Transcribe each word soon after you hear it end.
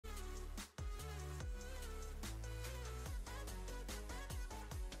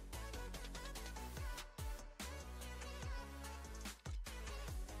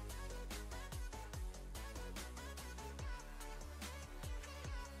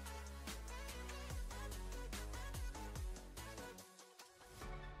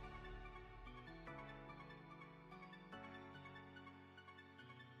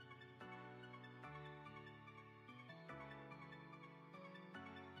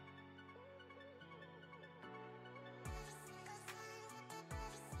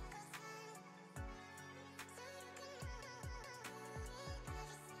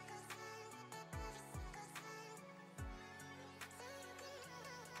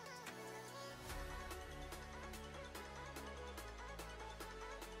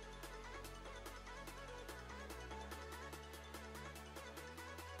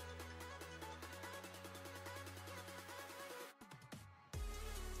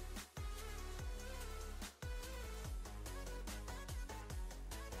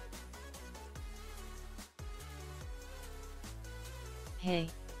Hey.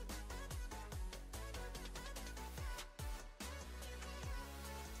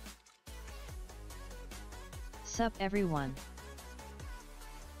 Sup everyone.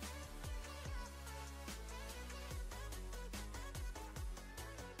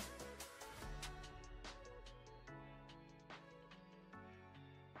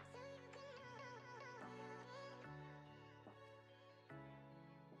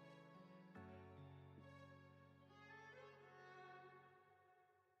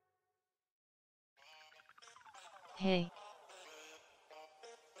 Hey.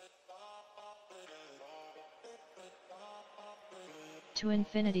 To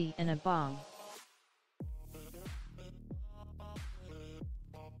infinity and a bong.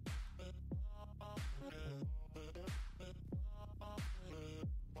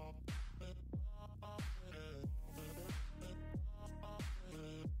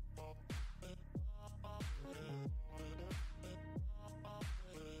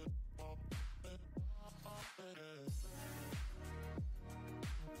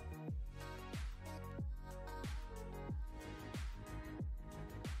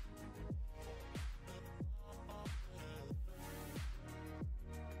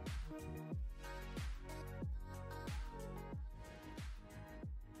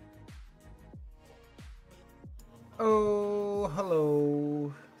 Oh,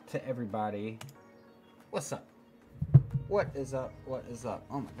 hello to everybody. What's up? What is up? What is up?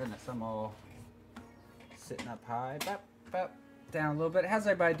 Oh my goodness, I'm all sitting up high. Bop, down a little bit. How's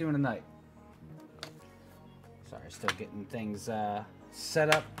everybody doing tonight? Sorry, still getting things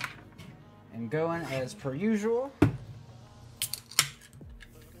set up and going as per usual.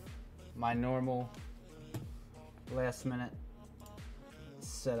 My normal last minute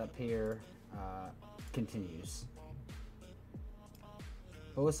setup here continues.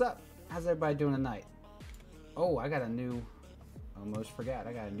 But what's up? How's everybody doing tonight? Oh, I got a new, almost forgot,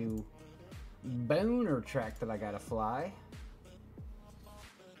 I got a new boner track that I gotta fly.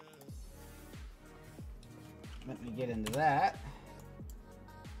 Let me get into that.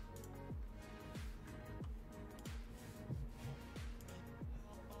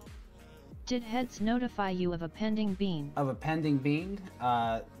 Did Heads notify you of a pending bean? Of a pending bean?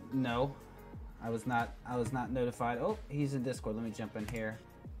 No. I was not notified. Oh, he's in Discord. Let me jump in here.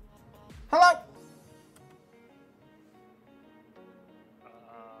 Hello!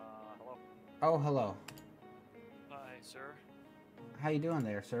 Hello. Oh, hello. Hi, sir. How you doing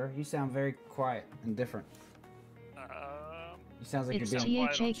there, sir? You sound very quiet and different. You sound like It's you're being...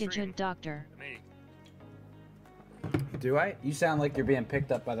 THA doctor. Me. Do I? You sound like you're being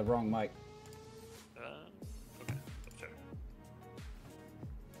picked up by the wrong mic. Okay. Let's check.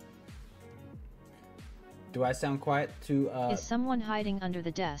 Do I sound quiet to, Is someone hiding under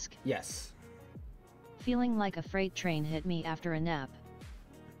the desk? Yes. Feeling like a freight train hit me after a nap.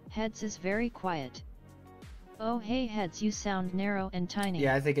 Heads is very quiet. Oh hey Heads, you sound narrow and tiny.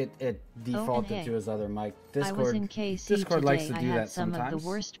 Yeah, I think it defaulted hey. to his other mic. I was in KC Discord today. likes to do I had that some sometimes. of the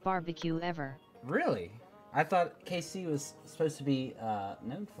worst barbecue ever. Really? I thought KC was supposed to be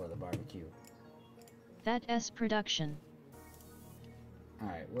known for the barbecue. That S production.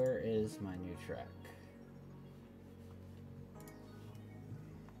 Alright, where is my new track?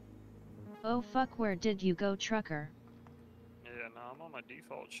 Oh fuck, where did you go, trucker? Yeah, no, I'm on my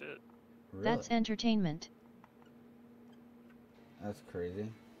default shit. Really? That's entertainment. That's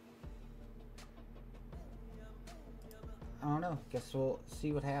crazy. I don't know. Guess we'll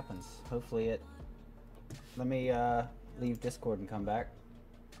see what happens. Hopefully it... Let me leave Discord and come back.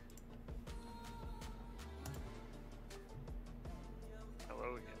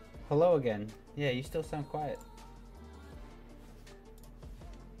 Hello again. Hello again. Yeah, you still sound quiet.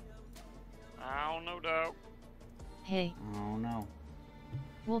 I don't know, dog. Hey, Oh no.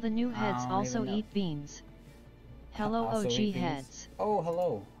 will the new Heads I don't also even know. eat beans? Hello Also OG eat beans? Heads. Oh,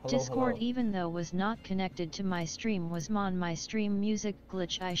 hello. Hello, Discord hello. even though was not connected to my stream was on my stream music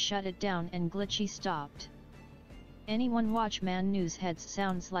glitch. I shut it down and glitchy stopped. Anyone watch Man News Heads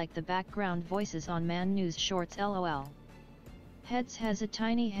sounds like the background voices on Man News shorts lol. Heads has a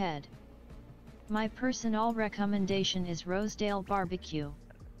tiny head. My personal recommendation is Rosedale Barbecue.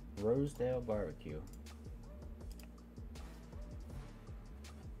 Rosedale Barbecue.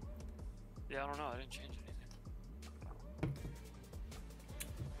 Yeah, I don't know. I didn't change anything.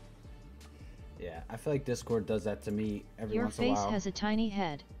 Yeah, I feel like Discord does that to me every Your once in a face while. has a tiny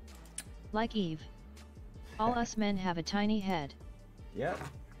head. Like Eve. All us men have a tiny head. Yep.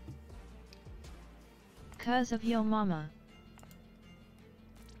 'Cause of yo mama.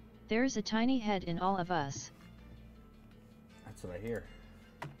 There's a tiny head in all of us. That's what I hear.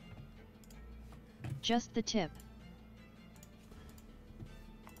 Just the tip.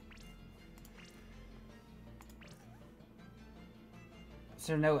 Is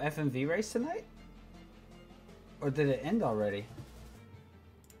there no FMV race tonight? Or did it end already?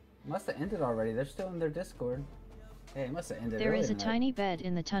 Must have ended already. They're still in their Discord. Hey, it must have ended There early is a tonight. tiny bed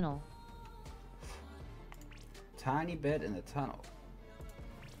in the tunnel. Tiny bed in the tunnel.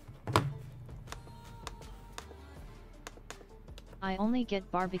 I only get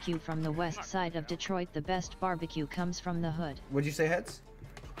barbecue from the west side of Detroit. The best barbecue comes from the hood. What'd you say, Heads?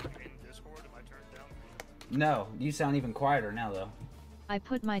 In Discord, am I turned down? No, you sound even quieter now, though. I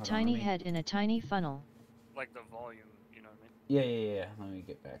put my Hold on, tiny let me- head in a tiny funnel. Like the volume, you know what I mean? Yeah. Let me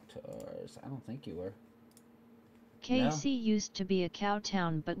get back to ours. I don't think you were. KC used to be a cow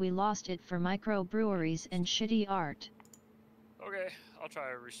town, but we lost it for microbreweries and shitty art. Okay, I'll try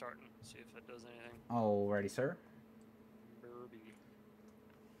restarting, see if it does anything. Alrighty, sir. Burby.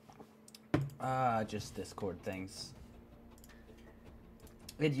 Just Discord things.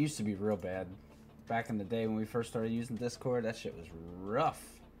 It used to be real bad. Back in the day when we first started using Discord, that shit was rough.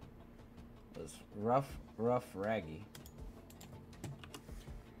 It was rough, raggy.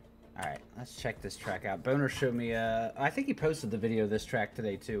 Alright, let's check this track out. Boner showed me, I think he posted the video of this track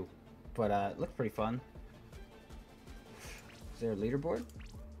today too. But, it looked pretty fun. Is there a leaderboard?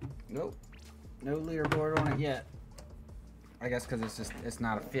 Nope. No leaderboard on it yet. I guess because it's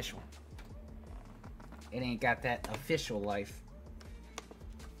not official. It ain't got that official life.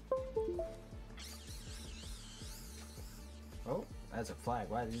 Oh, that's a flag.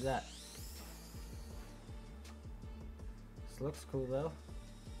 Why did I do that? This looks cool though.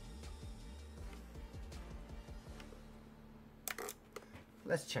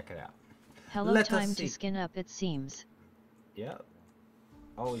 Let's check it out. Hello, Let us time see. to skin up, it seems. Yep.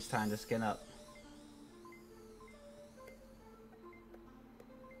 Always time to skin up.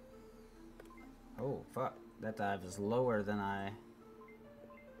 Oh, fuck. That dive is lower than I...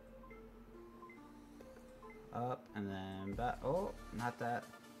 Up, and then back. Oh, not that.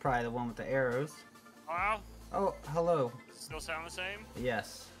 Probably the one with the arrows. Wow, Oh, hello. still sound the same?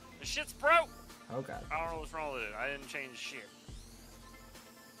 Yes. The shit's broke! Oh, God. I don't know what's wrong with it. I didn't change shit.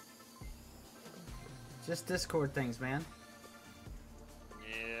 Just Discord things, man.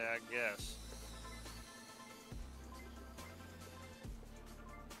 Yeah, I guess.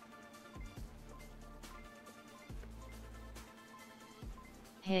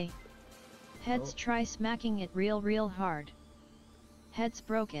 Hey. Heads, Oh. try smacking it real hard. Heads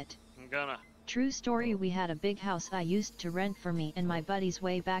broke it. I'm gonna. True story, we had a big house I used to rent for me and my buddies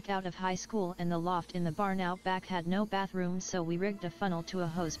way back out of high school, and the loft in the barn out back had no bathroom, so we rigged a funnel to a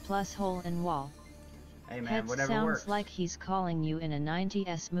hose plus hole and wall. Hey, man, Heads whatever sounds works. like he's calling you in a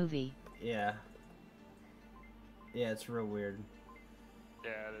 90s movie. Yeah. Yeah, it's real weird.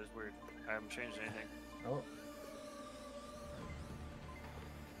 Yeah, it is weird. I haven't changed anything. Oh.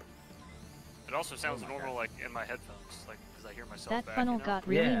 It also sounds my normal, God. like in my headphones, like because I hear myself That back. funnel you know? got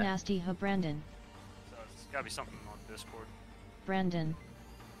really Yeah. nasty, huh, Brandon? So it's gotta be something on Discord. Brandon.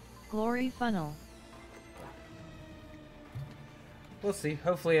 Glory funnel. We'll see.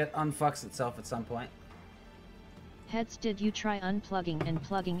 Hopefully it unfucks itself at some point. Heads, did you try unplugging and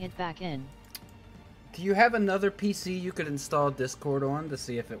plugging it back in? Do you have another PC you could install Discord on to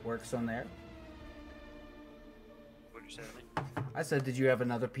see if it works on there? What'd you say to me? I said, did you have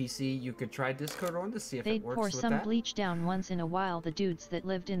another PC you could try Discord on to see if They'd it works pour with some that? bleach down once in a while, the dudes that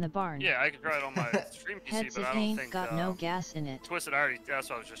lived in the barn. Yeah, I could try it on my stream PC, Heads, but it I don't ain't think got no gas in it. Twisted. That's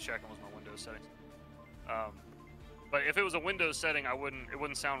what I was just checking was my Windows settings. But if it was a Windows setting, it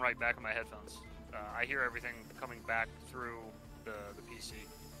wouldn't sound right back in my headphones. I hear everything coming back through the PC.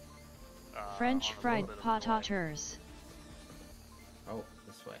 French on a little fried bit of a delay. potatoes. Oh,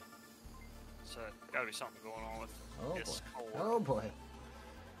 this way. So gotta be something going on with Oh, this boy. cord. Oh, boy.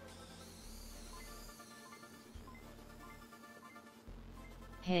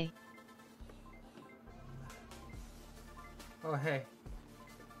 Hey. Oh, hey.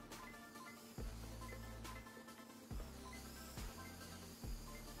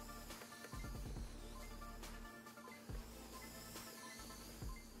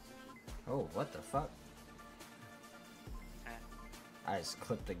 Oh, what the fuck? Eh. I just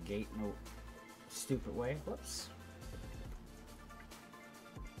clipped the gate in a stupid way. Whoops.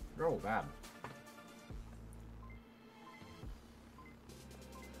 Oh, God.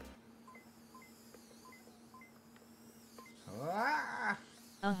 Ah!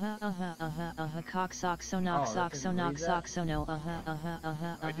 Cocksock so knock Oh, sock that so didn't knock read that? sock so no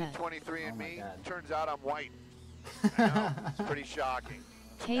I did 23 Oh and my me. God. Turns out I'm white. I know. It's pretty shocking.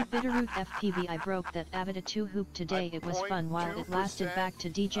 Hey Bitterroot FPB, I broke that Avida 2 hoop today. It was fun while it lasted. Back to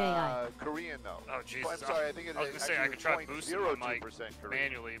DJI. Korean though. Oh Jesus! I'm sorry. I think it's I was gonna say I could try boosting my mic Korean.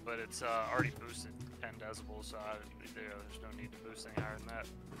 manually, but it's already boosted 10 decibels, so there's no need to boost any higher than that. that.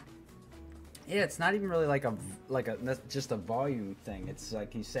 Yeah, it's not even really like a that's just a volume thing. It's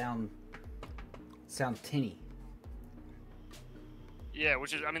like you sound tinny. Yeah,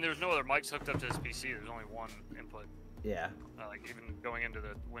 which is, I mean, there's no other mics hooked up to this PC. There's only one input. Yeah. Like even going into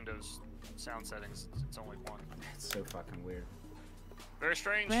the Windows sound settings, it's only one. It's so fucking weird. Very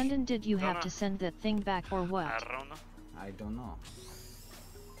strange. Brandon, did you have to send that thing back or what? I don't know. I don't know.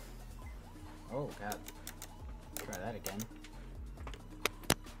 Oh god. Try that again.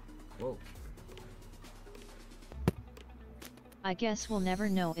 Whoa. I guess we'll never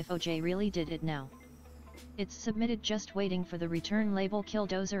know if HoJi really did it now. It's submitted, just waiting for the return label.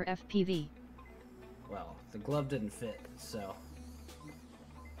 Killdozer FPV. Well, the glove didn't fit, so.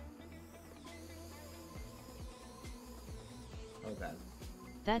 Oh god.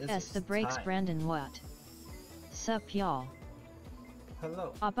 That This S is the brakes. tight. Brandon, what? Sup y'all?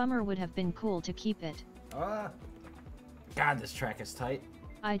 Hello. A bummer, would have been cool to keep it. God, this track is tight.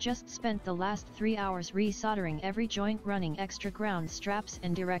 I just spent the last 3 hours resoldering every joint, running extra ground straps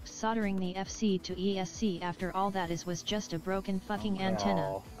and direct soldering the FC to ESC. After all that was just a broken fucking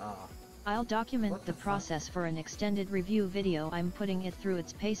antenna. I'll document the process for an extended review video. I'm putting it through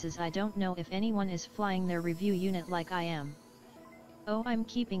its paces. I don't know if anyone is flying their review unit like I am. Oh, I'm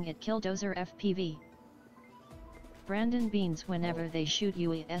keeping it. Killdozer FPV. Brandon Beans, whenever they shoot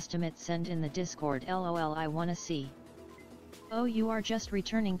you a estimate, send in the Discord. LOL, I wanna see. Oh, you are just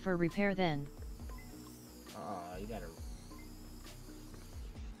returning for repair then? You gotta...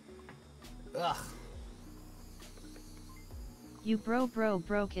 Ugh. You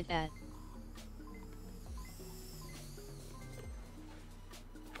broke it at...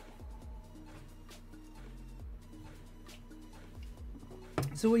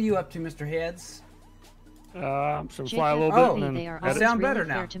 So what are you up to, Mr. Heads? I'm just gonna fly a little Oh, bit and they are then always sound really better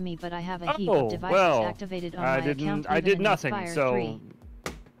fair now. to me, but I have a heap Oh, of devices well, activated on my account. I even did in nothing, Inspire so 3.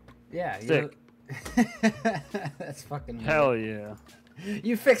 Yeah, Sick. That's fucking hell weird. yeah.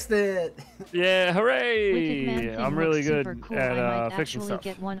 You fixed it! Yeah, Wicked Man hooray! thing I'm really looks good super cool. at I might fixing actually stuff.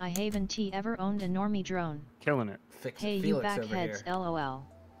 get one. I haven't ever owned a normie drone. Killing it. Fix Hey, it, you Felix over backheads, here. LOL.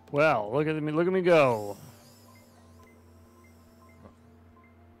 Well, look at me go.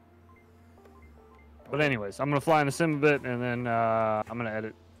 But anyways, I'm gonna fly in the sim a bit, and then I'm gonna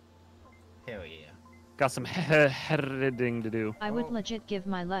edit. Hell yeah. Got some editing to do. I would legit give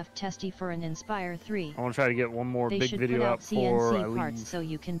my left testy for an Inspire 3. I want to try to get one more They big should video put out up before I CNC parts leave so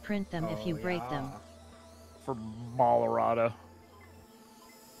you can print them if you break them. for Colorado.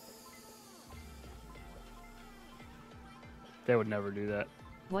 They would never do that.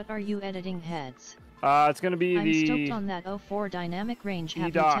 What are you editing, heads? It's gonna be I'm the stoked on that 04 dynamic range. Have you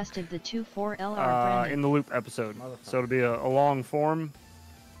E-Doc, tested the 24 LR, Brandon? in the loop episode. So it'll be a long form,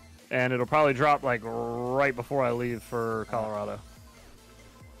 and it'll probably drop like right before I leave for Colorado.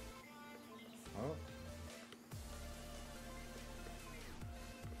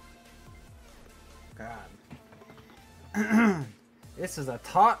 God. This is a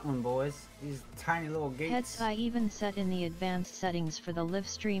taut one, boys. These tiny little gates. Heads, I even set in the advanced settings for the live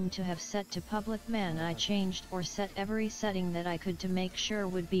stream to have set to public. Man, I changed or set every setting that I could to make sure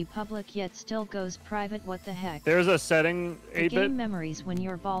would be public, yet still goes private. What the heck? There's a setting, The 8-bit, game memories when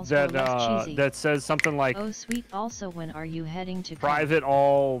your balls that were less cheesy. that says something like Oh sweet. Also, when are you heading to private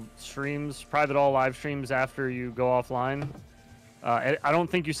all streams, private all live streams after you go offline. I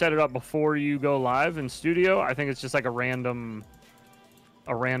don't think you set it up before you go live in studio. I think it's just like a random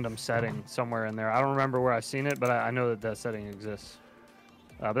setting somewhere in there. I don't remember where I've seen it, but I know that setting exists.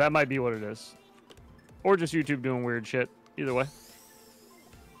 But that might be what it is. Or just YouTube doing weird shit. Either way.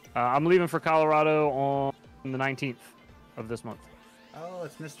 I'm leaving for Colorado on the 19th of this month. Oh,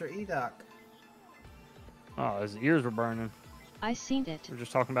 it's Mr. E-Doc. Oh, his ears were burning. I seen it. We were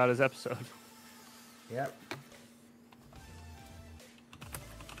just talking about his episode. Yep.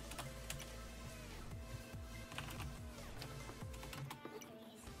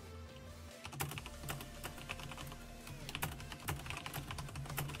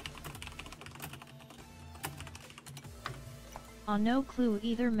 No clue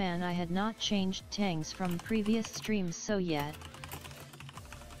either, man. I had not changed tangs from previous streams so yet.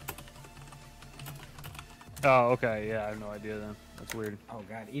 Oh, okay. Yeah, I have no idea then. That's weird. Oh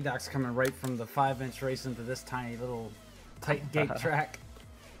god, E-Doc's coming right from the 5-inch race into this tiny little tight gate track.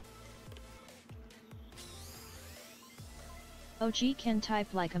 HoJi can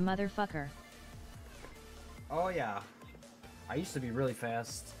type like a motherfucker. Oh yeah. I used to be really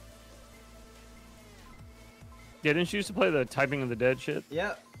fast. Yeah, didn't you used to play the Typing of the Dead shit?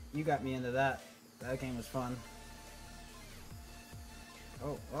 Yep, you got me into that. That game was fun.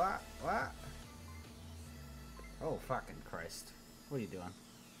 Oh, what? What? Oh, fucking Christ. What are you doing?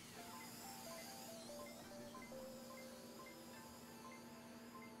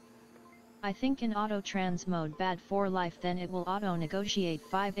 I think in auto trans mode bad for life, then it will auto negotiate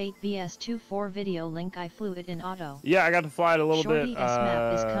 58 vs24 video link. I flew it in auto. Yeah, I got to fly it a little Shorty bit. S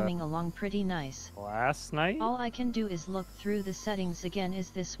map is coming along pretty nice. Last night? All I can do is look through the settings again.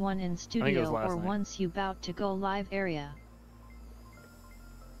 Is this one in studio or night. once you bout to go live area?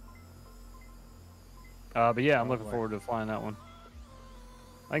 But yeah, I'm looking forward to flying that one.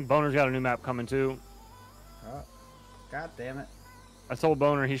 I think Boner's got a new map coming too. Oh, God damn it. I told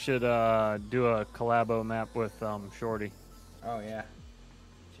Boner he should do a collabo map with Shorty. Oh, yeah.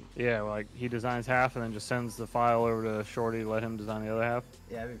 Yeah, like he designs half and then just sends the file over to Shorty to let him design the other half.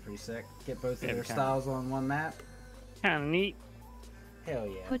 Yeah, that'd be pretty sick. Get both of Yeah, their kinda. styles on one map. Kind of neat. Hell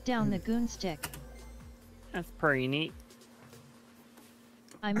yeah. Put down the goon stick. That's pretty neat.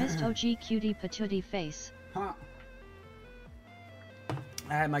 I missed HoJi cutie patootie face. Huh.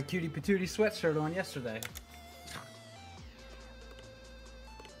 I had my cutie patootie sweatshirt on yesterday.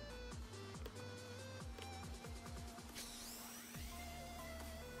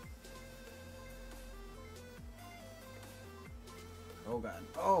 Oh god.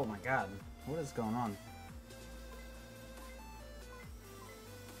 Oh my god. What is going on?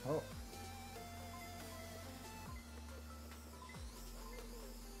 Oh.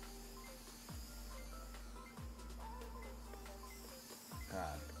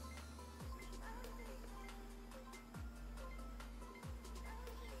 God.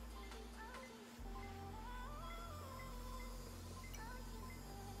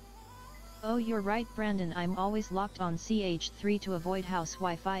 Oh, you're right, Brandon. I'm always locked on CH3 to avoid house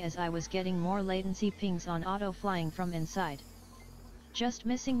Wi-Fi as I was getting more latency pings on auto flying from inside. Just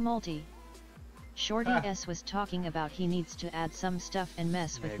missing multi. Shorty S was talking about he needs to add some stuff and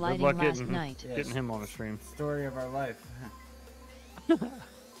mess with Good lighting luck last night. Yes. getting him on the stream. Story of our life.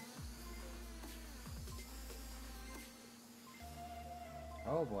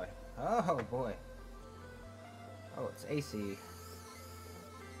 Oh boy. Oh boy. Oh, it's AC.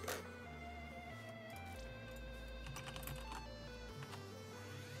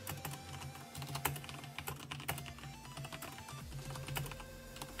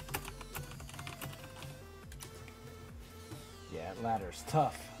 Yeah, ladder's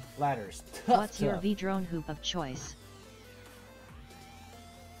tough. Ladder's tough. What's your V-drone hoop of choice?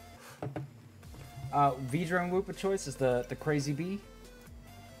 V-drone whoop of choice is the crazy bee.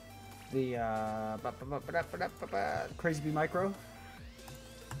 The crazy bee micro.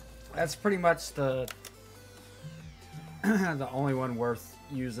 That's pretty much the the only one worth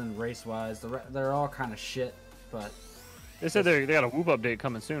using race wise. They're all kind of shit, but They said they got a Whoop update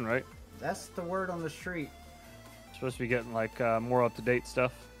coming soon, right? that's the word on the street. Supposed to be getting like more up to date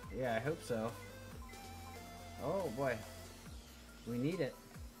stuff. Yeah, I hope so. Oh boy, we need it.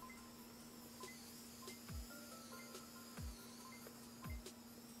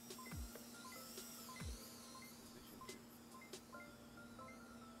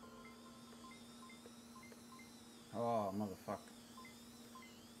 Oh, motherfucker.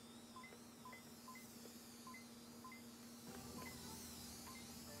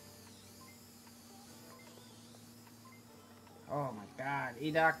 Oh my god,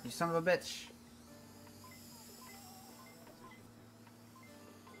 E-Doc, you son of a bitch.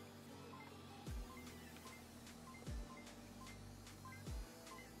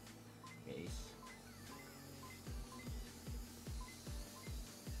 Ace.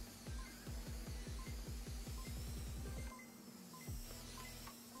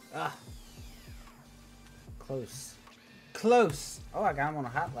 Ah. Close. Close. Oh, I got him on a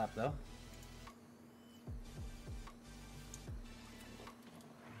hot lap though.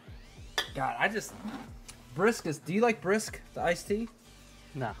 God, I just Brisk is. Do you like Brisk, the iced tea?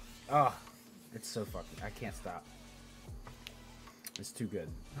 Nah. Oh, it's so fucking. I can't stop. It's too good.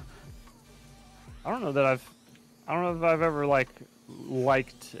 I don't know if I've ever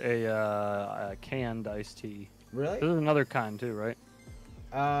liked a canned iced tea. Really? There's another kind too, right?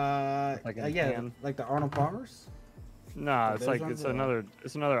 Like in a yeah, can? like the Arnold Palmer's. Nah, Those it's like ones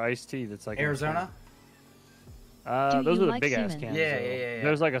it's another iced tea that's like in a Arizona. can. Do Those you are the like big ass Siemens? cans. Yeah, though. yeah.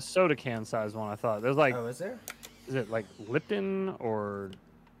 There's like a soda can size one. I thought there's like, Oh, is there? is it like Lipton or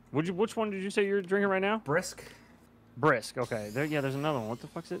which one did you say you're drinking right now? Brisk. Brisk. Okay. There's another one. What the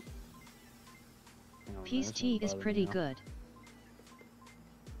fuck's it? Hang on, Peace this tea one's is bothering pretty me now. good.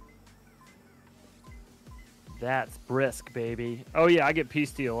 That's Brisk, baby. Oh yeah, I get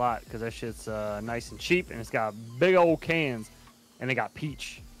peach tea a lot because that shit's nice and cheap and it's got big old cans and they got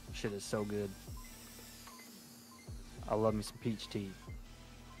peach. Shit is so good. I love me some peach tea.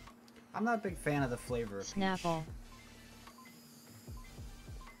 I'm not a big fan of the flavor of peach. Snapple.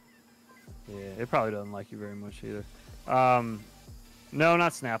 Yeah, it probably doesn't like you very much either. No,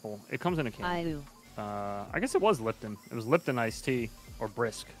 not Snapple. It comes in a can. I guess it was Lipton. It was Lipton iced tea or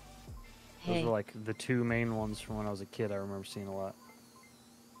Brisk. Those were like the two main ones from when I was a kid. I remember seeing a lot.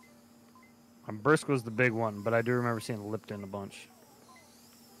 Brisk was the big one, but I do remember seeing Lipton a bunch.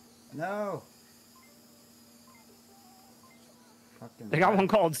 No. Fucking They got one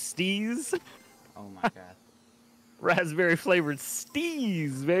called Steez. Oh my god. Raspberry flavored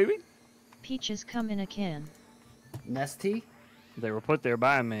Steez, baby. Peaches come in a can. Nesty? They were put there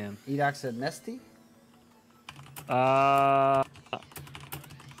by a man. Edoc said Nesty?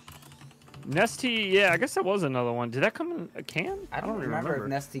 Nesty, yeah, I guess that was another one. Did that come in a can? I don't remember if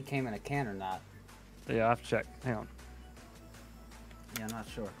Nesty came in a can or not. Yeah, I have to check. Hang on. Yeah, I'm not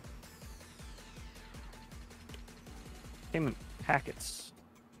sure. Came in packets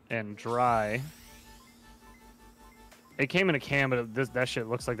and dry. It came in a can, but that shit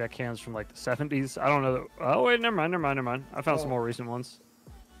looks like that can's from like the 70s. I don't know. Oh wait, never mind. I found some more recent ones.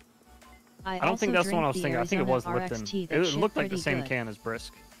 I don't think that's the one I was thinking. I think it was Lipton. It looked like the same can as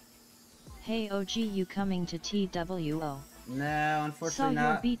Brisk. Hey HoJi, you coming to TWO? No, unfortunately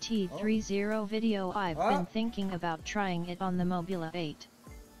not. Saw your BT30 video. I've been thinking about trying it on the Mobula 8.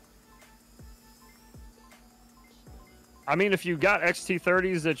 I mean, if you got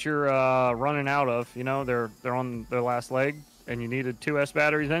XT30s that you're running out of, you know, they're on their last leg, and you needed 2S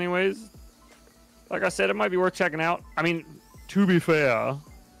batteries anyways, like I said, it might be worth checking out. I mean, to be fair,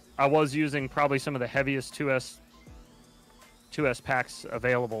 I was using probably some of the heaviest 2S packs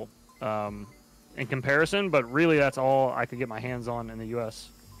available in comparison, but really that's all I could get my hands on in the US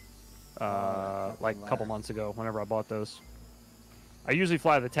like a couple months ago whenever I bought those. I usually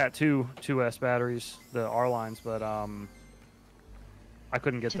fly the Tattoo 2S batteries, the R lines, but I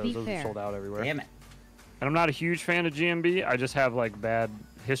couldn't get those. Those were sold out everywhere. Damn it. And I'm not a huge fan of GMB. I just have like bad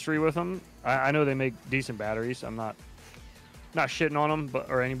history with them. I know they make decent batteries. I'm not shitting on them,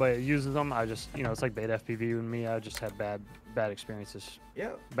 or anybody that uses them. I just, you know, it's like Beta FPV and me. I just had bad experiences.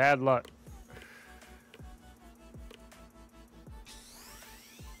 Yep. Bad luck.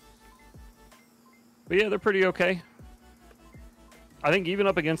 But yeah, they're pretty okay. I think even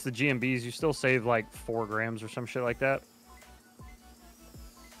up against the GMBs, you still save like 4 grams or some shit like that.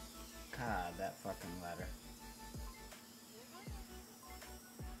 God, that fucking ladder.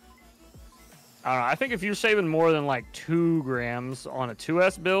 I don't know. I think if you're saving more than like 2 grams on a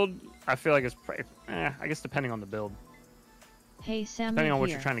 2S build, I feel like it's I guess depending on the build. Hey Sam, depending on what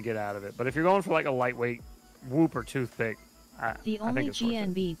you're trying to get out of it. But if you're going for like a lightweight whoop or toothpick, the I only think it's worth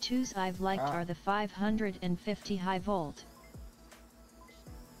it. GNB2s I've liked are the 550 high volt.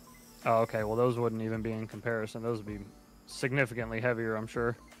 Oh, okay. Well, those wouldn't even be in comparison. Those would be significantly heavier, I'm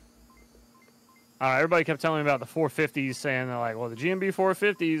sure. Everybody kept telling me about the 450s, saying they're like, well, the GMB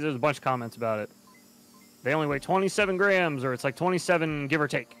 450s, there's a bunch of comments about it. They only weigh 27 grams, or it's like 27 give or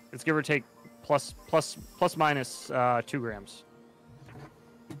take. It's give or take plus minus 2 grams.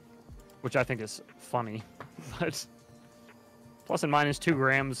 Which I think is funny. But plus and minus 2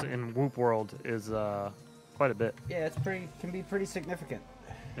 grams in Whoop World is quite a bit. Yeah, can be pretty significant.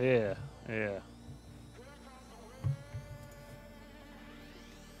 Yeah, yeah.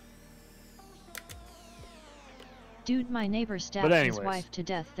 Dude, my neighbor stabbed his wife to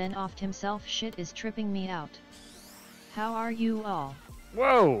death, then offed himself. Shit is tripping me out. How are you all?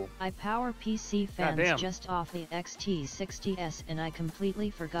 Whoa! I power PC fans just off the XT60S, and I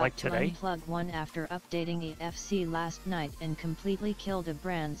completely forgot to unplug one after updating AFC last night and completely killed a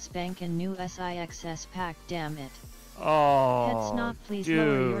brand spankin' new SIXS pack, damn it. Oh, Heads not, please dude.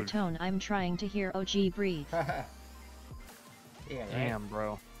 lower your tone. I'm trying to hear HoJi breathe. Yeah, right. Damn,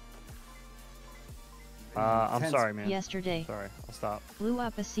 bro. I'm sorry, man. Yesterday, sorry, I'll stop. Blew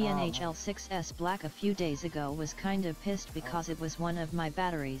up a CNHL 6S Black a few days ago. Was kinda pissed because it was one of my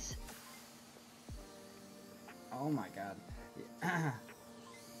batteries. Oh my god.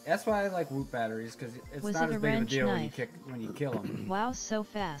 That's why I like Whoop batteries, because it's Was not it as a big of a wrench deal knife? when you kill them. Wow, so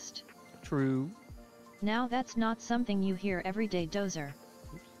fast. True. Now that's not something you hear every day, Dozer.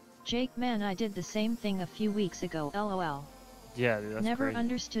 Jake, man, I did the same thing a few weeks ago, lol. Yeah, dude, that's Never crazy.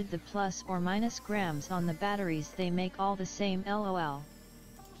 understood the plus or minus grams on the batteries. They make all the same, lol.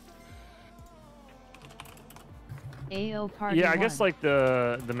 AO party Yeah, I one. guess like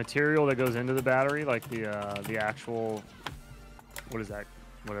the material that goes into the battery, like the actual, what is that?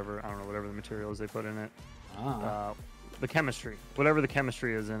 Whatever, I don't know, whatever the material is they put in it. The chemistry, whatever the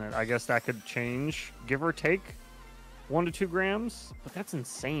chemistry is in it, I guess that could change, give or take 1 to 2 grams. But that's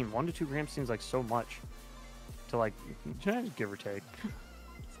insane. 1 to 2 grams seems like so much to like, give or take.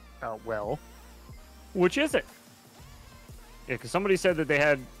 Well, which is it? Yeah, because somebody said that they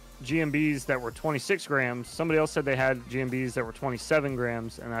had GMBs that were 26 grams. Somebody else said they had GMBs that were 27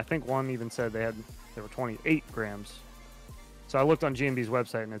 grams, and I think one even said they were 28 grams. So I looked on GMB's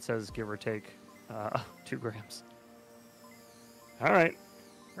website, and it says give or take 2 grams. All right.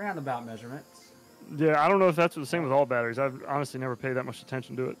 Roundabout measurements. Yeah, I don't know if that's the same with all batteries. I've honestly never paid that much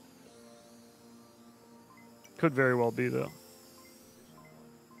attention to it. Could very well be, though.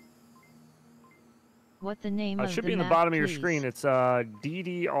 What the name of It should the be in the map, bottom of your please? screen. It's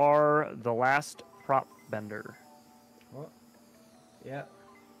DDR, the last prop bender. What? Yep.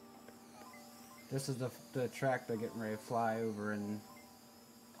 This is the track they're getting ready to fly over in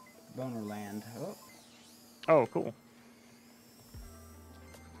Bonerland. Oh. Oh, cool.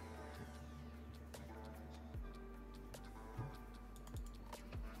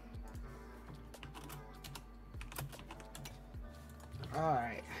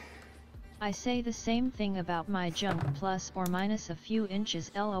 Alright. I say the same thing about my junk, plus or minus a few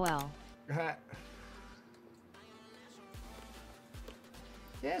inches, lol.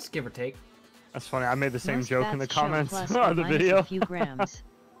 Yes, give or take. That's funny. I made the same Most joke in the bats show comments plus of or the minus video. a few grams.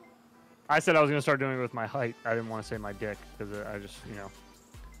 I said I was going to start doing it with my height. I didn't want to say my dick because I just, you know.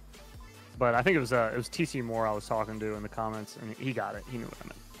 But I think it was TC Moore I was talking to in the comments, and he got it. He knew what I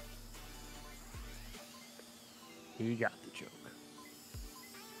meant. He got the joke.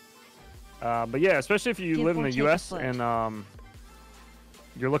 But yeah, especially if you Give live in or the take a U.S. foot. and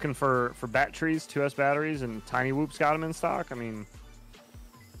you're looking for bat trees, 2S batteries, and tinywhoop's got them in stock. I mean,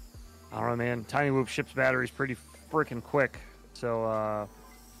 I don't know, man. tinywhoop ships batteries pretty freaking quick. So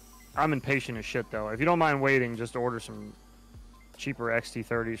I'm impatient as shit, though. If you don't mind waiting, just order some cheaper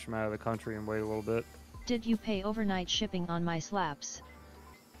XT30s from out of the country and wait a little bit. Did you pay overnight shipping on my slaps?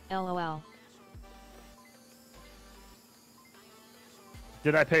 LOL.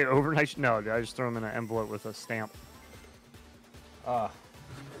 Did I pay overnight? No, did I just throw them in an envelope with a stamp?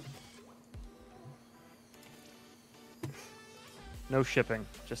 No shipping,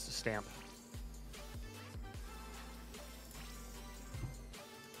 just a stamp.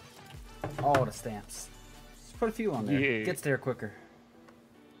 All the stamps. Just put a few on there. Yeah. Gets there quicker.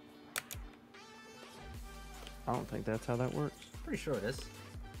 I don't think that's how that works. Pretty sure it is.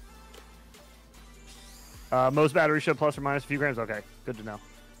 Most batteries show plus or minus a few grams. Okay, good to know.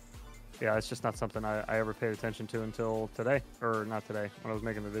 Yeah, it's just not something I ever paid attention to until today. Or not today, when I was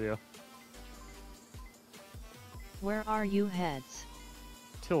making the video. Where are you heads?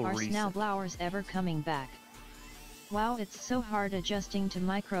 Till Are recent. snowblowers ever coming back? Wow, it's so hard adjusting to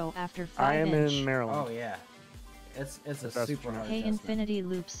micro after 5 I am inch. in Maryland. Oh yeah. It's a That's super true. hard Hey, adjustment. Infinity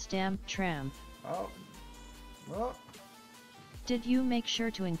Loops stamp tramp. Oh. Well. Did you make sure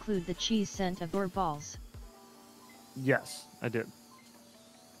to include the cheese scent of your balls? Yes, I did.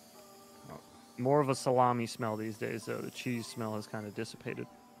 Oh. More of a salami smell these days, though. The cheese smell has kind of dissipated.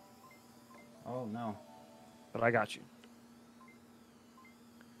 Oh no. But I got you.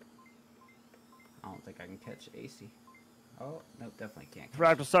 I don't think I can catch AC. Oh, no, definitely can't.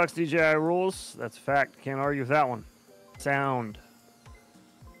 Fractal sucks, DJI rules. That's a fact. Can't argue with that one. Sound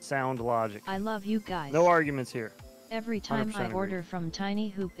logic. I love you guys. No arguments here. Every time 100% I agree. order from Tiny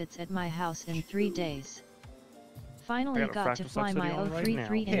Hoop, it's at my house in 3 days. Finally I got a got to Fractal fly Sucks my video on right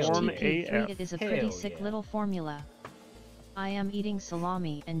 033 now. inch Hell TP3. AF. It is a Hell pretty sick yeah. little formula. I am eating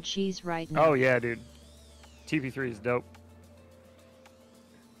salami and cheese right now. Oh, yeah, dude. TP3 is dope.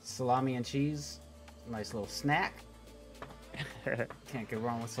 Salami and cheese. Nice little snack. Can't go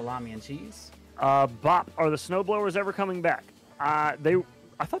wrong with salami and cheese. Bop, are the snowblowers ever coming back? I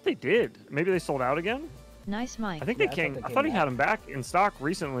thought they did. Maybe they sold out again? Nice mic. I think Yeah, they I came. thought they I came thought he back. had them back in stock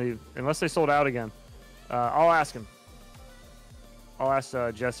recently, unless they sold out again. I'll ask him. I'll ask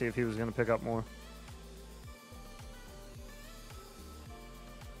Jesse if he was going to pick up more.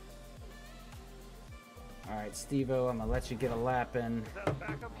 Alright, Steve-O, I'm gonna let you get a lap in. Is that a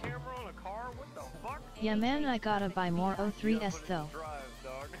backup camera on a car? What the fuck? Yeah man, I gotta buy more 03s though.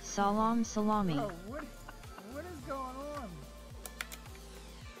 Salami. What is going on?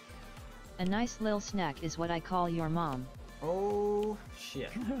 A nice little snack is what I call your mom. Oh,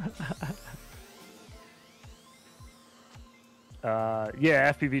 shit.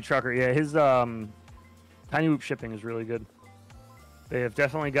 Yeah, FPV trucker. Yeah, his Tiny Whoop shipping is really good. They have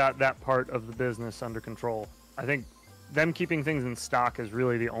definitely got that part of the business under control. I think them keeping things in stock is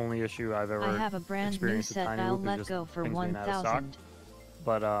really the only issue I've ever I have a brand new experienced with set Tiny I'll Whoop, is let just go for things being out of stock. 1,000.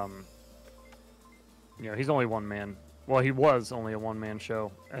 But you know, he's only one man. Well, he was only a one-man show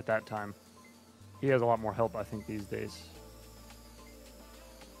at that time. He has a lot more help, I think, these days.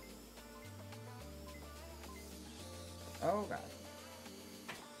 Oh, God.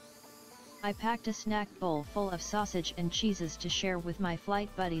 I packed a snack bowl full of sausage and cheeses to share with my flight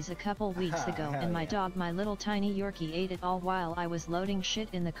buddies a couple weeks ago, Hell and my yeah. dog, my little tiny Yorkie, ate it all while I was loading shit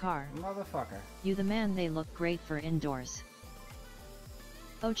in the car. Motherfucker. You the man, they look great for indoors.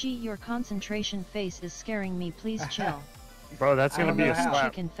 HoJi, your concentration face is scaring me, please chill. Bro, that's I gonna don't be know a how.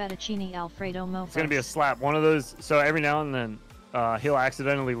 slap. Chicken fettuccine Alfredo mofos. It's gonna be a slap. One of those. So every now and then, he'll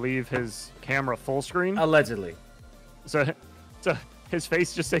accidentally leave his camera full screen. Allegedly. So his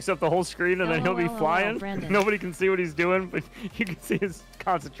face just takes up the whole screen, and then he'll be LOL, flying. Brandon. Nobody can see what he's doing, but you can see his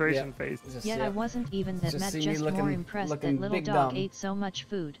concentration Yep. face. Just, Yet I wasn't even that Just mad, see me just more looking- impressed looking that little big dog dumb. ate so much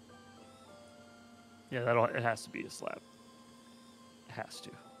food. Yeah, it has to be a slap. It has to.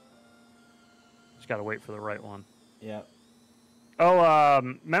 Just gotta wait for the right one. Yep. Oh,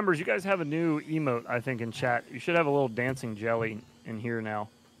 members, you guys have a new emote, I think, in chat. You should have a little dancing jelly in here now.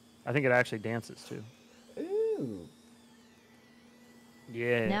 I think it actually dances too. Ooh.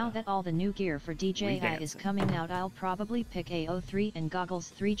 Yeah. Now that all the new gear for DJI is dancing. coming out, I'll probably pick a O3 and Goggles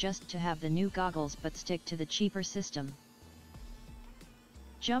 3 just to have the new goggles, but stick to the cheaper system.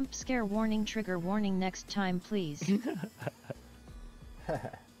 Jump scare warning, trigger warning next time please.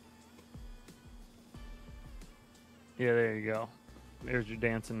 Yeah, there you go. There's your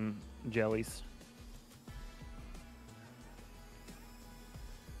dancing jellies.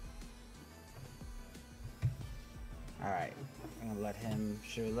 Alright. I'm gonna let him.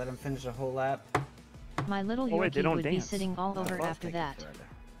 Should we let him finish the whole lap? My little Oh, wait, they Yorkie don't would be dance. sitting all over Both after take it that. further.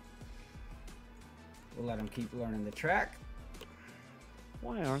 We'll let him keep learning the track.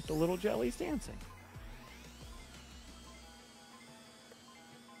 Why aren't the little jellies dancing?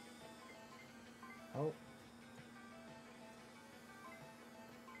 Oh.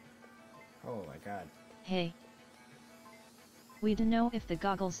 Oh my god. Hey. We don't know if the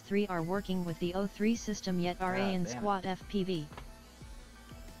Goggles 3 are working with the O3 system yet. RA God and damn it. Squat FPV.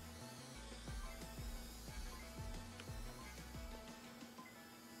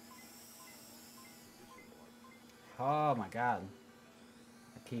 Oh my god.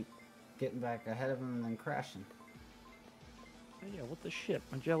 I keep getting back ahead of him and then crashing. Oh, yeah, what the shit?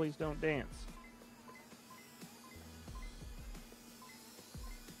 My jellies don't dance.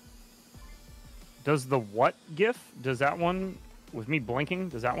 Does the what GIF? Does that one with me blinking?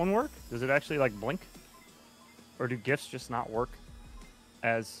 Does that one work? Does it actually like blink? Or do GIFs just not work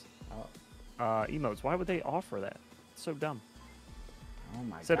as Oh, emotes? Why would they offer that? It's so dumb. oh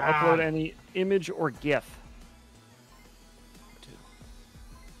my It said god. upload any image or GIF.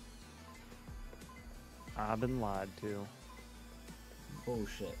 I've been lied to.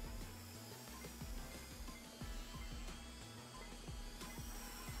 Bullshit.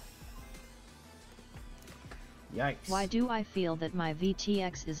 Yikes. Why do I feel that my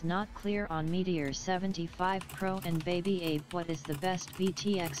VTX is not clear on Meteor 75 Pro and Baby Abe? What is the best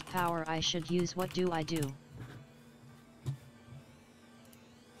VTX power I should use? What do I do?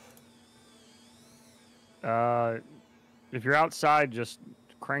 If you're outside, just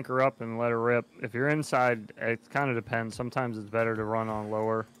crank her up and let her rip. If you're inside, it kind of depends. Sometimes it's better to run on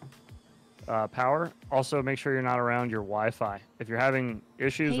lower power. Also, make sure you're not around your Wi-Fi. If you're having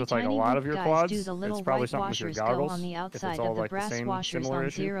issues Hey, with like a Tiny lot Whoop of your guys, quads, do the little it's probably white something with your washers goggles. go on the if outside it's all of the like brass the same washers similar on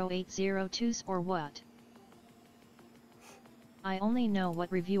issue. 0802s or what? I only know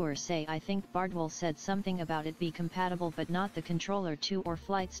what reviewers say. I think Bardwell said something about it be compatible but not the controller 2 or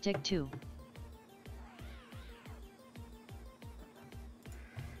flight stick 2.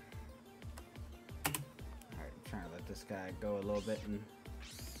 Alright, I'm trying to let this guy go a little bit and.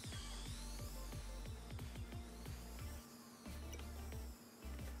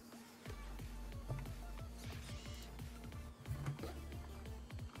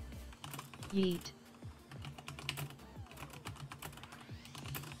 Yeet.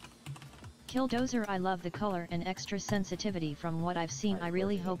 Killdozer, I love the color and extra sensitivity from what I've seen. I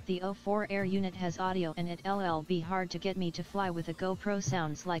really hope the O4 Air unit has audio and it LL be hard to get me to fly with a GoPro.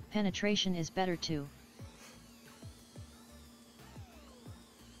 Sounds like penetration is better too.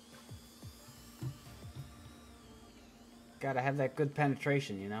 Gotta have that good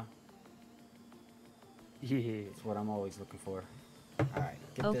penetration, you know? Yeah. That's what I'm always looking for. Alright,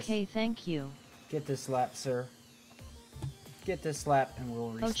 Okay, thank you. Get this lap, sir. Get this lap and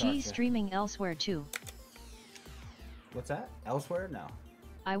we'll restart HoJi ya. streaming elsewhere too. What's that? Elsewhere? No.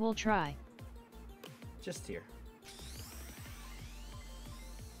 I will try. Just here.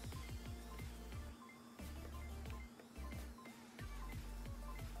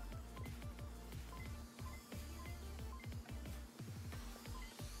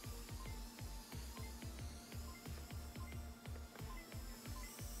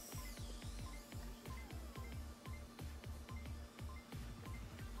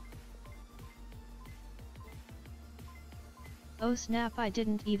 Oh snap, I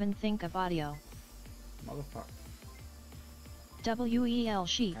didn't even think of audio. Motherfucker. WEL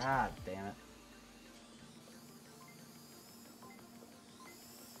sheet. God damn it.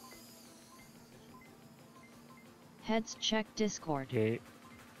 Heads check Discord. Okay.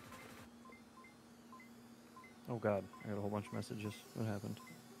 Oh god, I got a whole bunch of messages. What happened?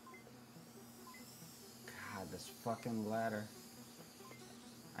 God, this fucking ladder.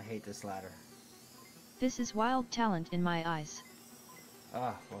 I hate this ladder. This is wild talent in my eyes.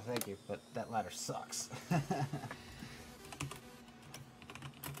 Ah, well thank you, but that ladder sucks.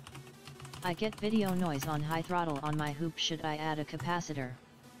 I get video noise on high throttle on my hoop. Should I add a capacitor?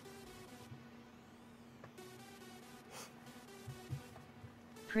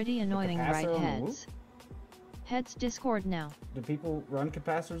 Pretty annoying, right? capacitor on the Heads. Heads Discord now. Do people run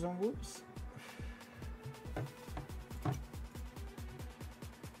capacitors on whoops?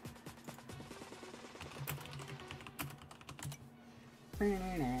 Oh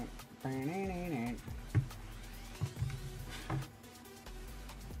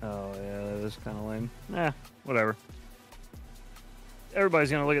yeah, that is kind of lame. Nah, whatever.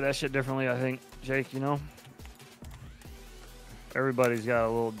 Everybody's gonna look at that shit differently, I think, Jake. You know, everybody's got a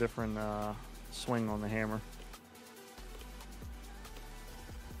little different swing on the hammer.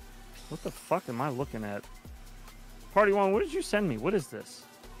 What the fuck am I looking at? Party One, what did you send me? What is this?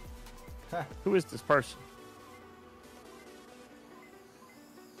 Who is this person?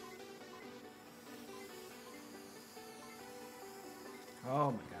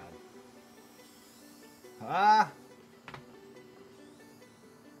 Oh my god. Ah!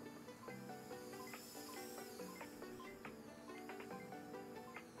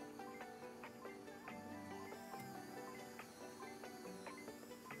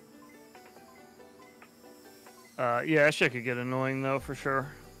 Yeah, that shit could get annoying though, for sure.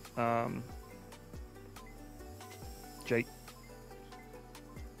 Jake.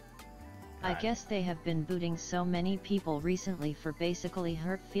 I guess they have been booting so many people recently for basically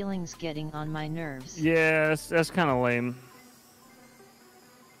hurt feelings getting on my nerves. Yeah, that's kind of lame.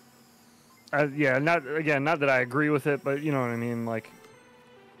 Yeah, not that I agree with it, but you know what I mean, like,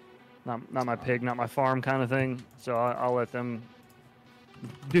 not my pig, not my farm kind of thing. So I'll let them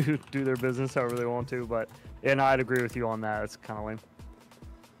do their business however they want to. But yeah, no, I'd agree with you on that. It's kind of lame.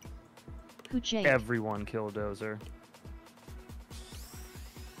 HoJi. Everyone killed Dozer.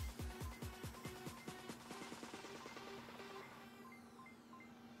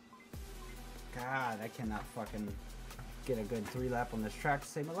 God, I cannot fucking get a good 3-lap on this track to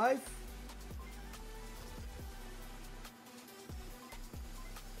save my life.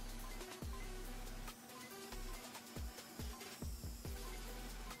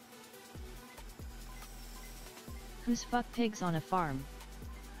 Who's fuck pigs on a farm?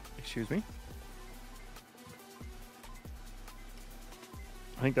 Excuse me?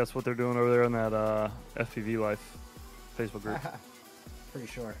 I think that's what they're doing over there in that FPV Life Facebook group. Pretty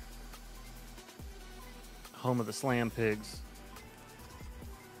sure. Home of the Slam Pigs.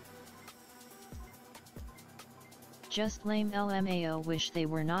 Just lame LMAO. Wish they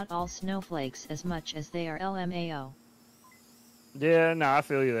were not all snowflakes as much as they are LMAO. Yeah, no, I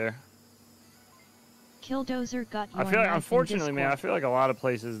feel you there. Killdozer got you. I feel like, on unfortunately, man, I Discord. feel like a lot of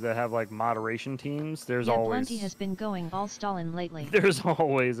places that have like moderation teams, there's Yeah, always Blunty has been going all Stalin lately. there's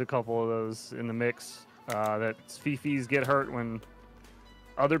always a couple of those in the mix. That fifis get hurt when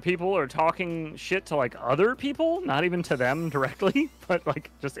other people are talking shit to like other people, not even to them directly, but like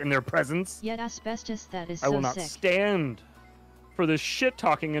just in their presence. Yet asbestos, that is I will so not sick. stand for this shit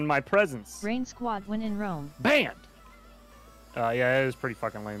talking in my presence. Rain Squad win in Rome. Banned. Yeah, it is pretty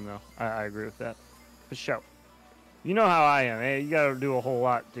fucking lame though. I agree with that. For sure. You know how I am, eh? You gotta do a whole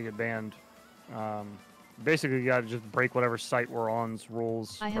lot to get banned. Basically, you gotta just break whatever site we're on's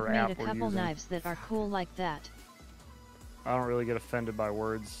rules I have or made app a we're couple using. knives that are cool like that. I don't really get offended by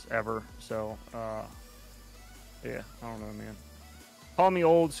words ever, so yeah, I don't know, man. Call me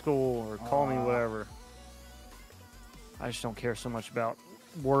old school or call me whatever. I just don't care so much about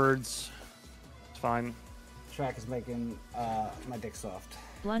words. It's fine. Track is making my dick soft.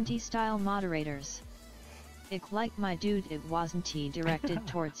 Blunty style moderators. Ick like my dude, it wasn't he directed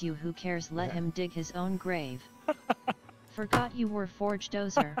towards you. Who cares? Let him dig his own grave. Forgot you were Forge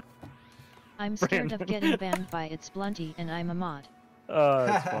Dozer. I'm scared of getting banned by It's Blunty and I'm a mod.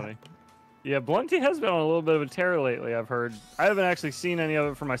 That's funny. Yeah, Blunty has been on a little bit of a tear lately, I've heard. I haven't actually seen any of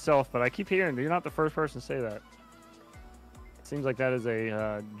it for myself, but I keep hearing you're not the first person to say that. It seems like that is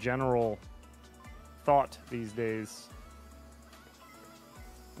a general thought these days.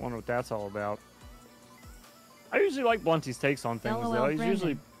 Wonder what that's all about. I usually like Blunty's takes on things, LOL though. He's Brandon.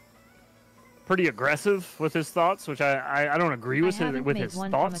 usually pretty aggressive with his thoughts, which I don't agree with his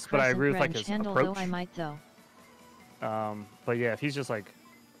thoughts, but I agree with like his handle, approach. though I might though. But yeah, if he's just like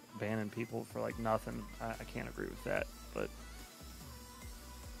banning people for like nothing, I can't agree with that. But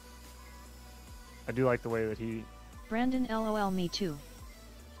I do like the way that he. Brandon, LOL, me too.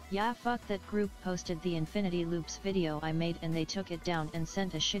 Yeah, fuck that group posted the Infinity Loops video I made and they took it down and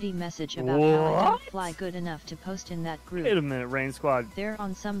sent a shitty message about how I don't fly good enough to post in that group. Wait a minute, Rain Squad. They're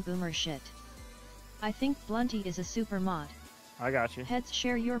on some boomer shit. I think Blunty is a super mod. I got you. Heads,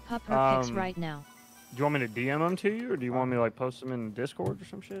 share your pupper pics right now. Do you want me to DM them to you, or do you want me to like post them in Discord or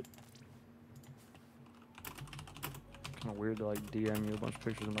some shit? Kind of weird to like DM you a bunch of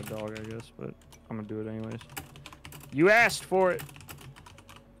pictures of my dog, I guess, but I'm gonna do it anyways. You asked for it.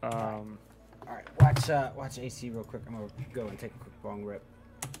 All right, watch AC real quick. I'm gonna go and take a quick bong rip.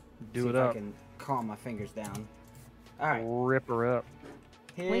 Do See it if up. I can calm my fingers down. All right, Rip her up.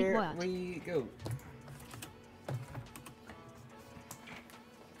 here we go.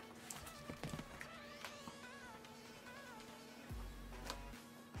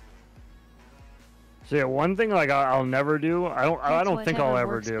 So yeah, one thing like I'll never do. I don't think I'll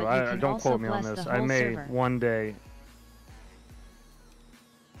ever works, do. but you can Don't also quote me on bless this. the I whole may server. one day.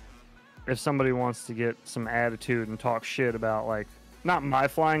 If somebody wants to get some attitude and talk shit about like not my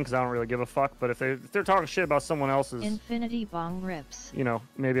flying because I don't really give a fuck, but if they're talking shit about someone else's, Infinity bong rips. you know,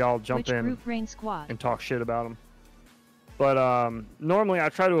 maybe I'll jump Which in group? Rain Squad. and talk shit about them. But normally I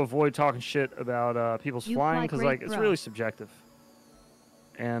try to avoid talking shit about people's You flying fly because great, like it's bro. really subjective.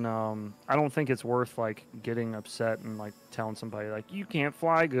 And I don't think it's worth like getting upset and like telling somebody like you can't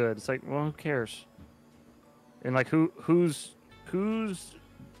fly good. It's like, well, who cares? And like who's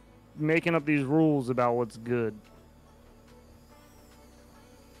making up these rules about what's good?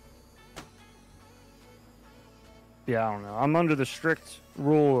 Yeah, I don't know. I'm under the strict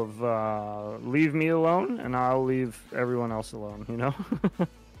rule of leave me alone and I'll leave everyone else alone, you know?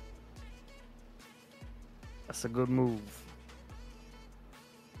 That's a good move.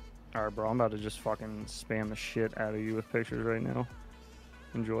 Alright, bro, I'm about to just fucking spam the shit out of you with pictures right now.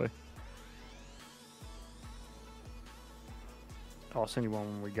 Enjoy. I'll send you one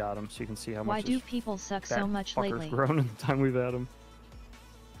when we got him so you can see how Why much do this people suck fat so much fucker's lately? grown in the time we've had him.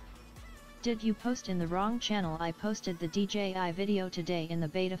 Did you post in the wrong channel? I posted the DJI video today in the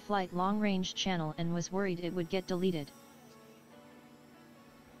beta flight long range channel and was worried it would get deleted.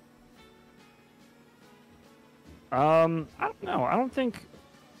 I don't know. I don't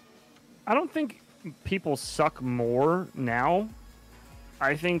think people suck more now.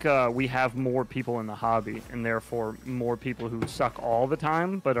 I think we have more people in the hobby, and therefore more people who suck all the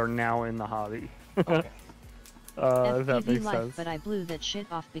time, but are now in the hobby. Okay. If that FPV makes life, sense. but I blew that shit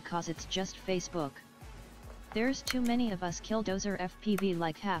off because it's just Facebook. There's too many of us killdozer FPV,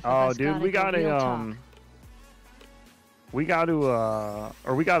 like half of Oh, us dude, we got real a talk. we got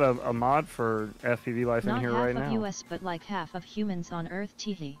a mod for FPV life Not in here half right of now. US, but like half of humans on Earth.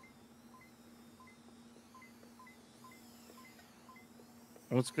 Teehee.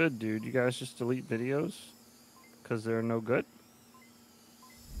 What's good, dude? You guys just delete videos because they're no good?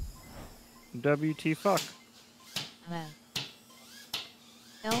 WT fuck.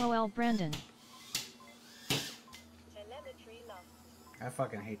 LOL, Brandon. I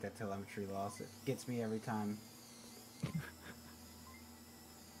fucking hate that telemetry loss. It gets me every time.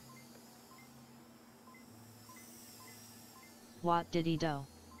 What did he do?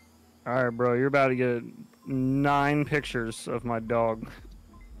 Alright, bro, you're about to get 9 pictures of my dog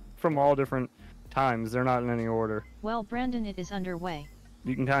from all different times. They're not in any order. Well, Brandon, it is underway.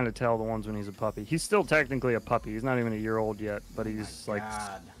 You can kind of tell the ones when he's a puppy. He's still technically a puppy. He's not even a year old yet, but he's like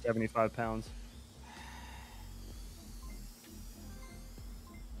God. 75 pounds.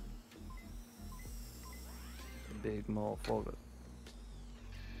 Big motherfucker.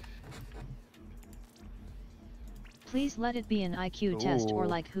 Please let it be an IQ test or Ooh.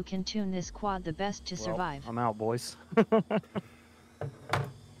 like who can tune this quad the best to survive. I'm out, boys.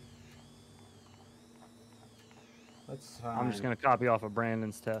 Let's. I'm just gonna copy off of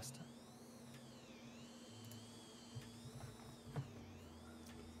Brandon's test.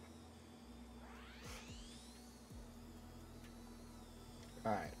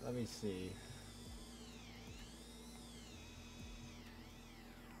 All right. Let me see.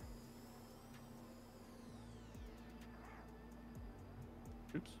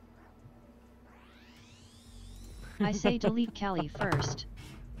 Oops. I say delete Cali first.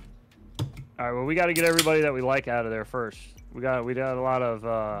 All right, well, we got to get everybody that we like out of there first. We got a lot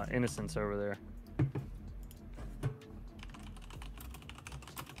of innocents over there.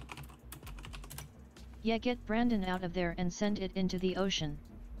 Yeah, get Brandon out of there and send it into the ocean.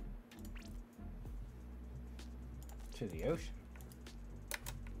 To the ocean.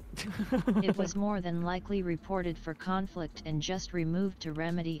 It was more than likely reported for conflict and just removed to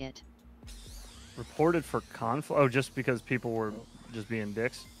remedy it. Reported for conflict? Oh, just because people were just being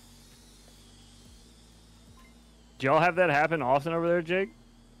dicks? Do y'all have that happen often over there, Jake?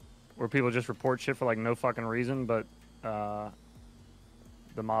 Where people just report shit for like no fucking reason, but the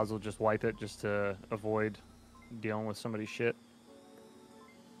mods will just wipe it just to avoid dealing with somebody's shit?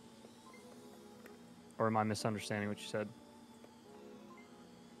 Or am I misunderstanding what you said?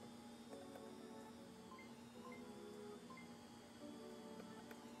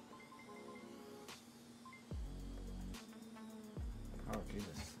 Oh,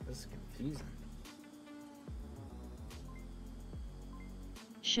 Jesus. This is confusing.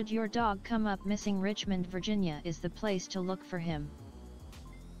 Should your dog come up missing, Richmond, Virginia is the place to look for him.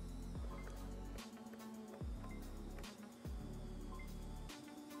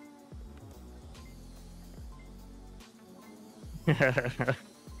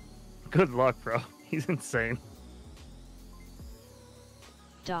 Good luck, bro. He's insane.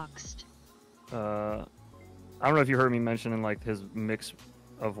 Doxed. I don't know if you heard me mentioning like his mix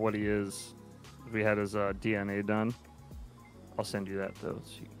of what he is. We had his DNA done. I'll send you that though,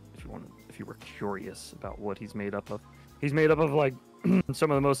 so if you want, if you were curious about what he's made up of. He's made up of like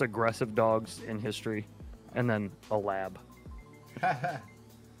some of the most aggressive dogs in history, and then a lab,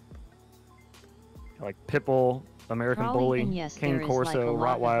 like Pitbull, American Raleigh, Bully, and yes, Cane there is Corso, like a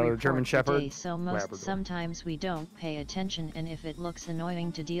lot of Rottweiler, report German Shepherd, today, so most Labrador. sometimes we don't pay attention, and if it looks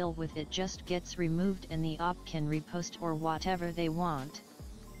annoying to deal with, it just gets removed and the op can repost or whatever they want.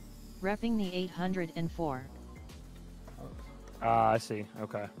 Repping the 804. I see.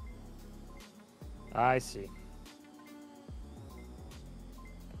 Okay. I see.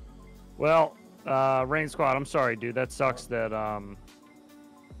 Well, Rain Squad, I'm sorry, dude. That sucks that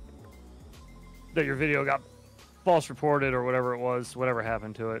that your video got false reported or whatever it was, whatever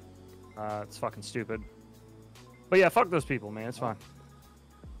happened to it. It's fucking stupid. But yeah, fuck those people, man. It's fine.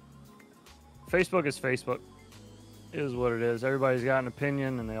 Facebook is Facebook. It is what it is. Everybody's got an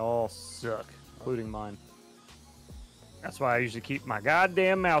opinion, and they all suck, including mine. That's why I usually keep my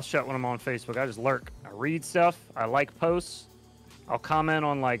goddamn mouth shut when I'm on Facebook. I just lurk. I read stuff. I like posts. I'll comment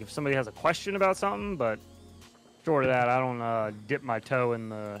on, like, if somebody has a question about something, but short of that, I don't dip my toe in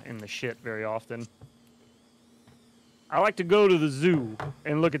the shit very often. I like to go to the zoo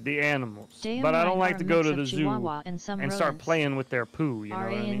and look at the animals, but I don't like to go to the zoo and start playing with their poo, you know what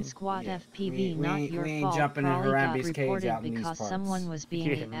I mean? Squad Yeah. FPV, We not ain't- your we ain't fault. jumping in Probably got Harambe's cage reported out in these because parts. someone was being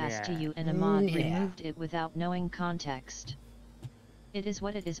Yeah, an ass to yeah. you and a mod Yeah. removed it without knowing context. It is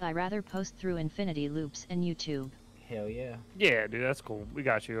what it is. I rather post through infinity loops and YouTube. Hell yeah. Yeah, dude, that's cool. We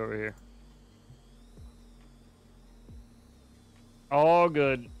got you over here. All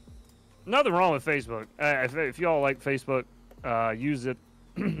good. Nothing wrong with Facebook. If y'all like Facebook, use it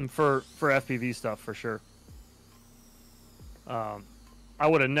for FPV stuff for sure. I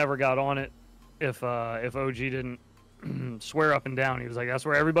would have never got on it if HoJi didn't swear up and down. He was like, "That's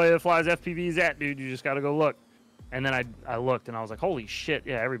where everybody that flies FPVs at, dude. You just got to go look." And then I looked and I was like, "Holy shit!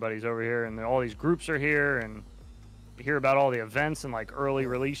 Yeah, everybody's over here, and all these groups are here, and you hear about all the events and like early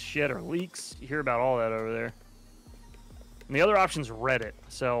release shit or leaks. You hear about all that over there." And the other option's Reddit,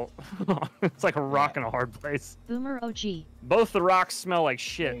 so it's like a rock and a hard place. Boomer OG. Both the rocks smell like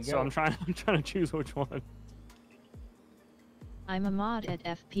There you shit, so go. I'm trying to choose which one. I'm a mod at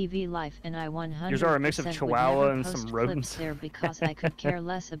FPV Life, and I 100% Yours are a mix of would Chihuahua never and post some clips rodents. there because I could care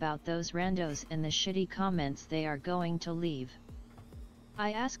less about those randos and the shitty comments they are going to leave.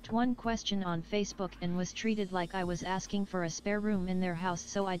 I asked one question on Facebook and was treated like I was asking for a spare room in their house,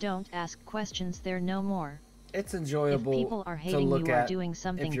 so I don't ask questions there no more. It's enjoyable If people are to hating, look you are at doing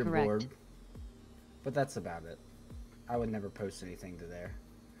something if you're correct. bored. But that's about it. I would never post anything to there.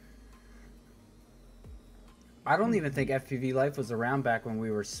 I don't even think FPV Life was around back when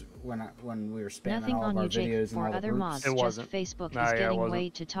we were when we were spamming Nothing all of on our you, Jake. videos and For all the other groups. mods, It just wasn't. Facebook Nah, is yeah, it getting wasn't. way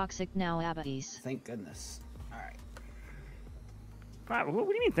too toxic now, abbeys. Thank goodness. All right. God, what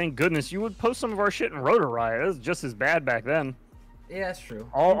do you mean? Thank goodness you would post some of our shit in Rotor Riot. It was just as bad back then. Yeah, that's true.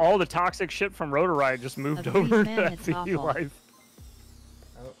 All the toxic shit from Rotor Riot just moved Agreed, over to man, it's FPV awful. Life.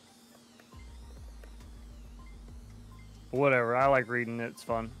 Oh. Whatever. I like reading it. It's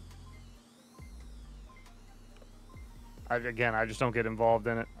fun. Again, I just don't get involved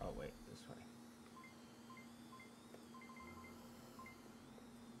in it. Oh wait, this way.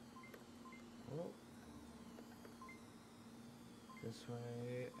 Oh. This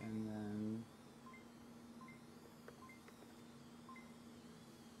way, and then.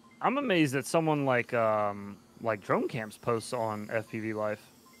 I'm amazed that someone like Drone Camps posts on FPV Life.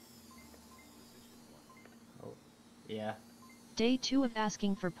 Yeah. Day 2 of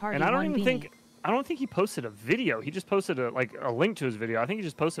asking for party And I don't one even beanie. think he posted a video. He just posted a link to his video. I think he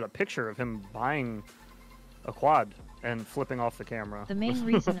just posted a picture of him buying a quad and flipping off the camera. The main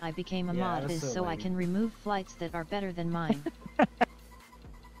reason I became a Yeah, mod that's is so so I lame. can remove flights that are better than mine.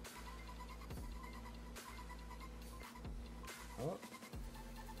 Oh.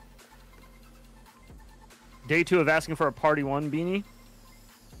 Day 2 of asking for a party one beanie.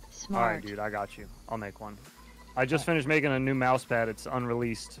 Smart. All right, dude, I got you. I'll make one. I just finished making a new mouse pad. It's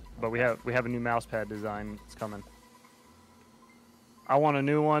unreleased, but we have a new mouse pad design. It's coming. I want a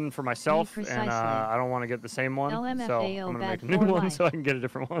new one for myself, and precisely. I don't want to get the same one, so LMFAO I'm gonna bad make a new for one life. so I can get a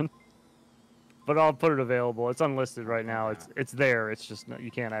different one. But I'll put it available. It's unlisted right now. It's there. It's just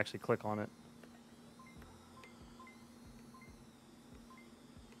you can't actually click on it.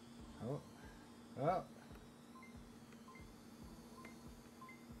 Oh. Oh.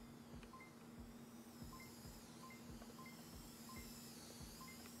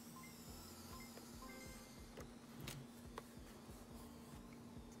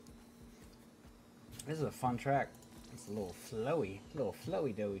 This is a fun track. It's a little flowy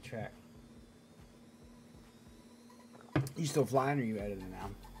doughy track. You still flying or you editing now?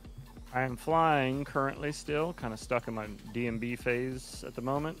 I am flying currently still, kind of stuck in my DMB phase at the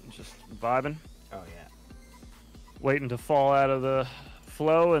moment, just vibing, Oh yeah. waiting to fall out of the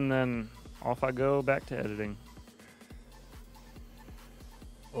flow, and then off I go back to editing.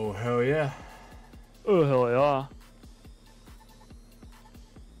 Oh hell yeah. Oh, hell yeah.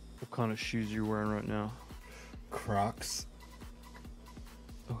 What kind of shoes are you wearing right now? Crocs.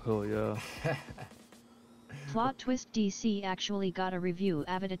 Oh, hell yeah. Plot twist: DC actually got a review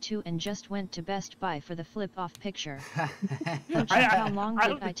Avita 2 and just went to Best Buy for the flip-off picture. HoJi, how long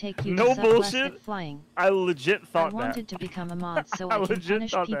did I take you no to suck less bullshit. at flying? I legit I thought wanted that. to become a mod so I I can legit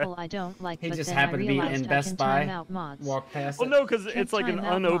punish thought that. people I don't like, He but just then I happened to be realized in I Best can Buy. time out mods. Walk past Well, it. no, because Can't it's like an time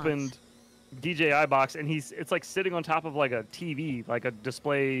out unopened mods. DJI box, and it's like sitting on top of like a TV, like a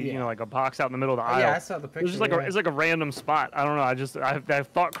display, you Yeah. know, like a box out in the middle of the Oh, aisle. yeah, I saw the picture. It's just like yeah. it's like a random spot. I don't know. I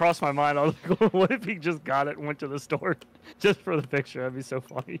thought crossed my mind. I was like, what if he just got it and went to the store just for the picture? That'd be so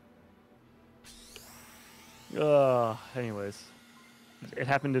funny. Anyways, it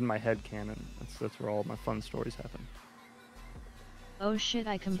happened in my head canon. That's where all my fun stories happen. Oh shit,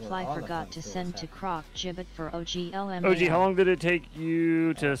 I comply, all the forgot fun to stories send to happen. Croc Gibbet for OGLM. OG, how long did it take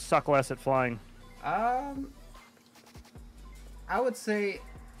you to suck less at flying? I would say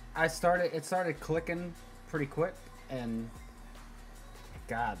it started clicking pretty quick, and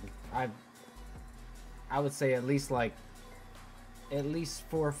God, I would say at least 4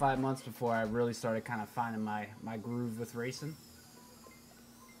 or 5 months before I really started kind of finding my groove with racing.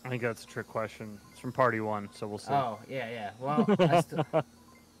 I think that's a trick question. It's from Party 1, so we'll see. Oh, yeah. Well,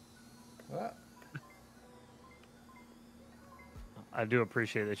 well, I do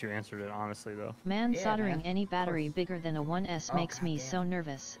appreciate that you answered it honestly, though. Man, Yeah, soldering man. any battery bigger than a 1S Oh, makes me goddamn. so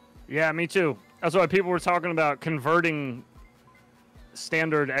nervous. Yeah, me too. That's why people were talking about converting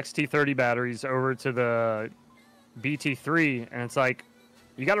standard XT30 batteries over to the BT3, and it's like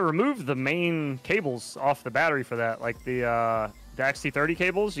you got to remove the main cables off the battery for that, like the XT30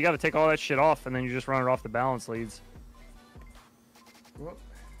 cables. You got to take all that shit off, and then you just run it off the balance leads. whoop.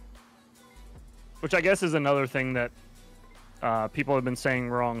 Which I guess is another thing that people have been saying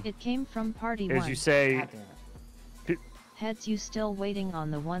wrong. It came from Party Is 1. you say God damn it. Heads, you still waiting on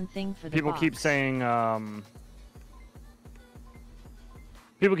the one thing for the people box. keep saying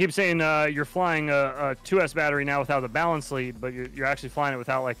you're flying a 2S battery now without the balance lead, but you're actually flying it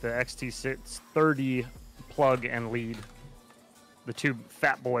without like the XT30 plug and lead, the two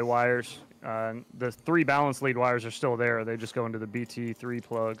fat boy wires. The 3 balance lead wires are still there. They just go into the BT3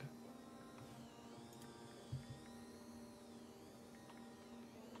 plug.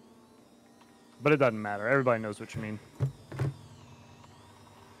 But it doesn't matter. Everybody knows what you mean.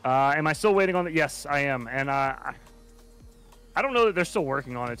 Am I still waiting on it? Yes, I am. And I don't know that they're still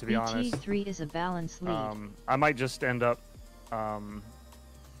working on it, to be honest. BT3 is a balance lead. I might just end up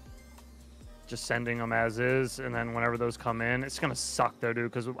just sending them as is, and then whenever those come in, it's gonna suck though,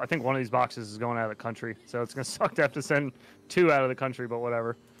 dude, because I think one of these boxes is going out of the country, so it's gonna suck to have to send 2 out of the country, but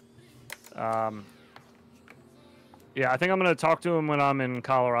whatever. Yeah, I think I'm gonna talk to him when I'm in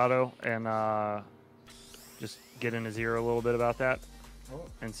Colorado and just get in his ear a little bit about that Oh,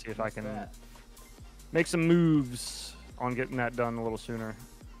 and see if I can that? make some moves on getting that done a little sooner.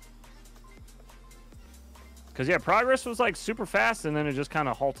 Because, yeah, progress was, like, super fast, and then it just kind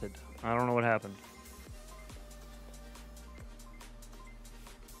of halted. I don't know what happened.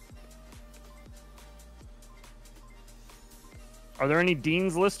 Are there any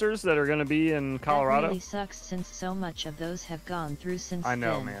Dean's listers that are going to be in Colorado? That really sucks since so much of those have gone through since I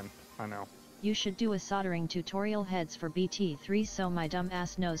know, then. man. I know. You should do a soldering tutorial heads for BT3 so my dumb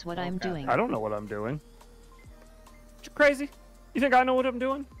ass knows what I'm doing. I don't know what I'm doing. You crazy? You think I know what I'm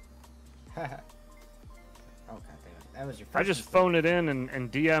doing? Oh, God damn it. That was your first I just mistake. phone it in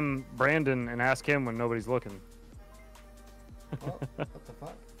and DM Brandon and ask him when nobody's looking. Well, what the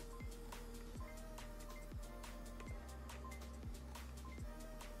fuck?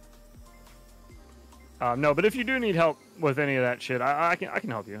 No, but if you do need help with any of that shit, I can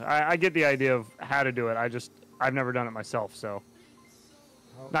help you. I get the idea of how to do it. I've never done it myself, so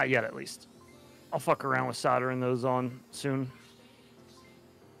Oh. not yet at least. I'll fuck around with soldering those on soon.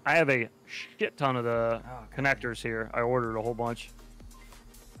 I have a shit ton of the connectors here. I ordered a whole bunch.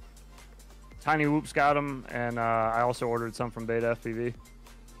 Tiny Whoop's got them, and I also ordered some from Beta FPV.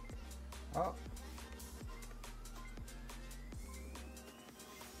 Oh.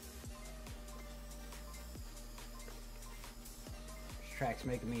 This track's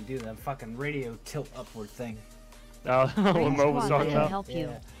making me do the fucking radio tilt upward thing. What Brain Mo was Squad talking can about. help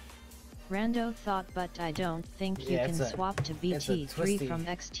you. Rando thought, but I don't think you Yeah, can it's a- swap to it's a BT3 twisty- from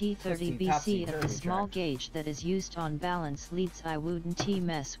XT30 twisty, BC of the topsy-turvy small track. gauge that is used on balance leads. I wouldn't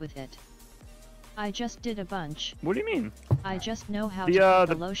mess with it. I just did a bunch. What do you mean? I just know how The, to put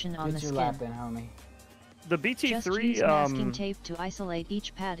the the- lotion on the Get your skin. lap in, homie. The Just BT3, use masking tape to isolate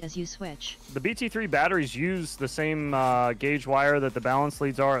each pad as you switch. the BT3 batteries use the same gauge wire that the balance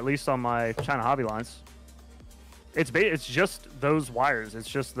leads are, at least on my China Hobby lines. It's just those wires. It's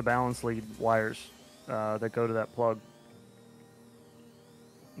just the balance lead wires that go to that plug.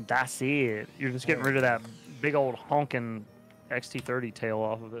 That's it. You're just getting rid of that big old honking XT30 tail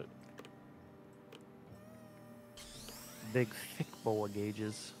off of it. Big thick boa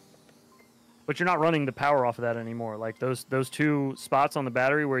gauges. But you're not running the power off of that anymore. Like those two spots on the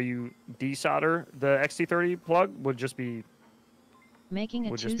battery where you desolder the XT30 plug would just be Making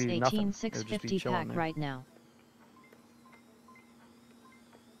a Would just be Tuesday nothing. Teen It would just be 650 chilling pack there. right now.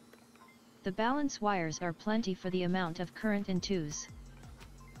 The balance wires are plenty for the amount of current in twos.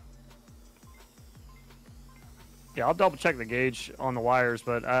 Yeah, I'll double check the gauge on the wires,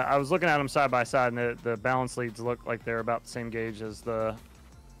 but I was looking at them side by side, and the balance leads look like they're about the same gauge as the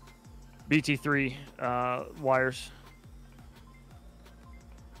BT3 wires.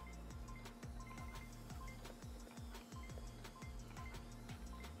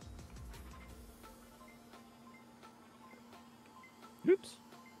 Oops.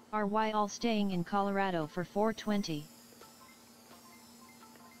 Are why all staying in Colorado for 420?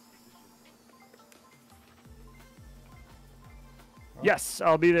 Yes,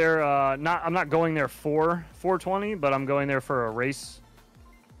 I'll be there. I'm not going there for 420, but I'm going there for a race.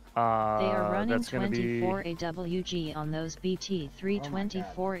 They are running that's gonna be 24 AWG on those.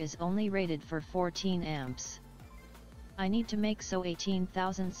 BT324 is only rated for 14 amps. I need to make so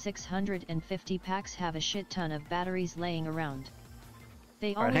 18,650 packs have a shit ton of batteries laying around.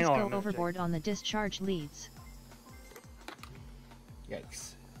 They All right, hang always on a go minute, overboard on the discharge leads.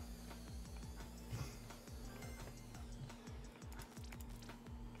 Yikes.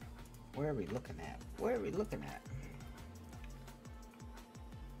 Where are we looking at? Where are we looking at?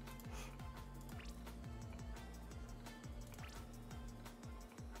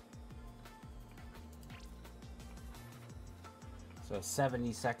 So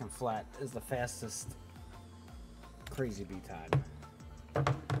 70-second flat is the fastest crazy beat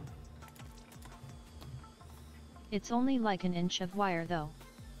time. It's only like an inch of wire though.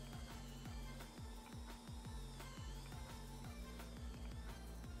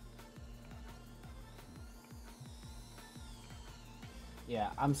 Yeah,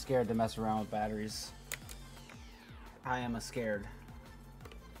 I'm scared to mess around with batteries. I am a scared.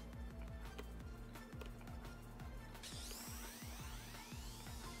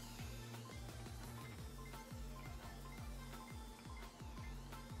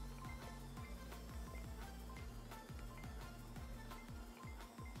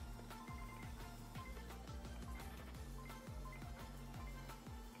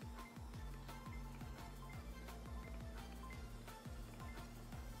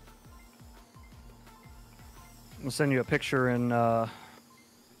 I'll send you a picture in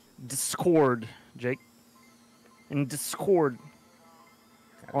Discord, Jake. In Discord,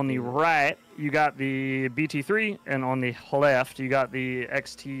 on the right, you got the BT3, and on the left, you got the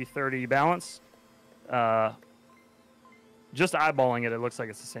XT30 balance. Just eyeballing it, it looks like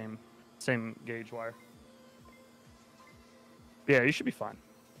it's the same gauge wire. Yeah, you should be fine.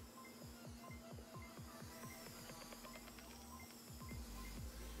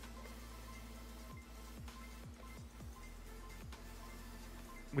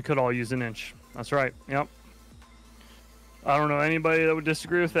 We could all use an inch. That's right. Yep. I don't know anybody that would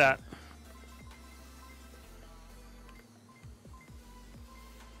disagree with that.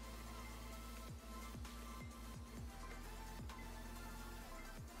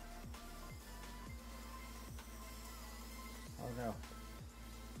 Oh no.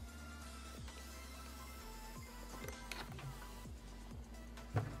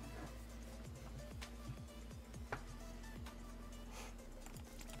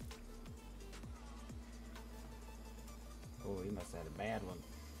 Oh, he must have had a bad one.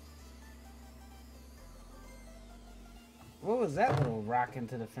 What was that little rock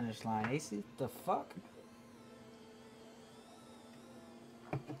into the finish line, AC? The fuck?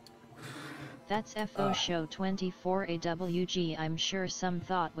 That's FO show 24 AWG. I'm sure some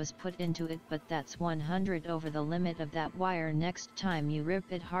thought was put into it, but that's 100 over the limit of that wire. Next time you rip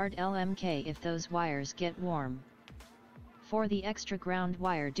it hard LMK if those wires get warm. For the extra ground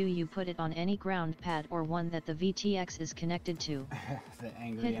wire, do you put it on any ground pad or one that the VTX is connected to? The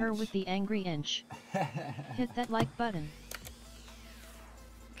angry Hit her inch. with the angry inch. Hit that like button.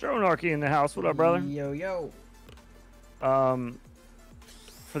 Dronarchy in the house. What up, brother? Yo, yo.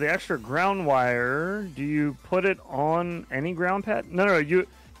 For the extra ground wire, do you put it on any ground pad? No. You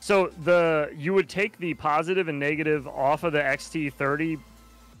would take the positive and negative off of the XT30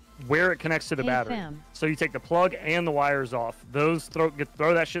 where it connects to the battery. Fam. So you take the plug and the wires off. Those throw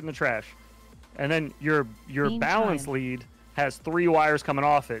that shit in the trash. And then your balance lead has 3 wires coming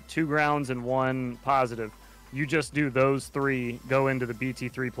off it, 2 grounds and 1 positive. You just do those 3 go into the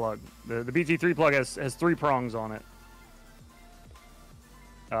BT3 plug. The BT3 plug has 3 prongs on it.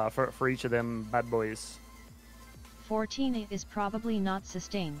 For each of them bad boys. 14 is probably not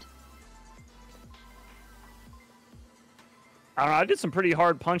sustained. I don't know, I did some pretty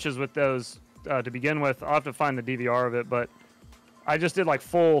hard punches with those to begin with. I'll have to find the DVR of it, but I just did like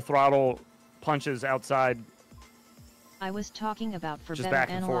full throttle punches outside. I was talking about for Just better back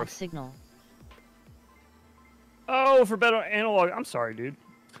and analog forth. signal. Oh, for better analog. I'm sorry, dude.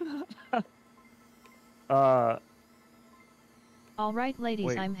 Alright ladies,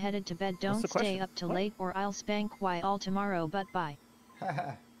 Wait. I'm headed to bed. Don't the stay question? up till What? late or I'll spank Y all tomorrow, but bye.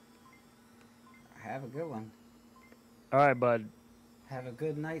 Have a good one. All right, bud. Have a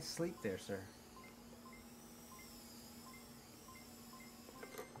good night's sleep there, sir.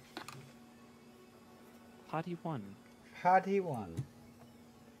 Potty one. Potty one.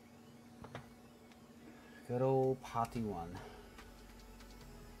 Good old potty one.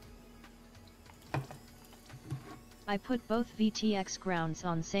 I put both VTX grounds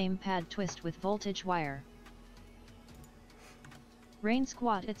on same pad, twist with voltage wire. Rain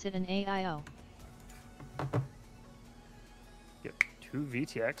squat, it's at an AIO. Get 2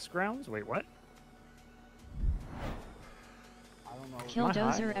 VTX grounds? Wait, what? I don't know.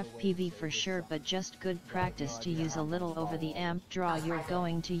 Killdozer FPV for sure, but just good practice to use a little over the amp draw you're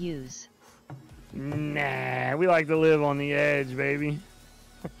going to use. Nah, we like to live on the edge, baby.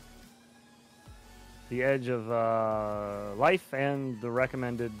 The edge of life and the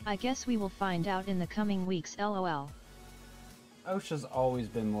recommended. I guess we will find out in the coming weeks, LOL. OSHA's always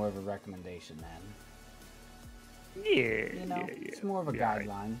been more of a recommendation, man. Yeah, You know, yeah. it's more of a Yeah, right.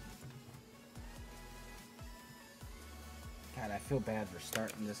 guideline. God, I feel bad for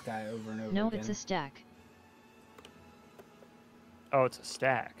starting this guy over and over No, again. it's a stack. Oh, it's a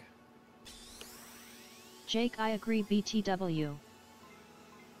stack. Jake, I agree. BTW.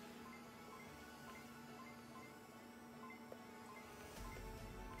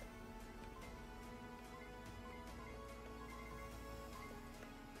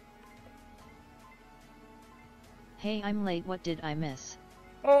 Hey, I'm late. What did I miss?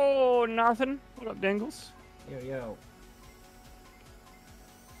 Oh, nothing. What up, Dingles? Yo, yo.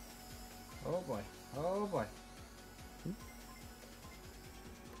 Oh boy. Oh boy.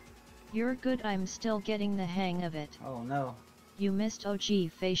 You're good. I'm still getting the hang of it. Oh no. You missed OG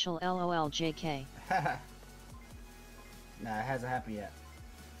facial LOL JK. Nah, it hasn't happened yet.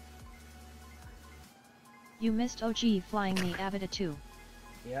 You missed OG flying the Avita 2.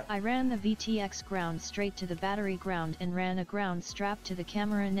 Yep. I ran the VTX ground straight to the battery ground and ran a ground strap to the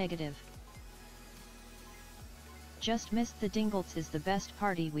camera negative. Just missed the Dingles is the best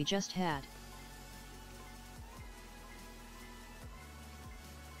party we just had.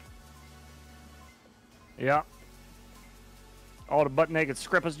 Yeah. All the butt-naked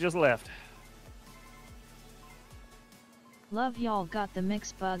scrippers just left. Love y'all, got the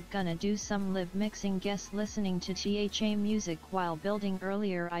mix bug, gonna do some live mixing, guess listening to THA music while building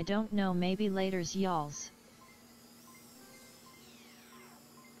earlier, I don't know, maybe later's y'alls.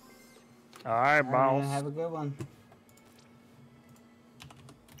 All right, Alright, boss. man, have a good one.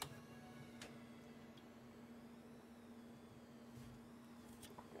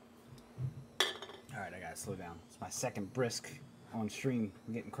 gotta slow down. It's my second brisk on stream.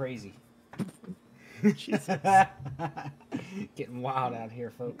 I'm getting crazy. Jesus. Getting wild out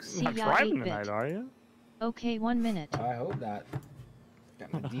here, folks. See Not ya, driving 8-bit. tonight, are you? Okay, 1 minute. I hope not.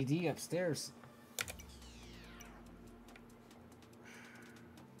 Got my DD upstairs.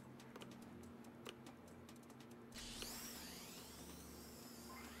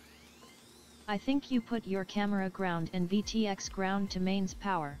 I think you put your camera ground and VTX ground to mains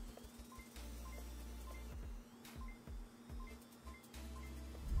power.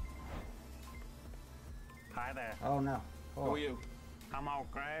 Hi there. Oh no. Oh. Who are you? I'm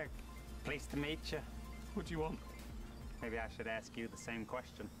old Greg. Pleased to meet you. What do you want? Maybe I should ask you the same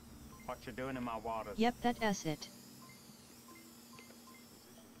question. What you doing in my waters? Yep, that's it.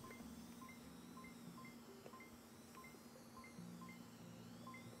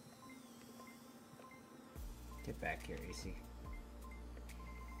 Get back here, AC.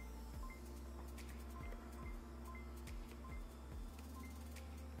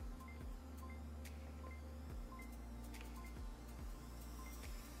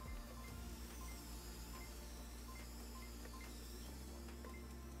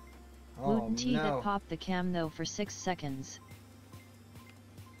 Wooten T no. that popped the cam though for 6 seconds.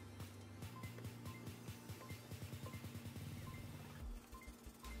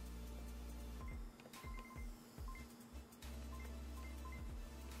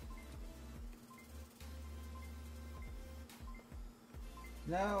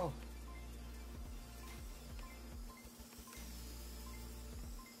 No.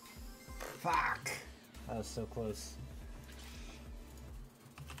 Fuck. That was so close.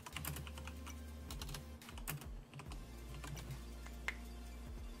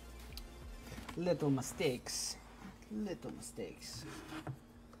 Little mistakes. Little mistakes.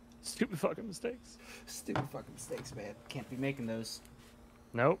 Stupid fucking mistakes. Stupid fucking mistakes, man. Can't be making those.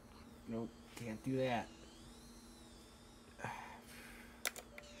 Nope. Nope. Can't do that.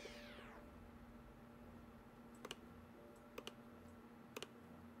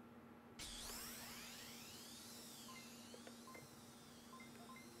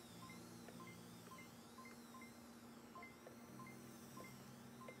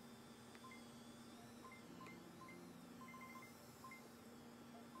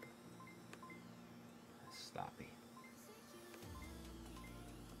 Sloppy.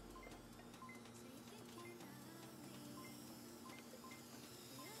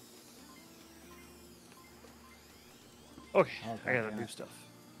 Okay, Oh, I gotta goddamn do it. stuff.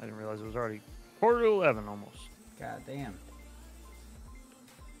 I didn't realize it was already 11 almost. God damn.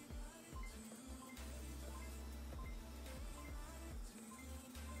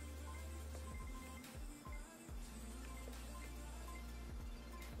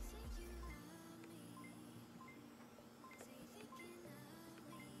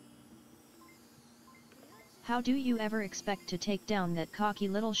 How do you ever expect to take down that cocky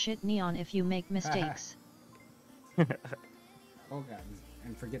little shit Neon if you make mistakes? Oh god.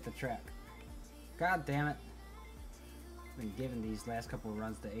 And forget the track. God damn it. Been giving these last couple of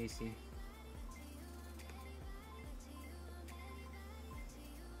runs to AC.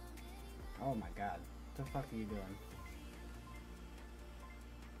 Oh my god. What the fuck are you doing?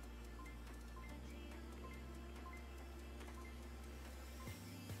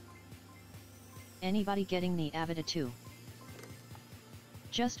 Anybody getting the Avida 2?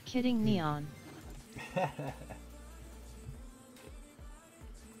 Just kidding, Neon.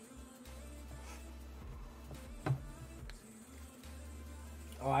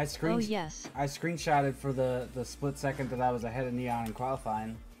 Oh, I Oh yes. I screenshotted for the split second that I was ahead of Neon in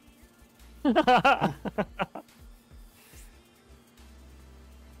qualifying. Alright,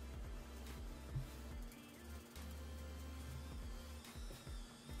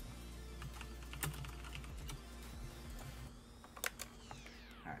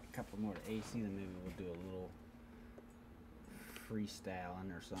 a couple more to AC, then maybe we'll do a little freestyling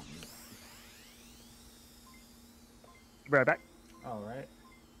or something. Right back. Alright.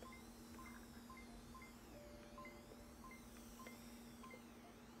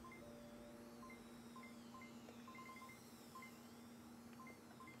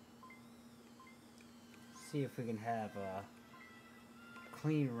 See if we can have a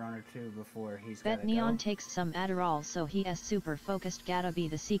clean run or two before he's got Bet to Neon go. takes some Adderall so he is super focused. Gotta be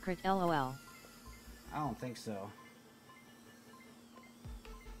the secret, lol. I don't think so.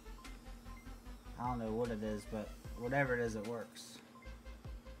 I don't know what it is, but whatever it is, it works.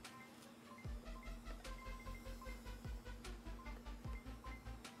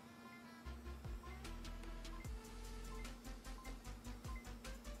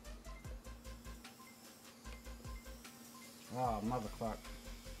 Oh, motherfucker.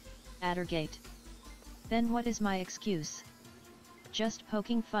 Addergate. Then what is my excuse? Just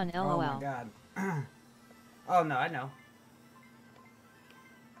poking fun, lol. Oh my god. Oh no, I know.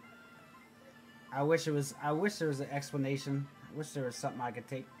 I wish there was an explanation. I wish there was something I could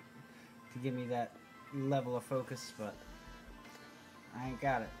take to give me that level of focus, but I ain't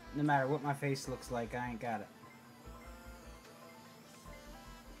got it. No matter what my face looks like, I ain't got it.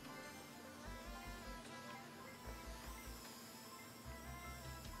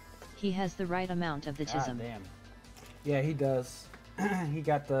 He has the right amount of the God tism. damn. Yeah, he does. he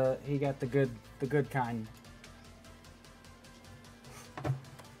got the good kind.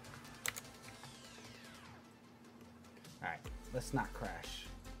 Alright, let's not crash.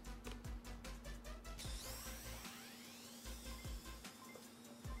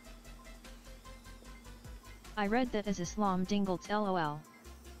 I read that as Islam dingled, lol.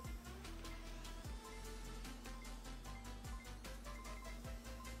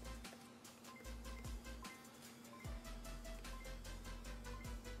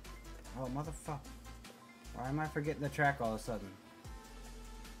 Oh, motherfucker. Why am I forgetting the track all of a sudden?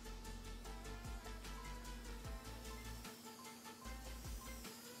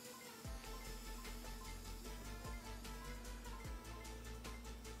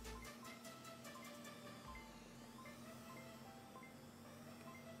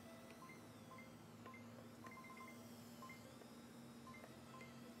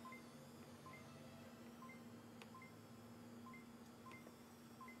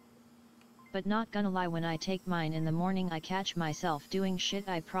 But not gonna lie, when I take mine in the morning I catch myself doing shit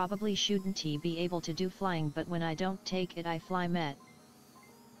I probably shouldn't be able to do flying, but when I don't take it I fly met.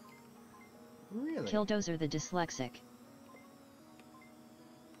 Really? Killdozer the dyslexic.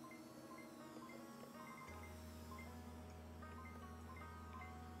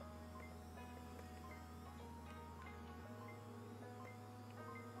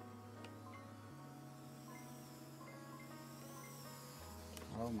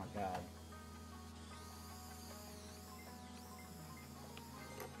 Oh my god.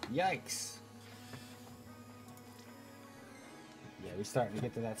 Yikes. Yeah, we're starting to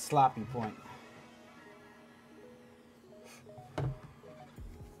get to that sloppy point.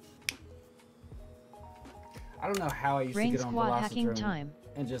 I don't know how I used Rain to get on squad hacking Velocidrone time.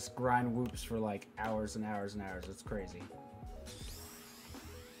 and just grind whoops for like hours and hours and hours. It's crazy.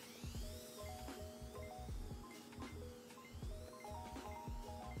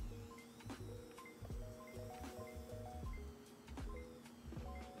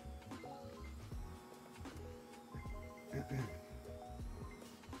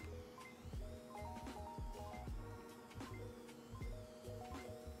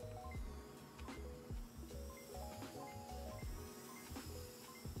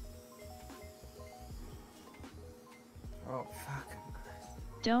 Oh, fuck.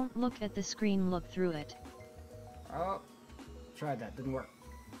 Don't look at the screen, look through it. Oh, tried that, didn't work.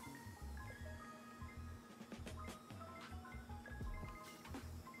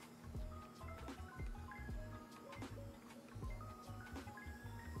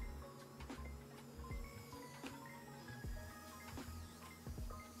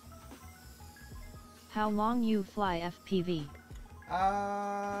 How long you fly FPV?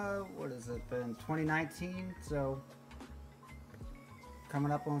 What has it been? 2019, so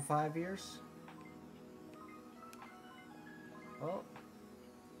coming up on 5 years. Oh.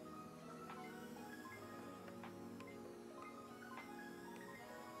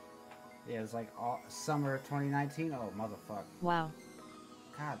 Yeah, it was like summer of 2019. Oh, motherfucker. Wow.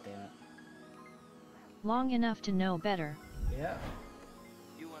 God damn it. Long enough to know better. Yeah.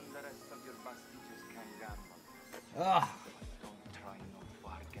 You and the rest of your bastards can gamble. Ugh. Don't try no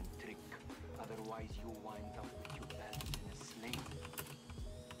bargain trick, otherwise you wind up with your belt in a sling.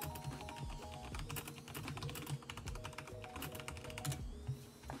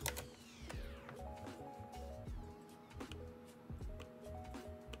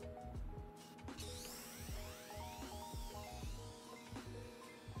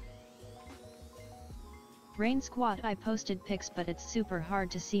 Rain squad, I posted pics but it's super hard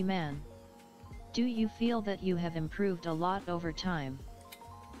to see, man. Do you feel that you have improved a lot over time?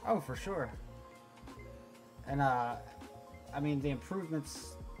 Oh, for sure. And I mean, the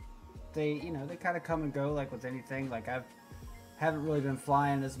improvements, they kind of come and go like with anything. Like haven't really been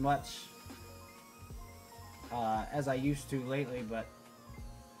flying as much as I used to lately, but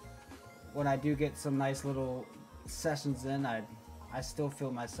when I do get some nice little sessions in, I still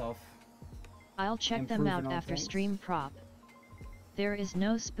feel myself I'll check them out improving on after things. stream prop. There is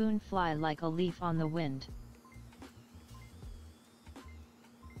no spoon fly like a leaf on the wind.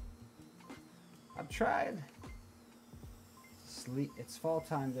 I've tried. Sleep. It's fall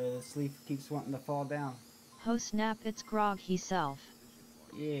time. The sleep keeps wanting to fall down. Ho snap, it's Grog himself.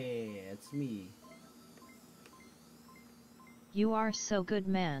 Yeah, it's me. You are so good,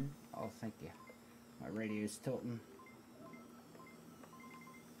 man. Oh, thank you. My radio's tilting.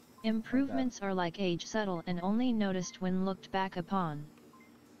 Improvements are like age, subtle and only noticed when looked back upon.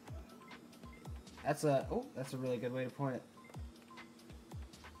 That's a really good way to point it.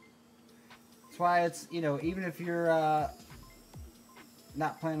 That's why it's, you know, even if you're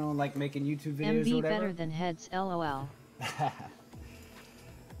not planning on like making YouTube videos MB or whatever. better than heads, lol.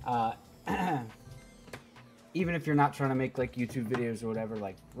 Even if you're not trying to make like YouTube videos or whatever,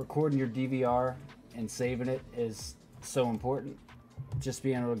 like recording your DVR and saving it is so important. Just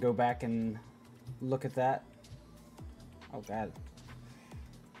being able to go back and look at that. Oh God.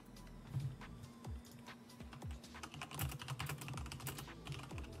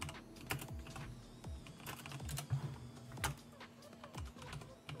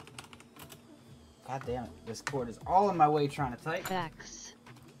 God damn it. This cord is all in my way trying to type. Facts.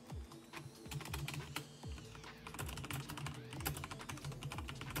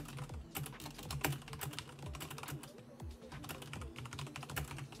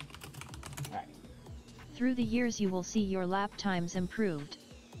 Through the years you will see your lap times improved.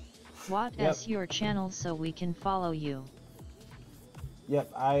 What is your channel so we can follow you?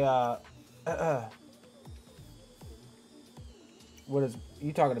 Yep, what is,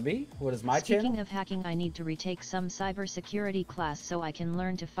 you talking to me? What is my channel? Speaking of hacking, I need to retake some cybersecurity class so I can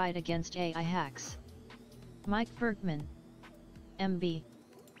learn to fight against AI hacks. Mike Bergman. MB.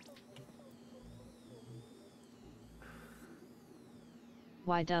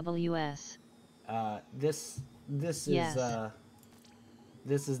 YWS. This Yes. is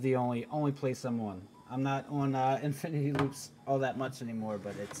this is the only place I'm on. I'm not on Infinity Loops all that much anymore,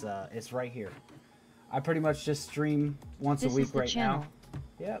 but it's right here. I pretty much just stream once a week right channel. now.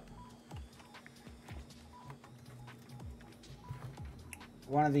 Yep.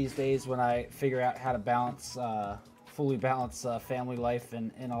 One of these days when I figure out how to balance fully balance family life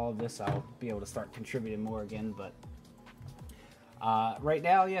and all of this, I'll be able to start contributing more again, but right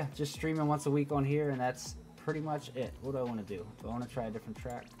now, yeah, just streaming once a week on here, and that's pretty much it. What do I want to do? Do I want to try a different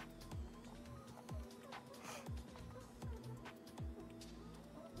track?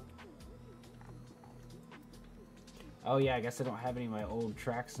 Oh yeah, I guess I don't have any of my old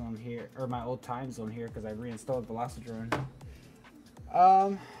tracks on here, or my old times on here, because I reinstalled Velocidrone.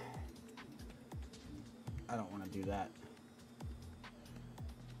 I don't want to do that.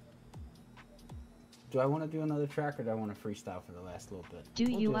 Do I want to do another track, or do I want to freestyle for the last little bit? Do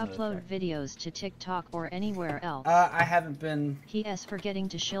you upload videos to TikTok or anywhere else? I haven't been. He is forgetting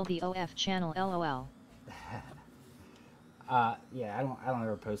to shill the OF channel, lol. Yeah, I don't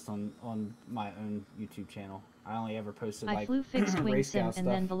ever post on my own YouTube channel. I only ever posted like I flew fixed wing race sim gal and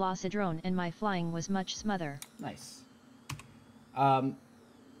then Velocidrone, and my flying was much smother. Nice.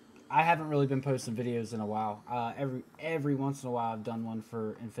 I haven't really been posting videos in a while. Every once in a while I've done one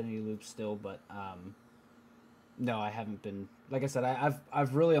for Infinity Loop still, but no, I haven't been. Like I said,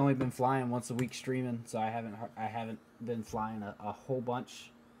 I've really only been flying once a week streaming, so I haven't been flying a whole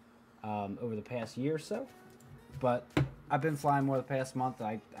bunch over the past year or so. But I've been flying more the past month.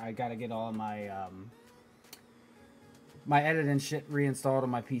 I got to get all of my my editing shit reinstalled on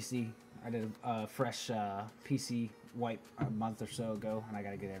my PC. I did a fresh PC wipe a month or so ago, and I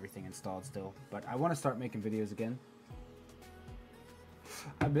gotta get everything installed still. But I want to start making videos again.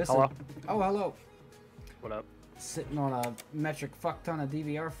 I miss it. Oh, hello. What up? Sitting on a metric fuck ton of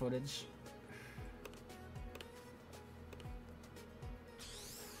DVR footage.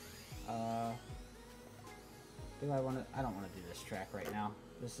 Do I want to? I don't want to do this track right now.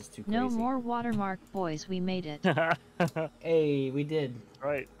 This is too crazy. No more watermark, boys. We made it. Hey, we did.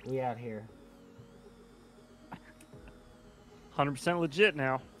 Right. We out here. 100% legit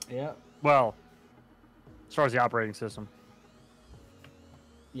now. Yep. Well, as far as the operating system.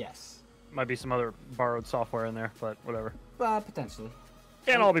 Yes. Might be some other borrowed software in there, but whatever. Potentially.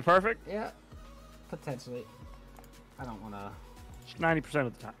 Can't all be perfect. Yeah. Potentially. I don't want to. 90%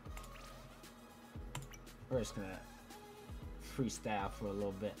 of the time. We're just gonna freestyle for a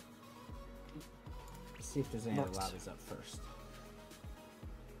little bit. Let's see if there's any other lobbies up first.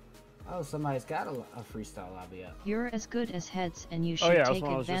 Oh, somebody's got a freestyle lobby up. You're as good as heads, and you should take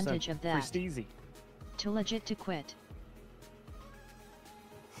advantage of that. Freest easy. Too legit to quit.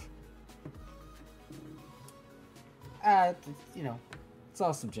 You know, it's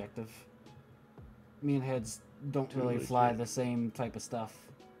all subjective. Me and heads don't Too really legit. fly the same type of stuff.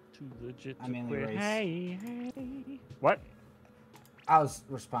 Too legit I to mainly quit. race. Hey. What? I was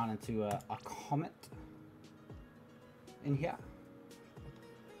responding to a comment in here.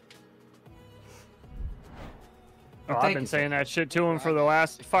 Oh, I've been saying that shit to him for the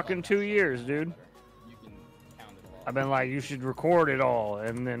last fucking 2 years, dude. I've been like, you should record it all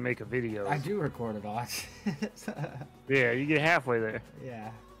and then make a video. I do record it all. Yeah, you get halfway there. Yeah.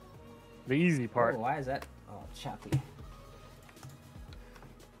 The easy part. Oh, why is that? Oh, choppy.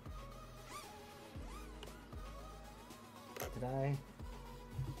 Did I?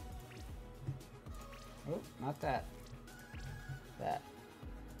 Oh, not that. That.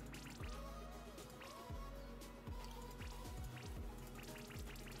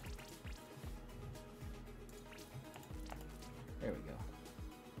 There we go.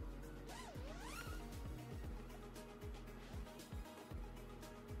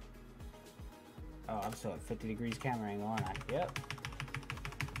 Oh, I'm still at 50 degrees camera angle, aren't I? Yep.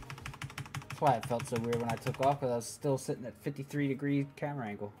 That's why it felt so weird when I took off, because I was still sitting at 53 degree camera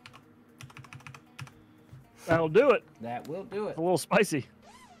angle. That'll do it. That will do it. It's a little spicy.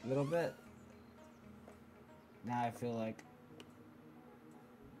 A little bit. Now I feel like...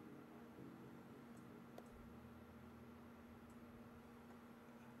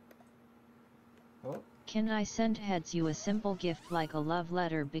 Oh. Can I send heads you a simple gift like a love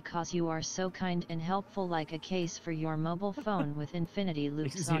letter because you are so kind and helpful, like a case for your mobile phone with infinity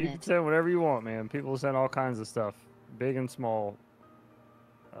loops on You it? can send whatever you want, man. People send all kinds of stuff, big and small.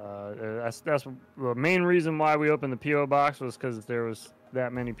 That's the main reason why we opened the PO box, was because there was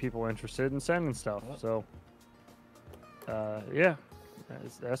that many people interested in sending stuff. So, yeah,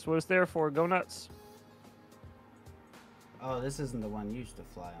 that's what it's there for. Go nuts. Oh, this isn't the one you used to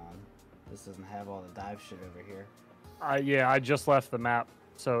fly on. This doesn't have all the dive shit over here. Yeah, I just left the map,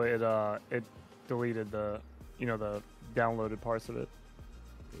 so it deleted the the downloaded parts of it.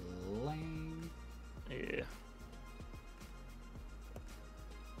 Lame. Yeah.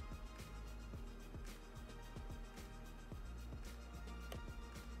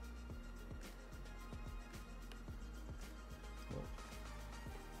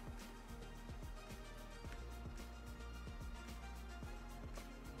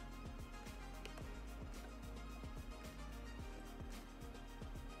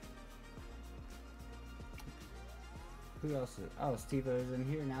 Who else is... Oh, Steve-O's in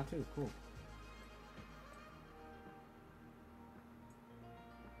here now too. Cool.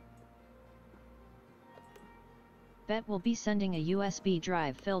 Bet will be sending a USB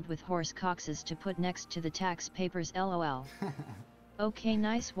drive filled with horse coxes to put next to the tax papers, lol. Okay,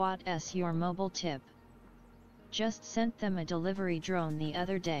 nice. What's your mobile tip? Just sent them a delivery drone the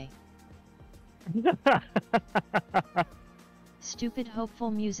other day. Stupid hopeful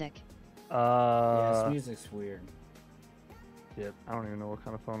music. Yeah, this music's weird. Yep, I don't even know what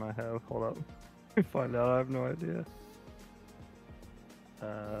kind of phone I have. Hold up. Let me find out. I have no idea.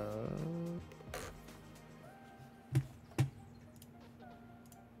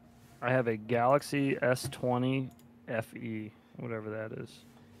 I have a Galaxy S20 FE, whatever that is.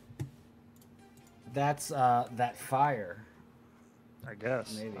 That's that Fire. I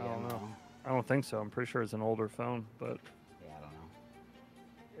guess. Maybe, I don't know. I don't think so. I'm pretty sure it's an older phone, but yeah, I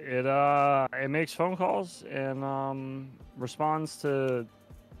don't know. it makes phone calls and responds to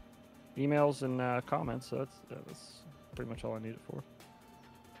emails and comments. So that's pretty much all I need it for.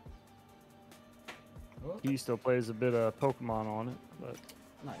 Oh. He still plays a bit of Pokemon on it, but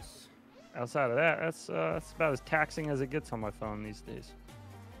Nice. outside of that, that's about as taxing as it gets on my phone these days.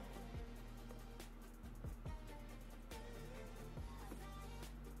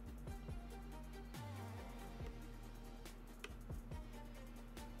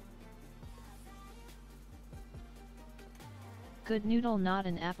 Good noodle, not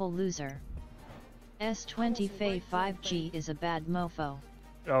an Apple loser. S20 Fay 5G is a bad mofo.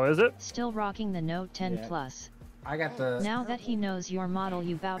 Oh, is it? Still rocking the Note 10 Yeah. Plus. I got the... Now that he knows your model,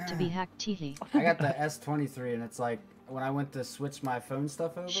 you bout to be hacked, teehee. I got the S23, and it's like, when I went to switch my phone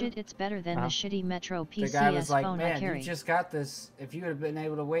stuff over... Shit, it's better than the shitty Metro The guy was PCS like, phone I man, carry. you just got this. If you would have been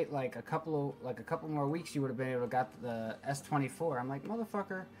able to wait like a couple more weeks, you would have been able to got the S24. I'm like,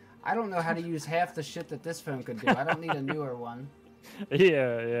 motherfucker, I don't know how to use half the shit that this phone could do. I don't need a newer one.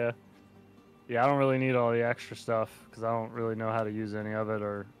 Yeah. I don't really need all the extra stuff because I don't really know how to use any of it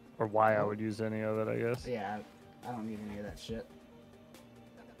or why I would use any of it, I guess. Yeah, I don't need any of that shit.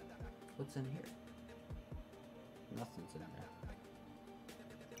 What's in here? Nothing's in there.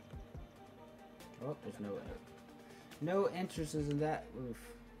 Oh, there's no entrances in that roof.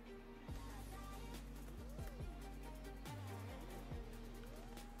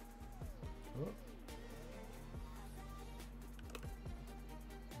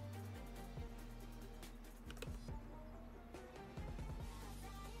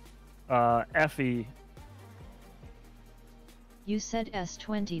 FE, You said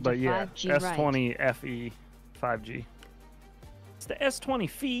S20 to but yeah, 5G, right? S20 FE 5G. It's the S20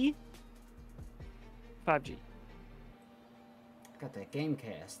 Phi 5G. Got that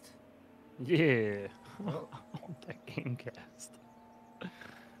Gamecast. Yeah. Oh. That Gamecast.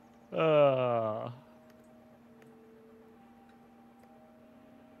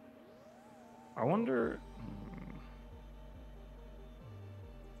 I wonder.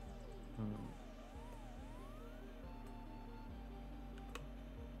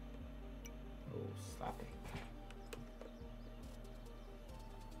 Oh, sloppy.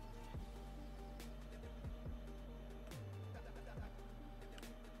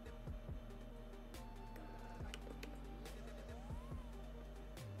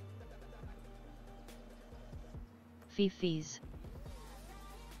 Fifis.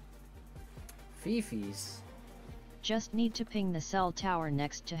 Fifis. Just need to ping the cell tower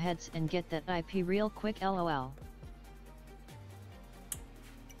next to heads and get that IP real quick lol.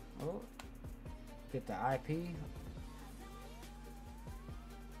 Oh. Get the IP.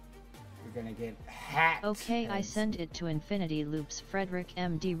 You're gonna get hacked. Okay, I send it to Infinity Loops Frederick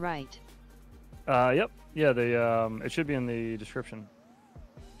MD right. Yep. Yeah, it should be in the description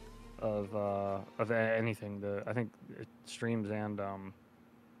of anything. I think it streams and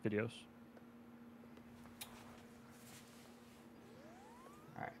videos.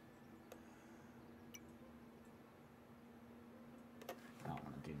 Alright. I don't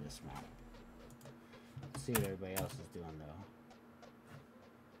want to do this map. Let's see what everybody else is doing though.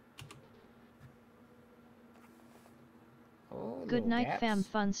 Oh, Good little night gaps. fam,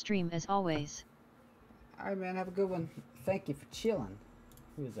 fun stream as always. Alright, man, have a good one. Thank you for chilling.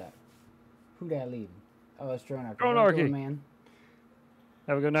 Who is that? Who that leading? Oh, it's Dronarchy. Dronarchy. Man.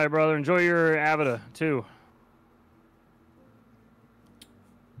 Have a good night, brother. Enjoy your Avida too.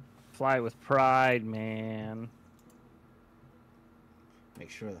 Fly with pride, man. Make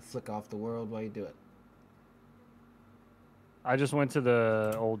sure to flick off the world while you do it. I just went to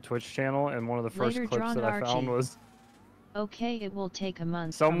the old Twitch channel, and one of the first Later, clips that I found Dronarchy. was Okay, it will take a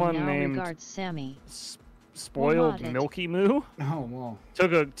month. Someone from now. named- Regards, Sammy. Spoiled What it? Milky Moo. Oh, well.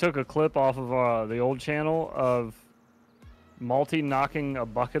 Took a clip off of the old channel of Malty knocking a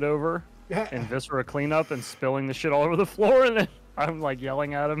bucket over in Viscera cleanup and spilling the shit all over the floor, and then I'm like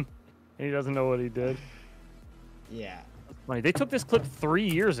yelling at him, and he doesn't know what he did. Yeah. Funny, they took this clip 3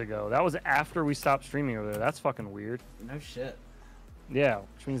 years ago. That was after we stopped streaming over there. That's fucking weird. No shit. Yeah,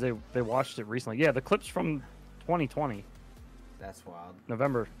 which means they watched it recently. Yeah, the clip's from 2020, That's wild.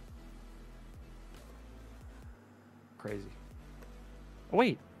 November. Crazy. Oh,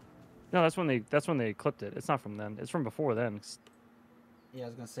 wait. No, that's when they clipped it. It's not from then. It's from before then. Yeah, I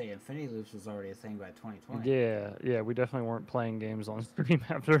was gonna say Infinity Loops was already a thing by 2020. Yeah, we definitely weren't playing games on stream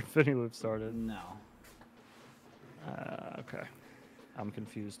after Infinity Loop started. No. Okay. I'm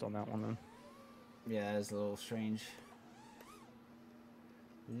confused on that one then. Yeah, it's a little strange.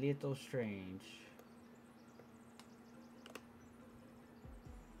 Little strange.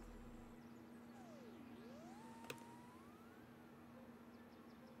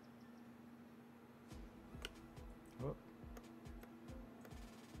 Oh.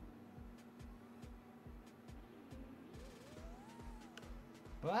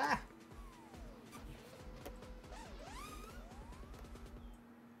 Ah!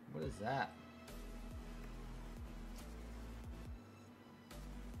 What is that?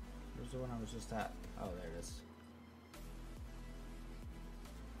 Where's the one I was just at? Oh, there it is.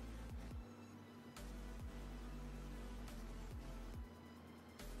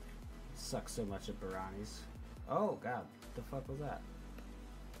 Sucks so much at Barani's. Oh god, the fuck was that?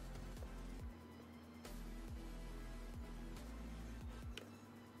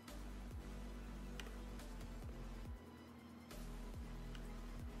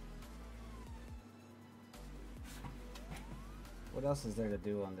 What else is there to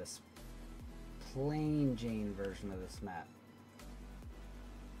do on this plain Jane version of this map?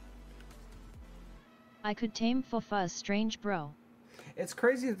 I could tame Fuffa's strange bro. It's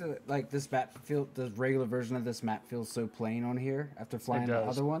crazy that like this map the regular version of this map feels so plain on here after flying the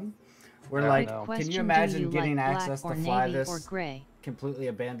does. other one. Where Yeah, I like, know. can you Do imagine you getting like access black to or fly navy this or gray? completely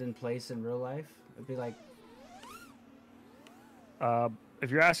abandoned place in real life? It'd be like, If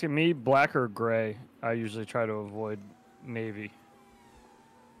you're asking me, black or gray, I usually try to avoid navy.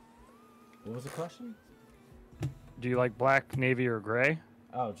 what was the question? Do you like black, navy, or gray?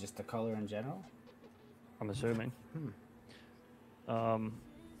 Oh, just the color in general? I'm assuming. Oh,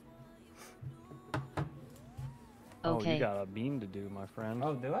 Okay. you got a beam to do, my friend.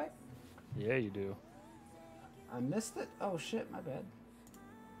 Oh, do I? Yeah, you do. I missed it? Oh shit, my bad.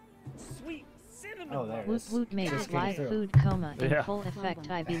 Sweet cinnamon. Oh, there it Woot is. woot made Just it came live through. food coma in Yeah. full effect.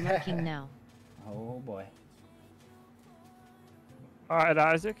 I be looking now. Oh boy. All right,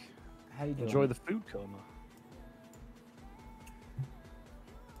 Isaac. How you doing? Enjoy the food coma.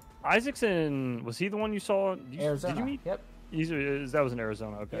 Isaac's in. Was he the one you saw? Arizona. Did you meet? Yep. That was in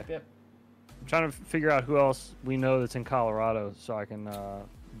Arizona. Okay. Yep. Yep. I'm trying to figure out who else we know that's in Colorado, so I can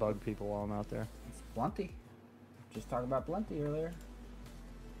bug people while I'm out there. It's Blunty. Just talking about Blunty earlier.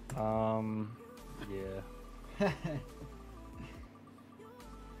 Yeah.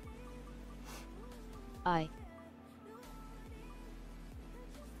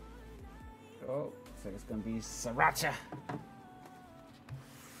 Oh, looks like it's gonna be sriracha.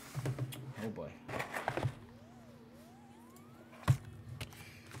 Oh boy.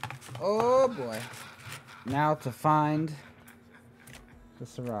 Oh boy. Now to find the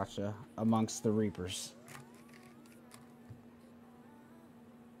sriracha amongst the reapers.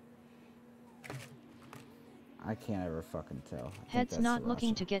 I can't ever fucking tell. I think Head's that's not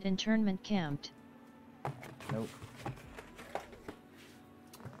looking sriracha. to get internment camped. Nope.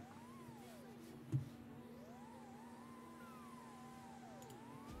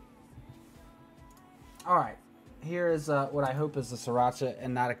 All right. Here is what I hope is a sriracha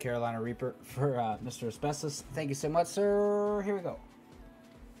and not a Carolina Reaper for Mr. Asbestos. Thank you so much, sir. Here we go.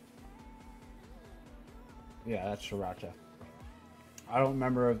 Yeah, that's sriracha. I don't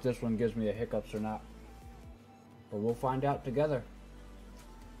remember if this one gives me the hiccups or not. But we'll find out together.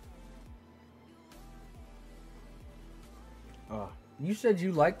 You said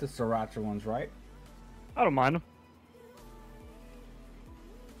you like the sriracha ones, right? I don't mind them.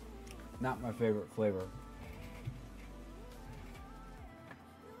 Not my favorite flavor.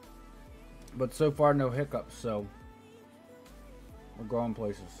 But so far, no hiccups, so we're going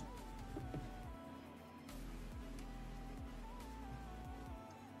places.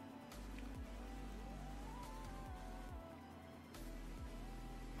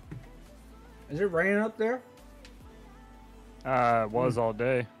 Is it raining up there? It was all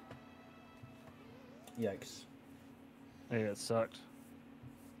day. Yikes. Yeah, it sucked.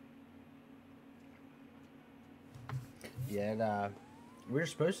 Yeah, we were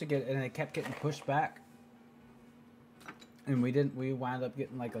supposed to get, and it kept getting pushed back. And we didn't, we wound up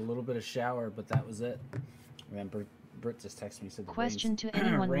getting like a little bit of shower, but that was it. Remember, Britt just texted me, said the Question rain- to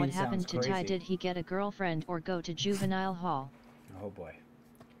anyone: rain what happened sounds to Ty? crazy. Did he get a girlfriend or go to juvenile hall? Oh boy.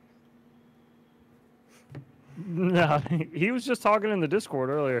 No, he was just talking in the Discord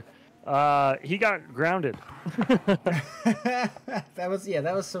earlier. He got grounded. that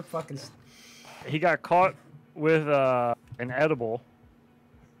was so fucking. He got caught with an edible,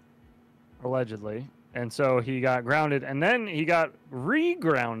 allegedly, and so he got grounded, and then he got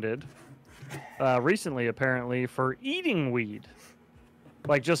re-grounded recently, apparently, for eating weed,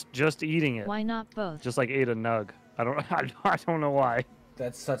 like just eating it. Why not both? Just like ate a nug. I don't know why.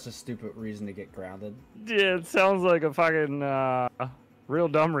 That's such a stupid reason to get grounded. Yeah, it sounds like a fucking real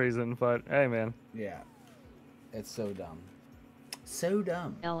dumb reason, but hey, man. Yeah, it's so dumb. So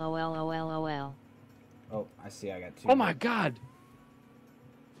dumb. LOL. Oh, I see. I got two. Oh my god.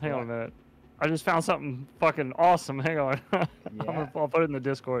 Hang on a minute. I just found something fucking awesome. Hang on. Yeah. I'll put it in the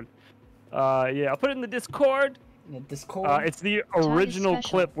Discord. Yeah, I'll put it in the Discord. In the Discord. It's the original special.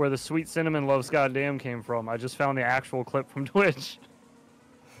 clip where the Sweet Cinnamon Loves Goddamn came from. I just found the actual clip from Twitch.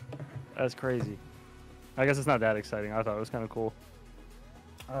 That's crazy. I guess it's not that exciting. I thought it was kind of cool.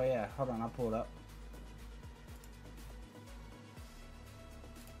 Oh yeah. Hold on. I'll pull it up.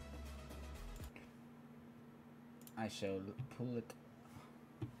 I shall pull it.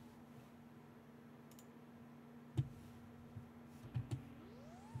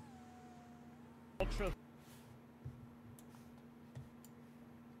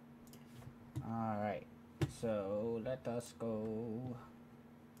 All right. So let us go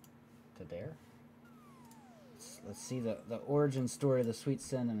to there. Let's see the origin story of the sweet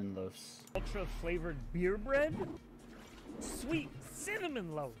cinnamon loaves. Ultra flavored beer bread? Sweet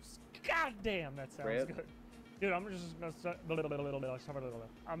cinnamon loaves. God damn, that sounds Bread? good. Dude, I'm just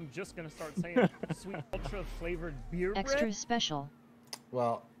gonna start saying sweet ultra flavored beer Extra bread. special.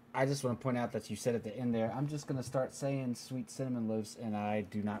 Well, I just want to point out that you said at the end there, I'm just going to start saying sweet cinnamon loaves, and I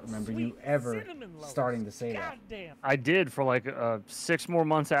do not remember you Sweet ever cinnamon loaves. starting to say that. God damn. I did for like 6 more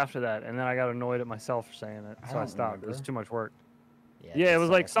months after that, and then I got annoyed at myself for saying it, so I don't stopped. It was remember. too much work. Yeah, just it was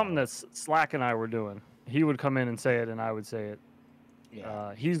say like it. something that Slack and I were doing. He would come in and say it, and I would say it.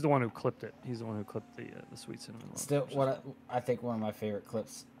 Yeah. He's the one who clipped it. He's the one who clipped the sweet cinnamon loaves. Still, which is what I think one of my favorite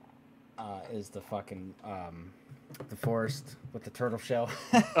clips is the fucking the forest with the turtle shell.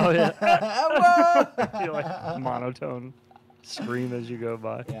 Oh yeah. Whoa! You like monotone scream as you go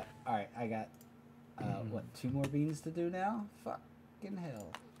by. Yeah. All right. I got what, 2 more beans to do now? Fucking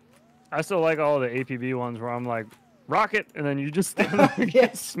hell. I still like all the APB ones where I'm like rocket, and then you just stand there and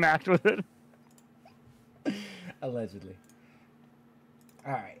get smacked with it. Allegedly.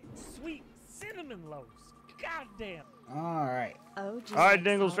 All right. Sweet cinnamon loaves. Goddamn. All right. HoJi All right, likes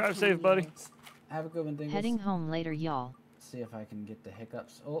Dingles, drive safe, buddy. Have a good one, Dingles. Heading home later, y'all. See if I can get the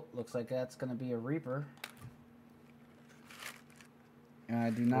hiccups. Oh, looks like that's going to be a Reaper. And I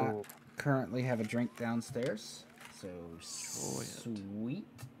do not currently have a drink downstairs. So, sweet.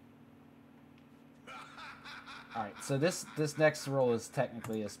 Alright, so this next roll is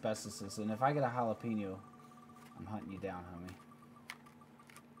technically asbestos. And if I get a jalapeno, I'm hunting you down, homie.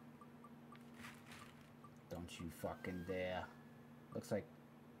 Don't you fucking dare. Looks like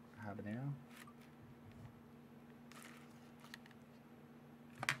habanero.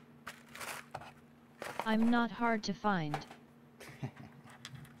 I'm not hard to find.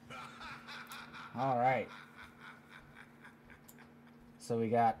 Alright. So we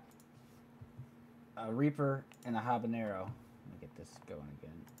got a Reaper and a habanero. Let me get this going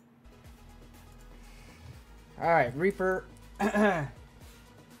again. Alright, Reaper. We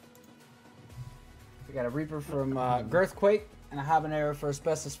got a Reaper from Girthquake and a habanero for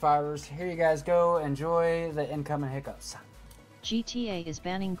asbestos fibers. Here you guys go. Enjoy the incoming hiccups. GTA is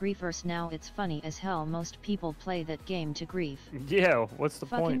banning griefers now. It's funny as hell. Most people play that game to grief. Yeah, what's the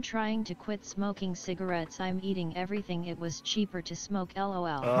Fucking point? trying to quit smoking cigarettes. I'm eating everything. It was cheaper to smoke, lol.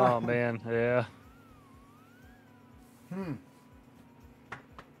 Oh, man, yeah.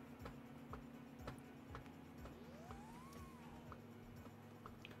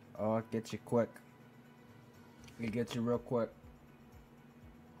 Oh, it gets you quick. It gets you real quick.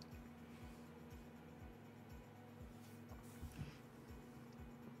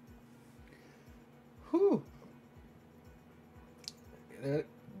 Whew.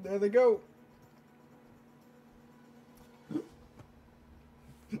 There they go.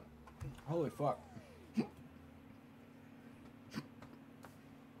 Holy fuck.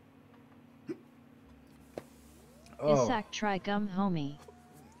 Isaac, try gum, homie.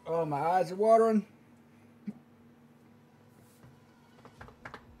 Oh, my eyes are watering.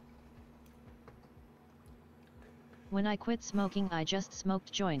 When I quit smoking, I just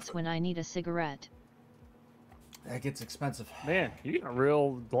smoked joints when I need a cigarette. That gets expensive. Man, you getting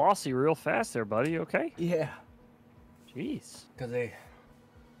real glossy real fast there, buddy. You okay? Yeah. Jeez. Because they...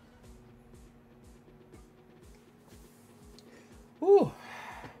 Whew.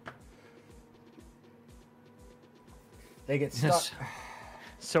 They get stuck.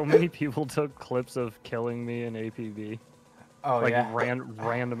 So many people took clips of killing me in APB. Oh, like yeah.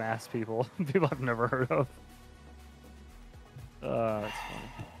 random ass people. People I've never heard of. That's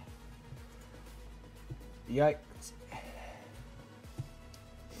funny. Yikes.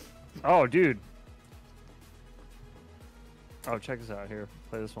 Oh, dude. Oh, check this out here.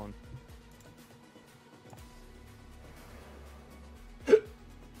 Play this one.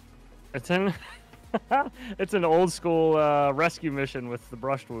 It's in. It's an old school rescue mission with the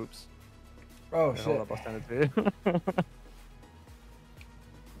brushed whoops. Oh, Here, shit. hold up, I'll send it to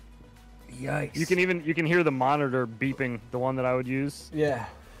you. Yikes. You can hear the monitor beeping, the one that I would use. Yeah.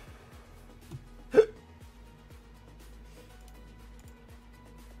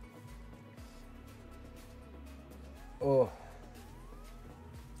 Oh.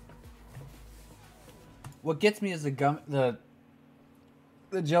 What gets me is the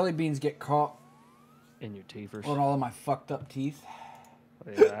jelly beans get caught In your teethers. on all of my fucked up teeth.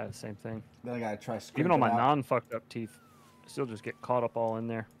 Oh, yeah, same thing. Then I gotta try scraping Even on my it out. non-fucked up teeth, still just get caught up all in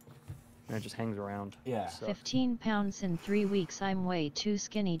there. And it just hangs around. Yeah. Sucks. 15 pounds in 3 weeks. I'm way too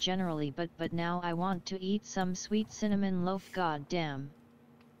skinny generally, but now I want to eat some sweet cinnamon loaf. God damn.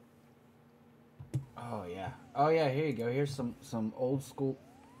 Oh yeah. Oh yeah. Here you go. Here's some old school.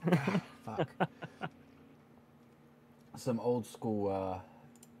 God, fuck. Some old school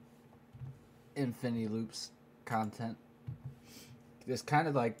Infinity Loops content. This kind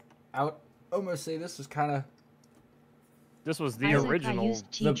of like I would almost say this was kind of This was the Isaac, original I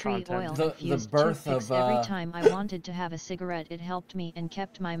used tea tree content. oil The infused birth toothpicks of, every time I wanted to have a cigarette. It helped me and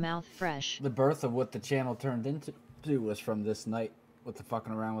kept my mouth fresh. the birth of what the channel turned into was from this night with the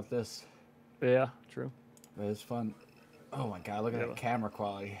fucking around with this. Yeah, true. It was fun. Oh my god, look at that camera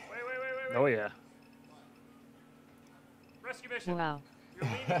quality. Wait. Oh yeah. Rescue mission. Wow. You're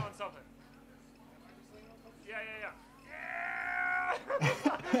leaning on something. Yeah.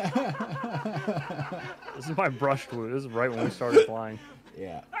 This is my brushed wood. This is right when we started flying.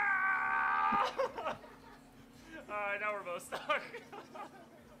 Yeah. Alright, now we're both stuck.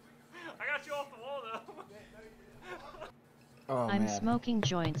 I got you off the wall though. Oh I'm man. smoking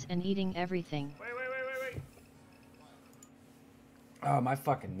joints and eating everything. Wait. Oh, my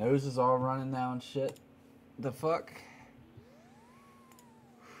fucking nose is all running now and shit. The fuck?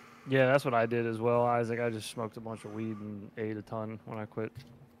 Yeah, that's what I did as well, Isaac. I just smoked a bunch of weed and ate a ton when I quit.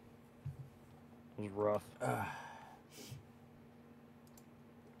 It was rough.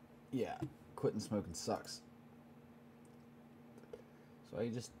 Yeah, quitting smoking sucks. So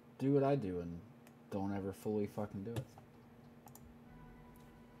you just do what I do and don't ever fully fucking do it.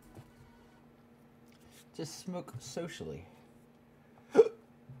 Just smoke socially.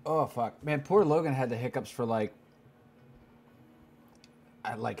 Oh fuck, man! Poor Logan had the hiccups for like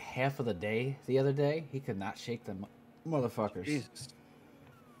half of the day the other day. He could not shake them motherfuckers. Jesus.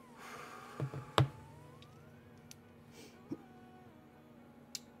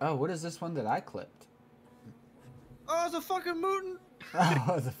 Oh, what is this one that I clipped? Oh, it's a fucking mutant.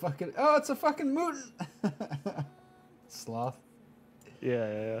 Oh, it's a fucking mutant. Sloth.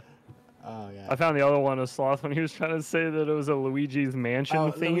 Yeah. Oh yeah. I found the other one of Sloth when he was trying to say that it was a Luigi's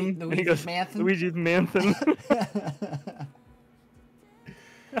Mansion theme. And he goes, Luigi's Mansion.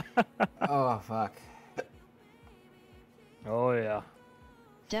 Oh fuck. Oh yeah.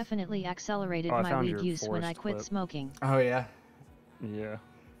 Definitely accelerated I my found weed your use when I forced quit clip. smoking. Oh yeah. Yeah.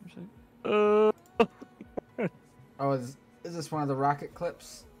 Oh, is this one of the rocket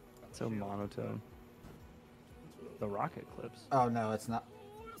clips? So monotone. The rocket clips. Oh no, it's not.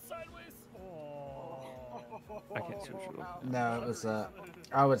 I can't see what you're looking No, it was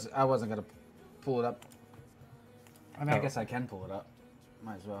I wasn't gonna pull it up. I mean, I Oh. guess I can pull it up.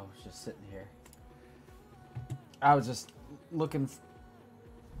 Might as well. It's just sitting here. I was just looking to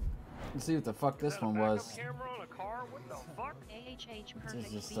see what the fuck this one was. Camera on a car? What the fuck? AHH This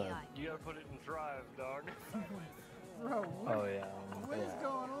is just a, You gotta put it in drive, dog. Bro, Oh yeah. what is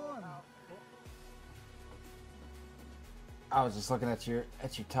going on? I was just looking at your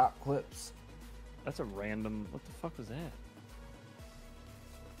top clips. That's a random. What the fuck was that?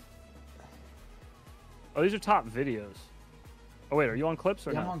 Oh, these are top videos. Oh wait, are you on clips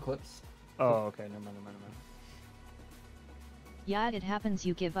or Yeah, no? I'm on clips. Oh, okay. Never mind. Yeah, it happens.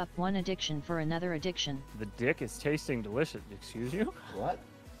 You give up one addiction for another addiction. The dick is tasting delicious. Excuse you? What?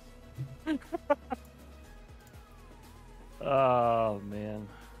 Oh man.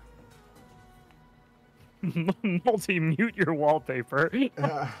 Multi-mute your wallpaper.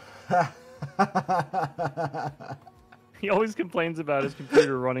 He always complains about his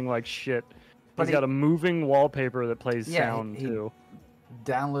computer running like shit. But He's got a moving wallpaper that plays sound he too.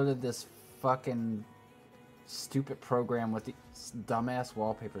 downloaded this fucking stupid program with the dumbass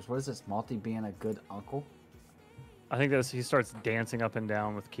wallpapers. What is this? Multi being a good uncle? I think that's he starts dancing up and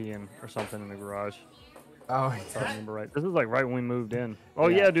down with Kian or something in the garage. Oh, If I remember right. This is like right when we moved in. Oh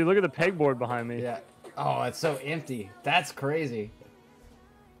Yeah. yeah, dude, look at the pegboard behind me. yeah. Oh, it's so empty. That's crazy.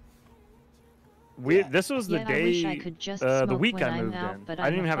 Yeah. This was the Yet day, I wish I could just the smoke week when I I'm moved out, in. but I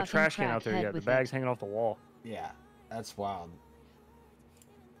I'm didn't even have a fucking trash can out there crackhead yet. The with bag's it. hanging off the wall. Yeah, that's wild.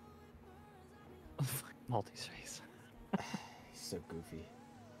 Multi's face. He's so goofy.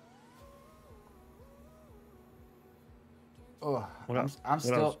 Oh, What else? I'm What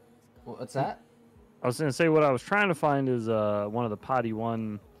still. else? What's that? I was gonna say what I was trying to find is one of the Potty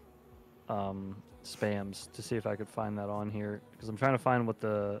One spams to see if I could find that on here because I'm trying to find what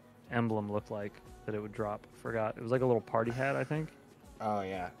the emblem looked like that it would drop. Forgot. It was like a little party hat, I think, Oh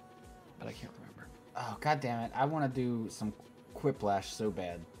yeah. but I can't remember. Oh god damn it! I want to do some Quiplash so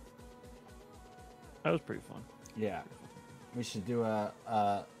bad. That was pretty fun. Yeah, we should do a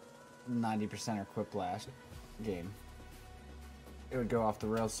 90% or Quiplash game. It would go off the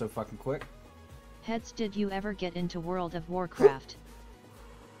rails so fucking quick. Heads, did you ever get into World of Warcraft?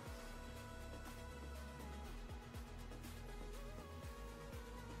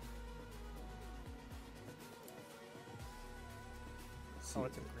 Oh,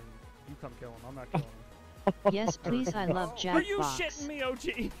 it's a green. You come kill him. I'm not killing him. Yes, please. I love Jackbox. Are you shitting me,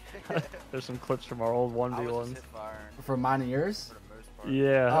 OG? There's some clips from our old 1v1s. For mine and yours?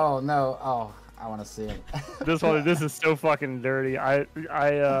 Yeah. Oh no! Oh, I want to see it. This is so fucking dirty. I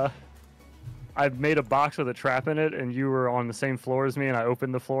made a box with a trap in it, and you were on the same floor as me, and I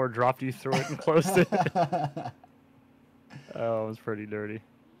opened the floor, dropped you through it, and closed it. Oh, it was pretty dirty.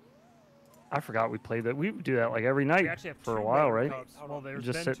 I forgot we played that. We would do that like every night for a while, right? Well, there's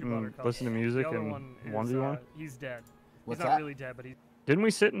Just been sit two and buttercups. listen to music The other and one is, 1v1. He's dead. What's he's not that? really dead, but he's Didn't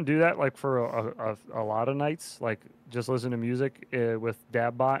we sit and do that like for a lot of nights? Like just listen to music with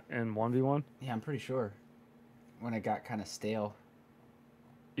Dabbot and 1v1? Yeah, I'm pretty sure. When it got kind of stale.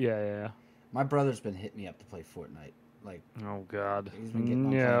 Yeah. My brother's been hitting me up to play Fortnite. Like, Oh God. he's been getting on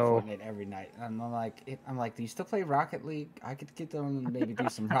No. playing Fortnite every night. And I'm like, do you still play Rocket League? I could get them and maybe do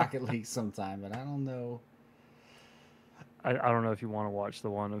some Rocket League sometime, but I don't know. I don't know if you want to watch the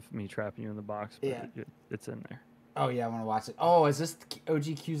one of me trapping you in the box, but Yeah. it's in there. Oh yeah, I want to watch it. Oh, is this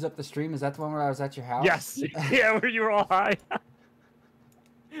OG cues up the stream? Is that the one where I was at your house? Yes. Yeah, where you were all high.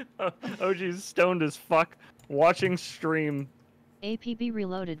 OG's stoned as fuck, watching stream. APB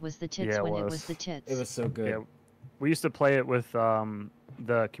Reloaded was the tits Yeah, when it was the tits. It was so good. Yeah, we used to play it with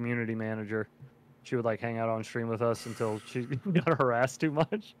the community manager. She would like hang out on stream with us until she got harassed too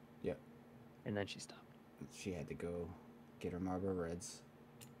much. Yep. And then she stopped. She had to go get her Marlboro Reds.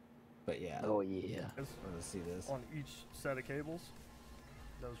 But yeah. Oh yeah. Let's see this. On each set of cables.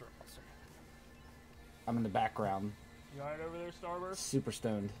 Those are awesome. I'm in the background. You alright over there, Starburst? Super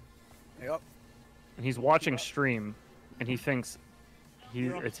stoned. Yep. And he's watching stream, and he thinks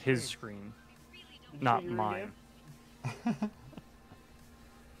it's his screen, not mine.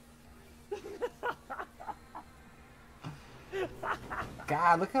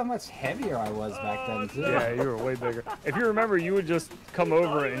 God, look how much heavier I was back then, too. Yeah, you were way bigger. If you remember, you would just come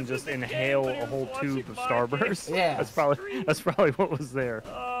over and just inhale a whole tube of Starburst. Yeah. That's probably what was there.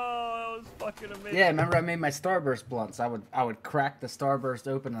 Oh, that was fucking amazing. Yeah, remember I made my Starburst blunts. I would crack the Starburst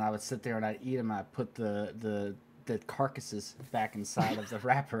open and I would sit there and I'd eat them. I'd put the carcasses back inside of the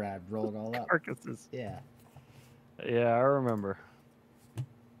wrapper and I'd roll it all up. Carcasses. Yeah. Yeah, I remember.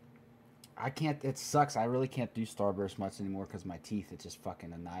 I can't. It sucks. I really can't do Starburst much anymore because my teeth. It just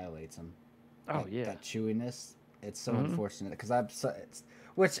fucking annihilates them. Oh yeah. That chewiness. It's so unfortunate because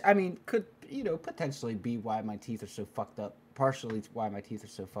which I mean could potentially be why my teeth are so fucked up. Partially why my teeth are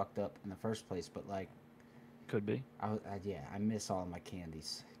so fucked up in the first place, but like. Could be. I miss all of my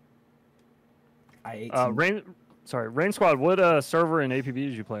candies. I ate. Rain Squad. What server in APB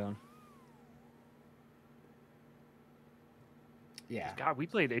did you play on? Yeah. God, we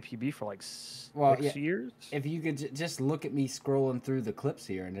played APB for like 6 years. If you could just look at me scrolling through the clips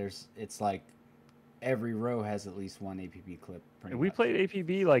here, and it's like every row has at least one APB clip. And we played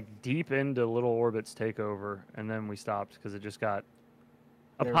APB like deep into Little Orbit's takeover, and then we stopped because it just got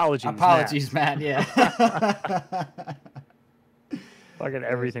apologies, Matt. Yeah. Fucking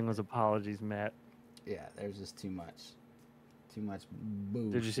everything was apologies, Matt. Yeah, there's just too much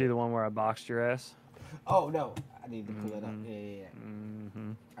boo. Did you see the one where I boxed your ass? Oh no, I need to pull it up. Yeah.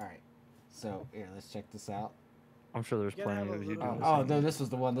 Mm-hmm. All right, so here, let's check this out. I'm sure there's plenty of you doing Oh no, this was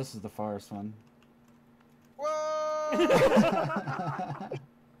the one. This is the forest one. Whoa!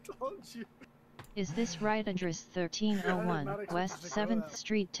 Told you. Is this right? Address 1301 West 7th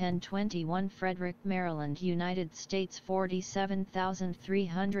Street 1021 Frederick, Maryland, United States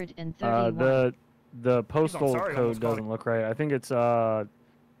 47331. The postal code doesn't look right. I think it's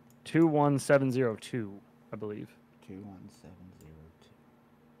 21702, I believe. 21702.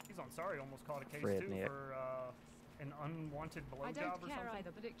 He's on sorry, almost caught a case Frederick. too for an unwanted blowjob I or don't something. care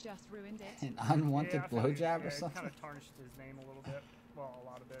either, but it just ruined it. An unwanted I found it- blowjob or It something. kind of tarnished his name a little bit. Well, a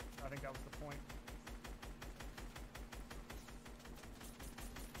lot of it. I think that was the point.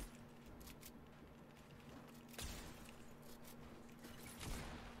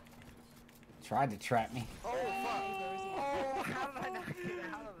 Tried to trap me. Oh, fuck. Oh, how did I not get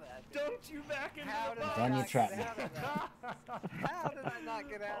out of that? Don't you back into How the did I box. Then you not trapped get me. out of that? How did I not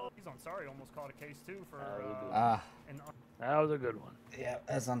get out? He's on sorry, almost caught a case too for an That was a good one. Yeah,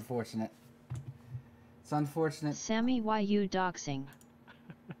 that's unfortunate. It's unfortunate. Sammy, why you doxing?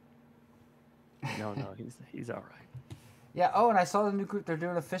 No, he's all right. Yeah. Oh, and I saw the new group. They're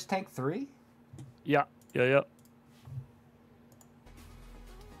doing a Fish Tank 3. Yeah.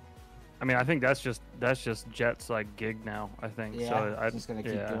 I mean, I think that's just Jet's like gig now. I think. Yeah. So I'm just gonna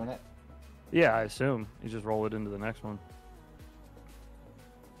keep doing it. Yeah, I assume you just roll it into the next one.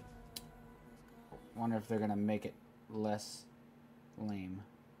 Wonder if they're gonna make it less lame.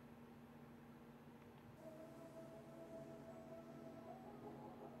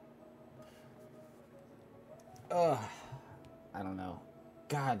 Ugh. I don't know.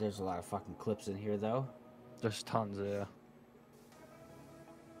 God, there's a lot of fucking clips in here, though. There's tons, yeah.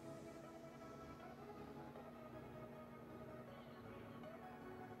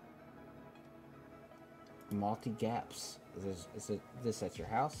 Multi-gaps. Is this at your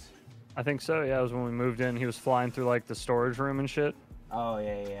house? I think so. Yeah, it was when we moved in. He was flying through like the storage room and shit. Oh,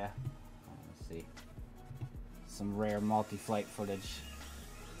 yeah. Let's see. Some rare multi-flight footage.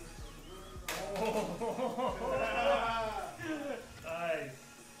 Nice.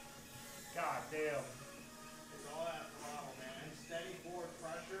 God damn. It's all that throttle, man. Steady forward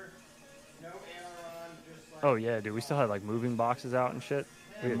pressure. No aileron, just like. Oh yeah, dude. We still had like moving boxes out and shit.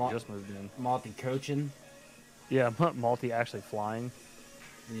 We had Mul- just moved in. Multi-coaching. Yeah, multi actually flying.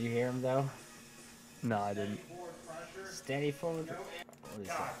 Did you hear him, though? No, I didn't. Forward pressure. Steady forward. What is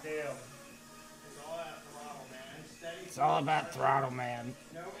God that? damn. It's all that throttle, man. Steady It's all about throttle, man.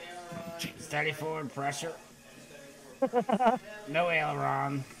 Steady forward pressure. No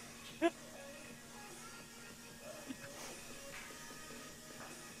aileron.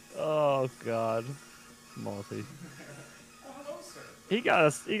 Oh God, Multi. He got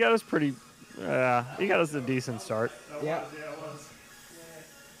us. He got us pretty. He got us a decent start. Yeah. Yeah, it was.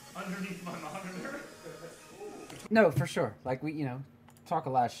 Underneath my monitor. No, for sure. Like we, talk a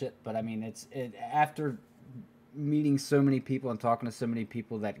lot of shit, but I mean, after meeting so many people and talking to so many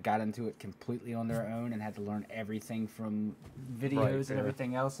people that got into it completely on their own and had to learn everything from videos and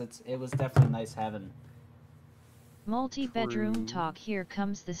everything else. It was definitely nice having. Multi-bedroom talk. Here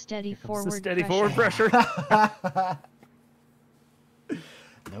comes the steady forward Steady pressure. forward pressure.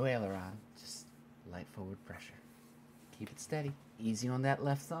 No aileron, just light forward pressure. Keep it steady. Easy on that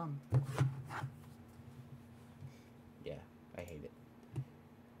left thumb. Yeah, I hate it.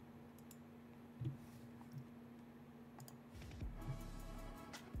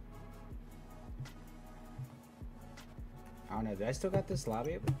 I don't know. Do I still got this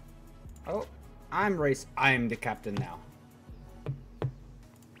lobby open? Oh, I'm the captain now.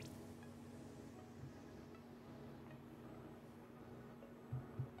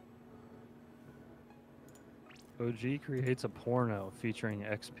 HoJi creates a porno featuring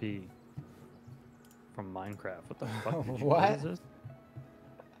XP from Minecraft. What the fuck? What? Is this?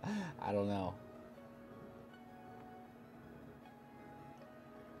 I don't know.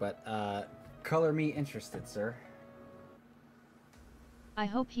 But, color me interested, sir. I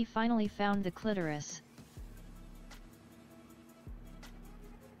hope he finally found the clitoris.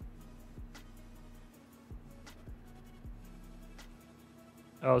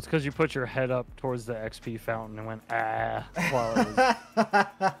 Oh, it's because you put your head up towards the XP fountain and went while it was.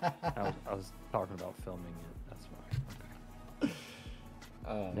 I was talking about filming it. That's why. Okay.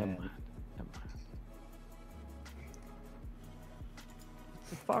 Oh, Never man. mind. Never mind.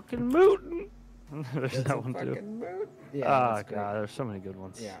 It's a fucking mutant. There's That's that a one too. fucking mood. Yeah, Ah, that's great. God, there's so many good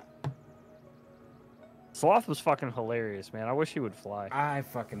ones. Yeah. Sloth was fucking hilarious, man. I wish he would fly. I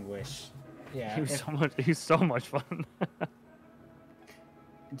fucking wish. Yeah. He was so much fun.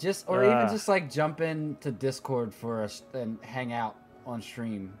 Even just like jump into Discord for us and hang out on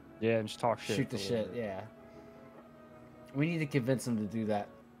stream. Yeah, and just talk shit. Shoot the for a little shit, bit. yeah. We need to convince him to do that.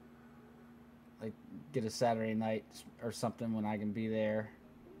 Like, get a Saturday night or something when I can be there.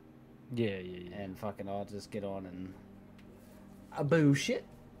 Yeah. And fucking all just get on and... bullshit.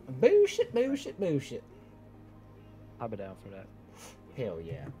 Bullshit. I'll be down for that. Hell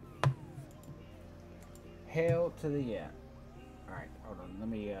yeah. Hell to the yeah. Alright, hold on. Let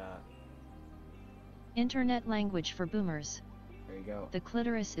me, Internet language for boomers. there you go. The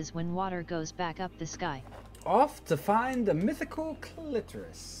clitoris is when water goes back up the sky. Off to find the mythical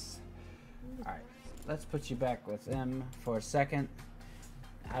clitoris. Alright, let's put you back with them for a second.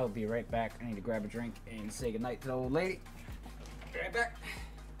 I will be right back. I need to grab a drink and say goodnight to the old lady. Be right back.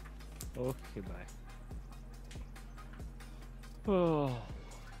 Okay, bye. Oh.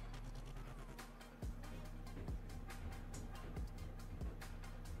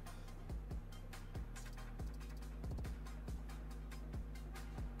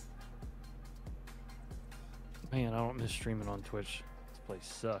 Man, I don't miss streaming on Twitch. This place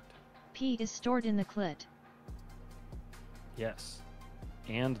sucked. Pee is stored in the clit. Yes.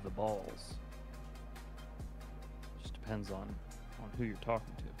 And the balls. Just depends on who you're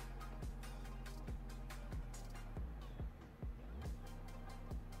talking to.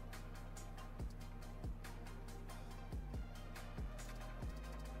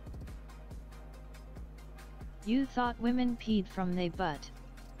 You thought women peed from they butt.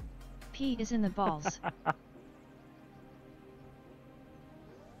 Pee is in the balls.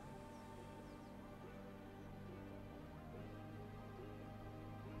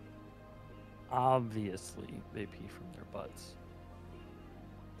 Obviously, they pee from their butts.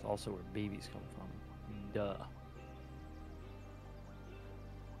 It's also where babies come from. Duh.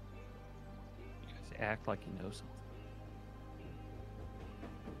 You guys act like you know something.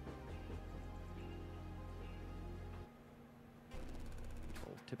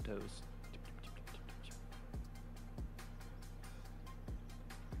 Control tiptoes.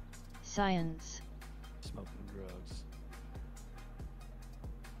 Science. Smoking drugs.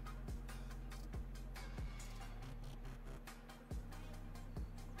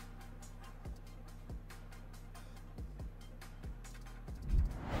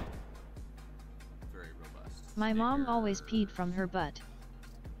 My mom always peed from her butt.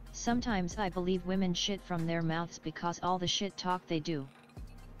 Sometimes I believe women shit from their mouths because all the shit talk they do.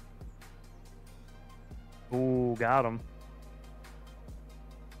 Ooh, got him.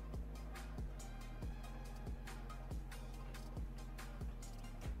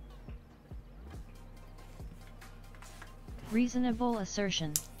 Reasonable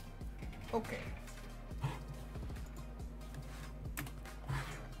assertion. Okay.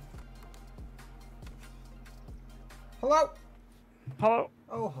 Hello? Hello.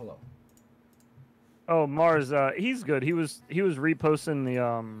 Oh, hello. Oh, Mars, he's good. He was reposting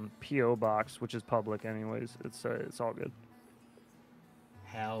the PO box, which is public anyways. It's all good.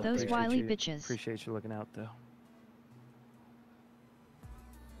 Hell, Those dude. wily bitches. Appreciate you looking out though.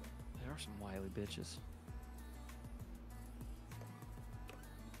 There are some wily bitches.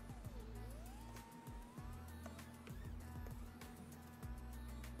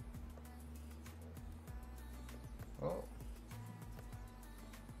 Oh.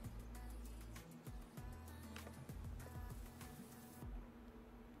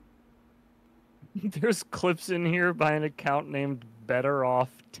 There's clips in here by an account named Better Off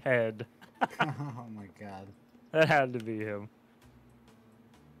Ted. Oh my god. That had to be him.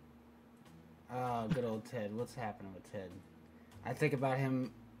 Oh, good old Ted. What's happening with Ted? I think about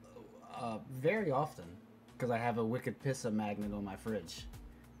him very often because I have a Wicked Pissa magnet on my fridge.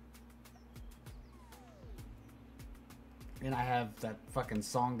 And I have that fucking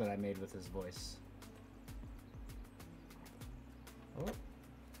song that I made with his voice. Oh.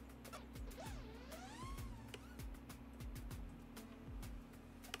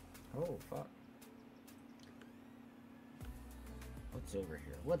 Oh, fuck. What's over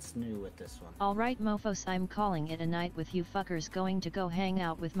here? What's new with this one? Alright mofos, I'm calling it a night with you fuckers. Going to go hang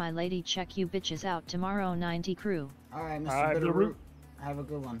out with my lady. Check you bitches out tomorrow. 90 crew. Alright, Mr. Alright, Bitterroot. Have a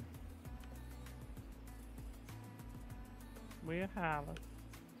good one. We have it.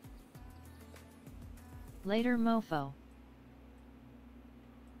 Later mofo.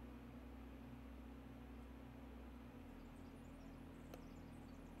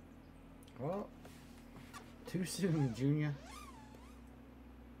 Well, too soon, Junior.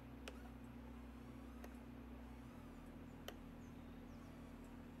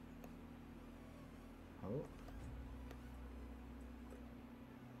 Oh.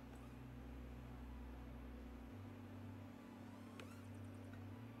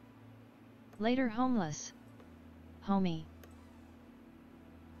 Later homeless. Homie.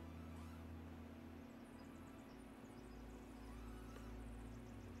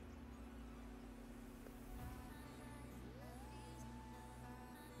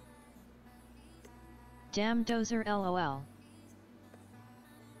 Damn dozer lol.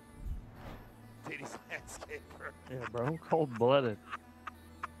 Titty's landscaper. Yeah, bro, cold-blooded.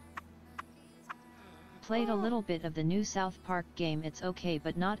 Played a little bit of the new South Park game. It's okay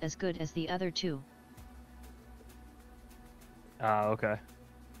but not as good as the other two. Ah, okay.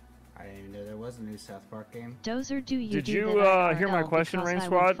 I didn't even know there was a new South Park game. Dozer, do you Did do you, that hear my IRL question, because Rain I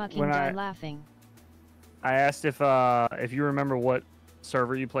Squad, would fucking when die I- laughing. I asked if you remember what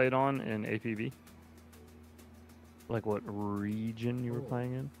server you played on in APB? Like what region you were Ooh.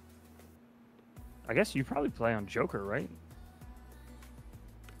 playing in? I guess you probably play on Joker, right?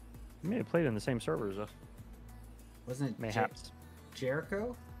 You may have played in the same server as us. Wasn't it Mayhaps.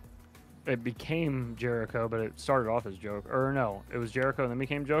 Jericho? It became Jericho, but it started off as Joker. Or no, it was Jericho and then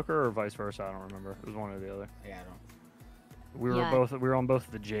became Joker, or vice versa. I don't remember. It was one or the other. Yeah, I don't. We were Yeah. we were on both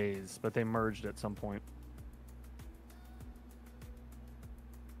the J's, but they merged at some point.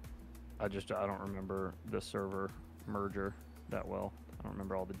 I don't remember the server merger that well. I don't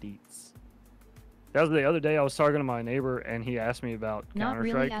remember all the deets. That was the other day I was talking to my neighbor and he asked me about Not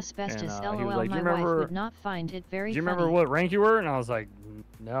Counter-Strike. really asbestos. And, he was LOL. like, "Do you My wife remember? would not find it very Do you funny. remember what rank you were?" And I was like,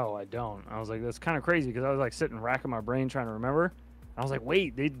 "No, I don't." I was like, "That's kind of crazy," because I was like sitting racking my brain trying to remember. I was like,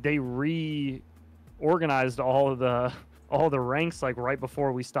 "Wait, they reorganized all the ranks like right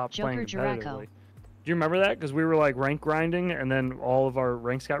before we stopped Joker playing Jericho. competitively." Do you remember that? Because we were like rank grinding, and then all of our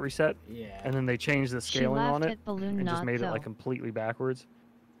ranks got reset, Yeah. and then they changed the She scaling on laughed it at balloon and just not made it though. like completely backwards.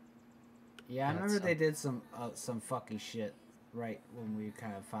 Yeah, I That remember they sucked. did some fucking shit right when we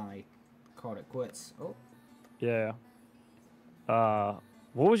kind of finally called it quits. Oh, Yeah.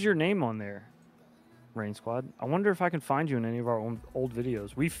 What was your name on there, Rain Squad? I wonder if I can find you in any of our old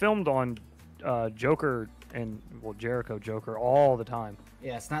videos. We filmed on Joker and Jericho Joker all the time.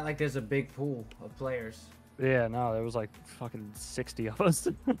 yeah, it's not like there's a big pool of players. Yeah, no, there was like fucking 60 of us.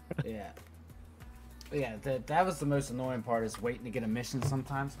 Yeah. But yeah, that was the most annoying part is waiting to get a mission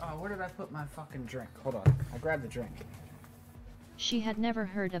sometimes. Oh, where did I put my fucking drink? Hold on. I grabbed the drink. She had never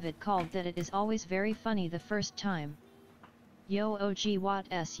heard of it. Called that. It is always very funny the first time. Yo OG,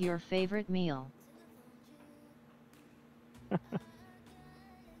 what's your favorite meal?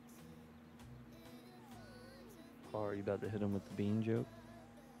 Oh, are you about to hit him with the bean joke?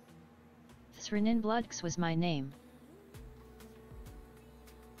 Srenin Bloodx was my name.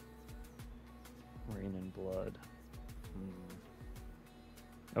 Rain and blood.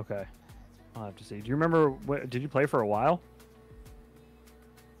 Okay. I'll have to see. Do you remember, did you play for a while?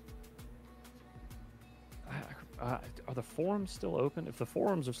 Are the forums still open? If the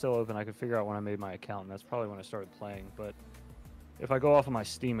forums are still open, I could figure out when I made my account, and that's probably when I started playing. But if I go off of my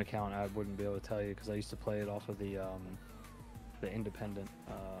Steam account, I wouldn't be able to tell you because I used to play it off of the independent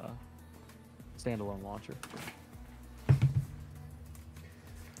standalone launcher.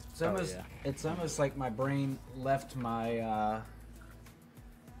 It's almost like my brain left my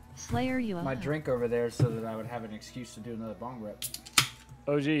Slayer, you my drink over there so that I would have an excuse to do another bong rip.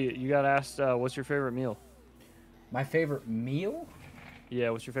 HoJi, you got asked, what's your favorite meal? My favorite meal? Yeah,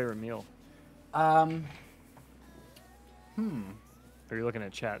 what's your favorite meal? Or you're looking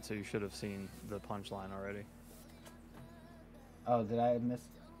at chat, so you should have seen the punchline already. Oh, did I miss?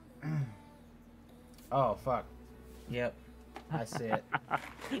 Oh, fuck. Yep. I see it.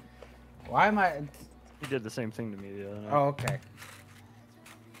 Why am I... You did the same thing to me the other night. Oh, okay.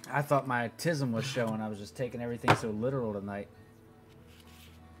 I thought my autism was showing. I was just taking everything so literal tonight.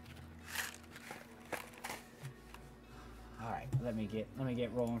 All right, let me get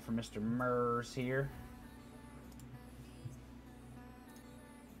rolling for Mr. Mers here.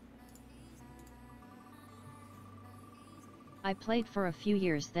 I played for a few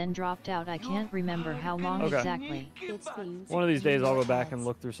years, then dropped out. I can't remember how long exactly. One of these days, I'll go back and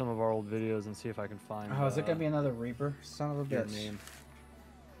look through some of our old videos and see if I can find. Oh, is it gonna be another Reaper? Son of a your bitch. name.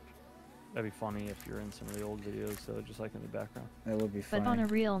 That'd be funny if you're in some of the old videos, so just like in the background. That would be funny. But on a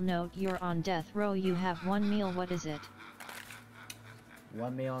real note, you're on death row. You have one meal. What is it?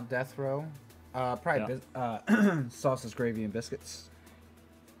 One meal on death row? Probably sausage, gravy, and biscuits.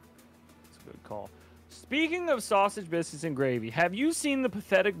 That's a good call. Speaking of sausage, biscuits, and gravy, have you seen the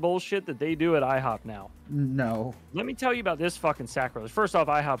pathetic bullshit that they do at IHOP now? No. Let me tell you about this fucking sacrilege. First off,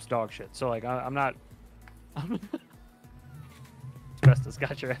 IHOP's dog shit, so like I'm not. Asbestos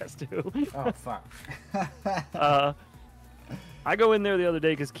got your ass too. Oh fuck. I go in there the other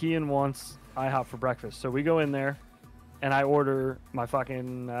day because Kian wants IHOP for breakfast, so we go in there, and I order my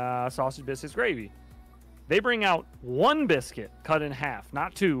fucking sausage, biscuits, gravy. They bring out one biscuit cut in half,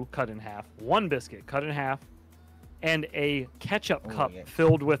 not two cut in half, one biscuit cut in half, and a ketchup cup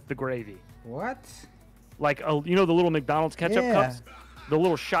filled with the gravy. What? Like, you know the little McDonald's ketchup cups? The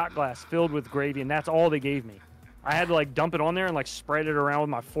little shot glass filled with gravy, and that's all they gave me. I had to, like, dump it on there and, like, spread it around with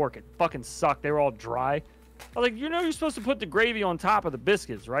my fork. It fucking sucked. They were all dry. I was like, you know you're supposed to put the gravy on top of the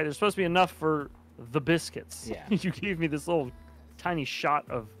biscuits, right? There's supposed to be enough for the biscuits. Yeah. You gave me this little tiny shot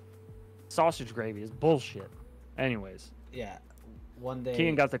of sausage gravy. It's bullshit. Anyways. Yeah. One day.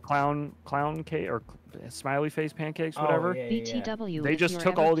 Kian got the clown cake or smiley face pancakes, whatever. BTW, they just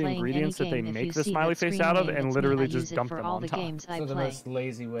took all the ingredients that they make the smiley face out of and literally just dumped them on top. So the most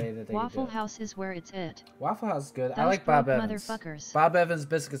lazy way that they Waffle do it. House is where it's at. Waffle House is good. I Those like Bob broke Evans. motherfuckers. Bob Evans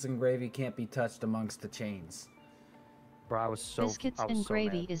biscuits and gravy can't be touched amongst the chains. Bro, I was so Biscuits and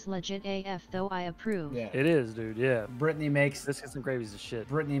gravy is legit AF, though I approve. Yeah. It is, dude. Yeah. Brittany makes biscuits and gravy's the shit.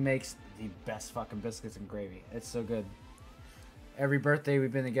 Brittany makes the best fucking biscuits and gravy. It's so good. Every birthday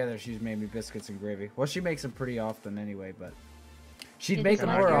we've been together, she's made me biscuits and gravy. Well, she makes them pretty often anyway, but she'd make them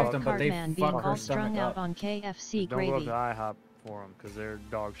more often, but they fuck her stomach out up. on KFC Don't gravy. go to IHOP for them because they're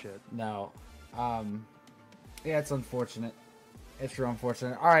dog shit. No. Yeah, it's unfortunate. It's real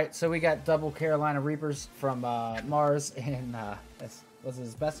unfortunate. All right, so we got double Carolina Reapers from Mars and was it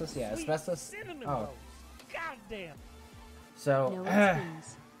asbestos? Yeah, asbestos. Oh, goddamn. So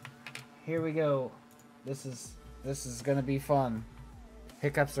here we go. This is gonna be fun.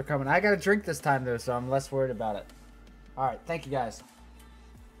 Hiccups are coming. I got a drink this time though, so I'm less worried about it. All right, thank you guys.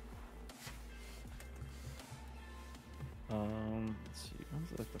 Let's see.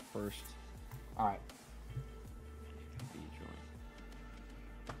 When's like the first? All right.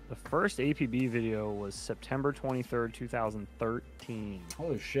 The first APB video was September 23rd, 2013.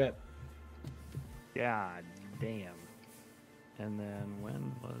 Holy shit. God damn. And then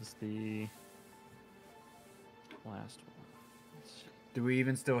when was the last one? Let's see. Do we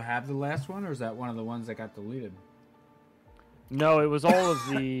even still have the last one, or is that one of the ones that got deleted? No, it was all of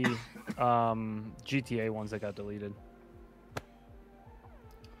the GTA ones that got deleted.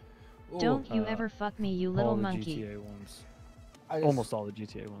 Don't you ever fuck me, you little all the monkey. GTA ones. Almost all the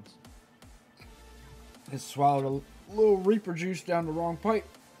GTA ones. Just swallowed a little Reaper juice down the wrong pipe.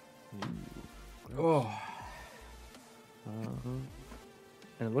 Oh. And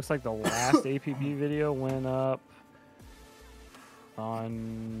it looks like the last APB video went up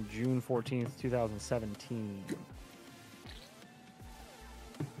on June 14th, 2017. There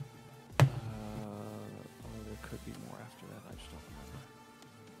could be more after that. I just don't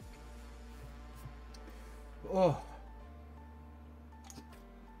remember. Oh.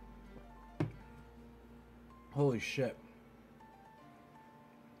 Holy shit.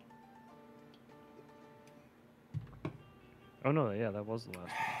 Oh no, yeah, that was the last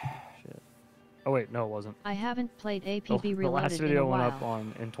one. Shit. Oh wait, no, it wasn't. I haven't played APB The Reloaded last in a video went while. up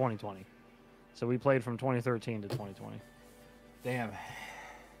in 2020. So we played from 2013 to 2020. Damn.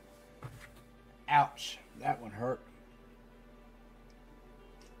 Ouch. That one hurt.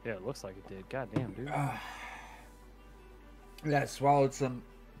 Yeah, it looks like it did. God damn, dude. Yeah, I swallowed some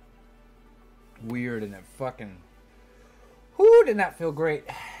weird and it fucking... Whoo, did not feel great.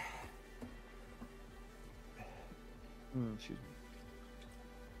 Excuse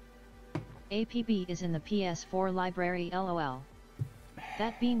me. APB is in the PS4 library LOL.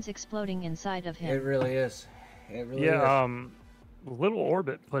 That bean's exploding inside of It him. really is. It really is. Yeah, Little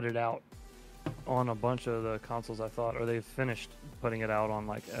Orbit put it out on a bunch of the consoles, I thought, or they finished putting it out on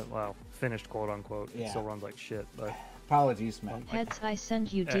like, well, finished quote unquote. Yeah. It still runs like shit, but Apologies, man. Heads, I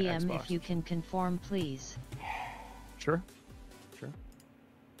send you DM Xbox. if you can conform, please. sure.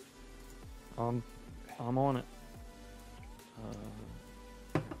 I'm on it.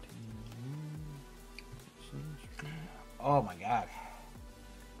 Oh my god.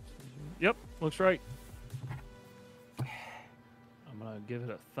 Yep, looks right. I'm gonna give it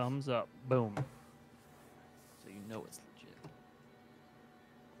a thumbs up. Boom. So you know it's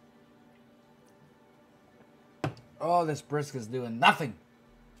legit. Oh, this brisk is doing nothing.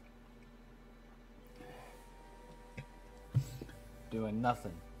 Doing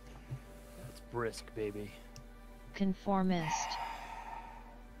nothing. It's brisk, baby. Conformist.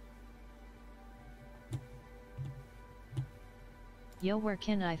 Yo, where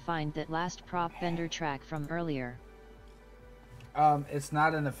can I find that last prop bender track from earlier? It's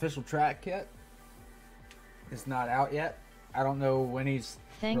not an official track yet. It's not out yet. I don't know when he's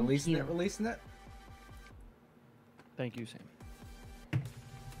Thank releasing you. it. Thank you, Sam.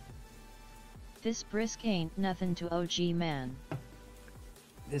 This brisk ain't nothing to OG man.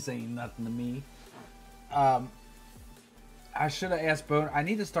 This ain't nothing to me. I should have asked Boner. I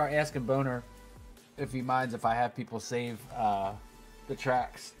need to start asking Boner if he minds if I have people save the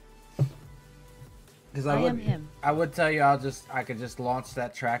tracks. Because I am him. I would tell you I could just launch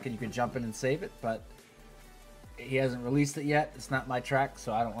that track and you could jump in and save it, but he hasn't released it yet. It's not my track,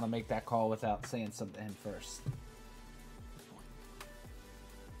 so I don't want to make that call without saying something to him first.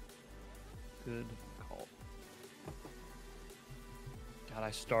 Good call. God, I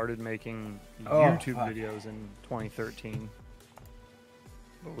started making Oh, YouTube fuck. videos in 2013.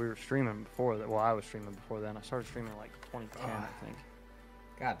 But we were streaming before that. Well, I was streaming before then. I started streaming like 2010, I think.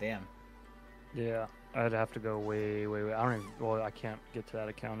 God damn. Yeah, I'd have to go way. I don't even. Well, I can't get to that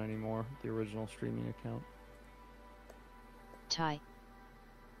account anymore. The original streaming account. Ty.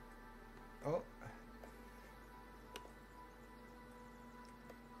 Oh.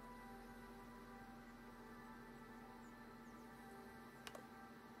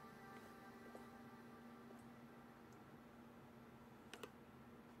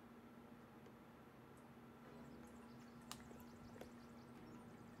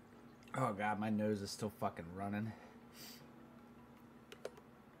 Oh god, my nose is still fucking running.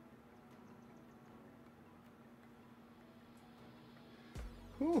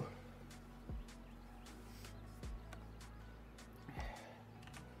 Whew.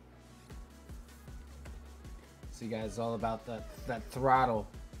 So you guys, all about that throttle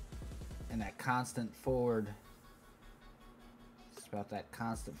and that constant forward. It's about that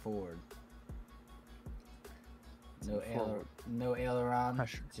constant forward. No aileron,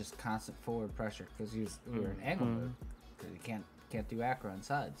 Pressure. just constant forward pressure because we were in angle mode because you can't do acro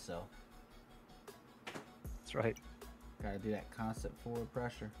inside, so That's right. gotta do that constant forward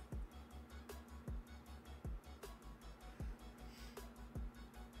pressure.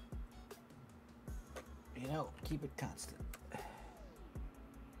 You know, keep it constant.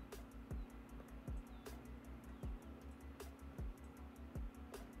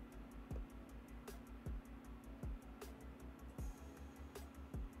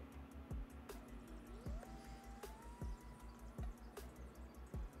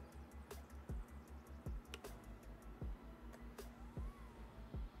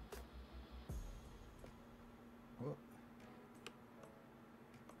 Whoop.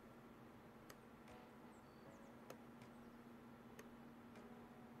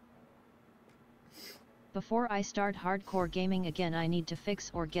 Before I start hardcore gaming again, I need to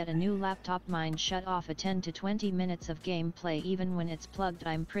fix or get a new laptop. Mine shut off a 10 to 20 minutes of gameplay even when it's plugged.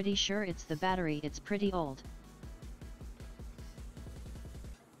 I'm pretty sure it's the battery, it's pretty old.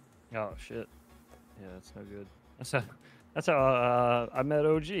 Oh shit. Yeah, that's no good. That's how I met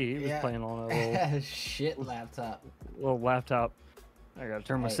OG. He was playing on a little Shit laptop. laptop. I gotta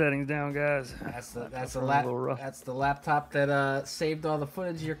turn my Hey. settings down, guys. That's the That's a little rough. that's the laptop that saved all the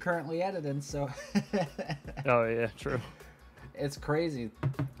footage you're currently editing. So Oh yeah, true. it's crazy.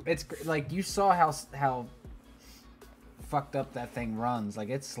 Like you saw how fucked up that thing runs. Like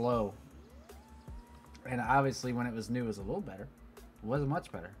it's slow. And obviously when it was new it was a little better. It wasn't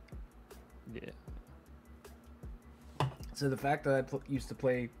much better. Yeah. So the fact that I used to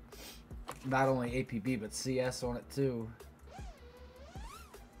play not only APB but CS on it too.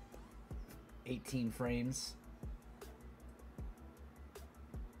 18 frames.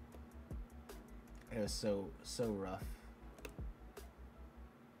 It was so rough.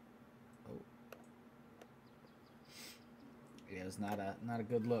 Oh. Yeah, it was not a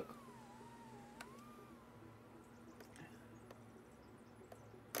good look.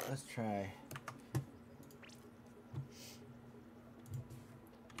 Let's try.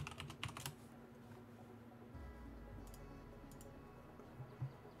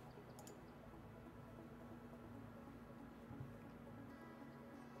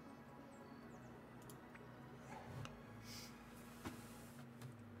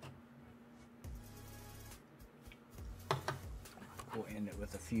 We'll end it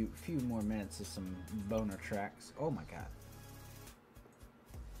with a few more minutes of some boner tracks. Oh my god.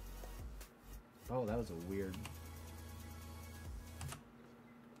 Oh, that was a weird.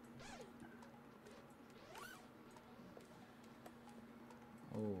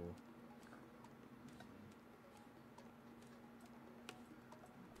 Oh.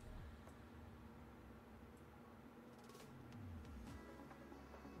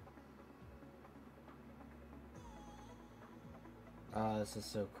 Oh, this is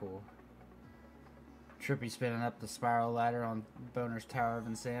so cool. Trippy spinning up the spiral ladder on Boner's Tower of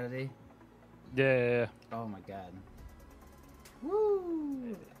Insanity. Yeah. Oh my god.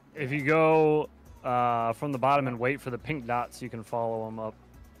 Woo! If you go from the bottom and wait for the pink dots, you can follow them up.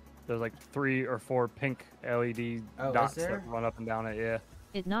 There's like 3 or 4 pink LED dots that run up and down it. Yeah.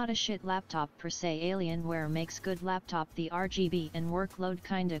 It not a shit laptop per se. Alienware makes good laptop. The RGB and workload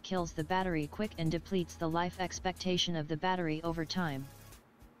kinda kills the battery quick and depletes the life expectation of the battery over time.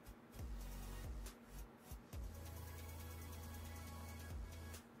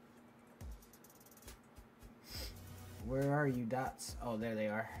 Where are you, dots? Oh, there they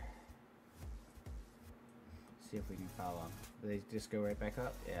are. See if we can follow them. Do they just go right back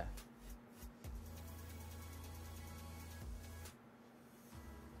up? Yeah.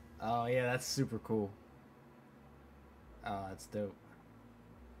 Oh, yeah, that's super cool. Oh, that's dope.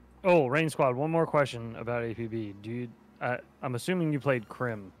 Oh, Rain Squad. One more question about APB. Do you? I'm assuming you played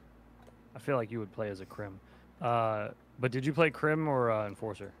Crim. I feel like you would play as a Crim. But did you play Crim or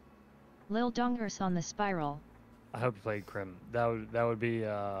Enforcer? Lil Dongers on the spiral. I hope you played Crim. That would be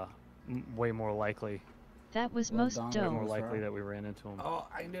way more likely. That was Lil most Dongers. Way dope. more likely that we ran into him. Oh,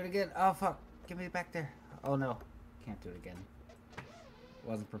 I can do it again. Oh, fuck. Give me it back there. Oh, no. Can't do it again.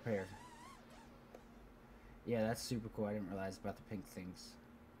 Wasn't prepared. Yeah, that's super cool. I didn't realize about the pink things.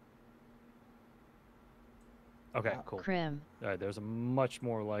 Okay, cool. Crim. All right, there's a much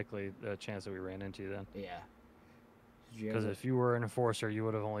more likely chance that we ran into you then. Yeah. Because if you were an Enforcer, you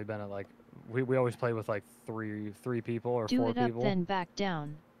would have only been at like we always play with like three people or Do 4 it up people. then back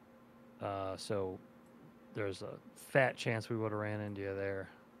down. So there's a fat chance we would have ran into you there.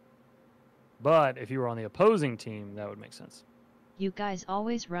 But if you were on the opposing team, that would make sense. You guys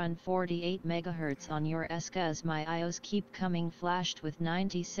always run 48 megahertz on your SKAs. My IOs keep coming flashed with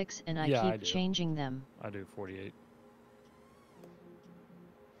 96 and I keep changing them. I do 48.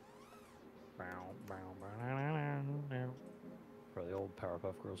 Bro, the old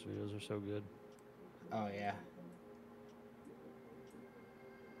Powerpuff Girls videos are so good. Oh, yeah.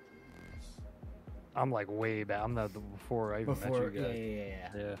 I'm like way back. I'm not before I even met you guys.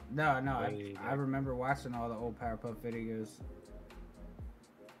 Yeah. No, I remember watching all the old Powerpuff videos.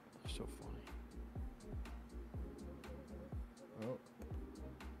 So funny. Oh.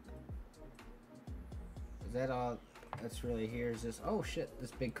 Is that all that's really here? Is this? Oh shit!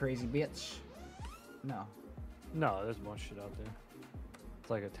 This big crazy bitch. No. No, there's a bunch of shit out there. It's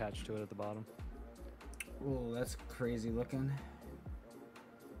like attached to it at the bottom. Oh, that's crazy looking.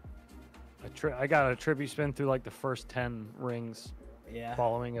 I got a trippy spin through like the first 10 rings. Yeah.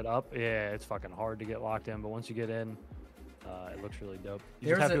 Following it up, yeah, it's fucking hard to get locked in. But once you get in, it looks really dope. You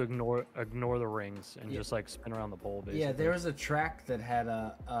just have to ignore the rings and just like spin around the bowl. Basically. Yeah, there was a track that had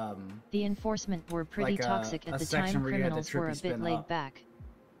a The enforcement were pretty like toxic at the time. Criminals were a bit laid back.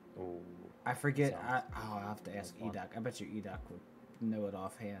 Oh. I forget. I'll have to ask EDOC. I bet you EDOC would know it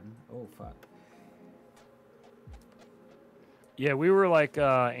offhand. Oh fuck. Yeah, we were like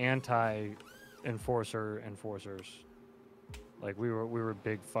anti-enforcers. Like we were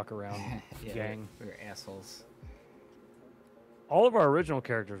big fuck around Yeah, gang. we were assholes. All of our original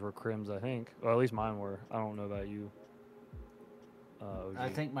characters were crims, I think. Or at least mine were. I don't know about you. OG, I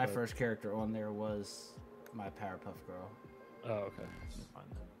think my but- first character on there was my Powerpuff Girl. Oh, okay. Fine.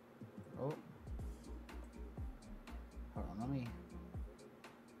 Oh. Hold on, let me...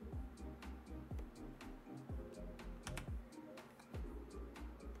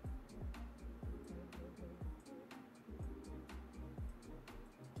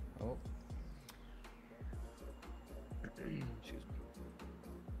 Oh. Excuse me.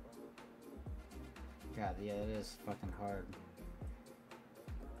 God, yeah, it is fucking hard.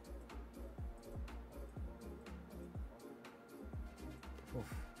 Oof.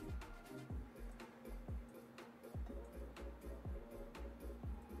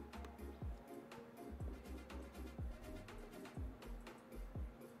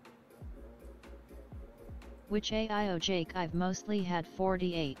 Which AIO Jake? I've mostly had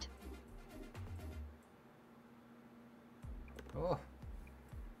 48. Oh.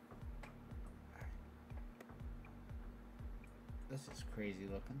 This is crazy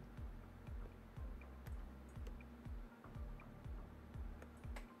looking.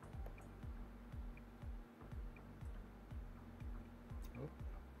 Oh.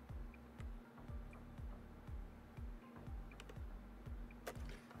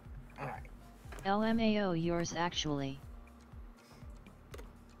 All right. LMAO yours actually.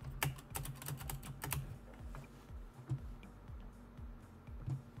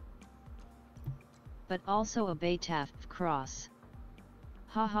 But also a Betaf cross.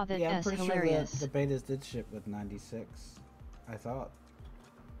 Haha, that Yeah, I'm is pretty hilarious. sure the betas did ship with 96. I thought.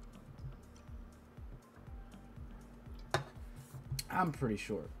 I'm pretty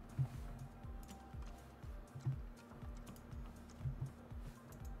sure.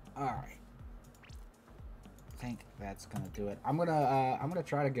 All right. I think that's gonna do it. I'm gonna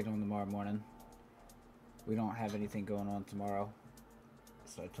try to get on tomorrow morning. We don't have anything going on tomorrow,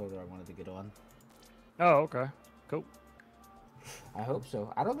 so I told her I wanted to get on. Oh, okay. Cool. I hope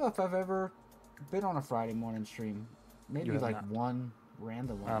so. I don't know if I've ever been on a Friday morning stream. Maybe You have like not. one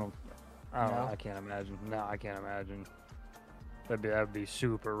random one. I don't. No? I can't imagine. No, I can't imagine. That'd be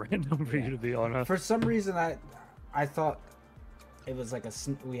super random for Yeah. you to be on. For some reason, I thought it was like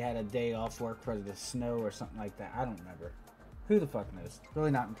we had a day off work for the snow or something like that. I don't remember. Who the fuck knows?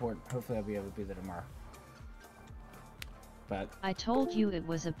 Really not important. Hopefully, I'll be able to be there tomorrow. But I told you it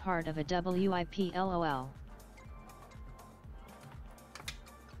was a part of a WIP LOL.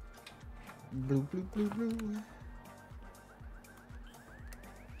 blue, blue, blue, blue.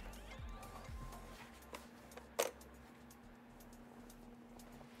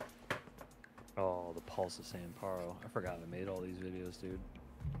 Oh, the Pulse of San Paro. I forgot I made all these videos, dude.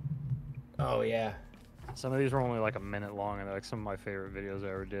 Oh yeah. Some of these were only like a minute long, and they're like some of my favorite videos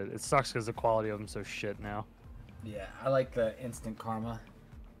I ever did. It sucks because the quality of them so shit now. Yeah, I like the instant karma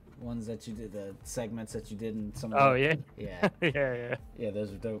ones that you did, the segments that you did in some of Oh, the, yeah? Yeah. Yeah. Yeah,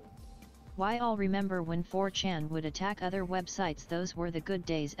 those are dope. Why all remember when 4chan would attack other websites? Those were the good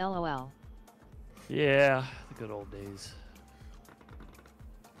days LOL. Yeah, the good old days.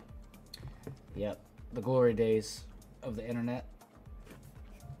 Yep. The glory days of the internet.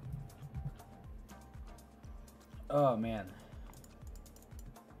 Oh man.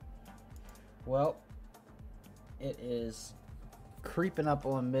 Well, it is creeping up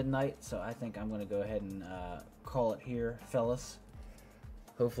on midnight, so I think I'm going to go ahead and call it here, fellas.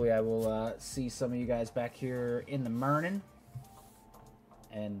 Hopefully I will see some of you guys back here in the morning.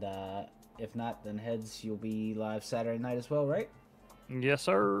 And if not, then heads, you'll be live Saturday night as well, right? Yes,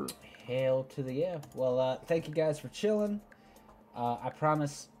 sir. Hail to the yeah. Well, thank you guys for chilling. I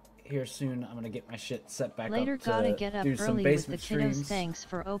promise here soon I'm gonna get my shit set back Later, up to gotta get up do some early with the basement kiddos. streams. Thanks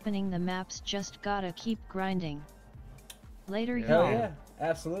for opening the maps, just gotta keep grinding. Later, Hell y'all. yeah,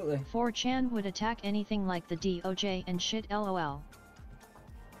 absolutely. 4chan would attack anything like the DOJ and shit LOL.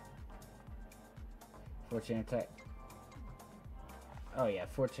 4chan attack. Oh yeah,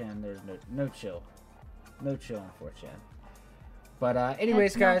 4chan. There's no chill, no chill on 4chan. But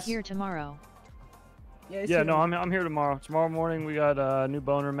anyways, Heads not guys. here tomorrow. Yeah, no, I'm here tomorrow. Tomorrow morning we got a new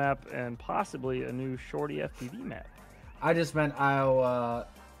boner map and possibly a new shorty FPV map. I just meant I'll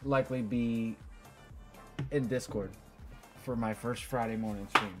likely be in Discord for my first Friday morning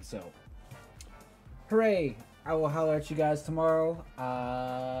stream. So, hooray! I will holler at you guys tomorrow.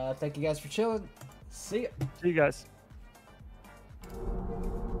 Thank you guys for chilling. See ya. See you guys.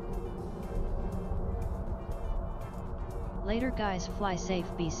 Later, guys. Fly safe,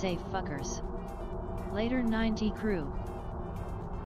 be safe, fuckers. Later, 90 crew.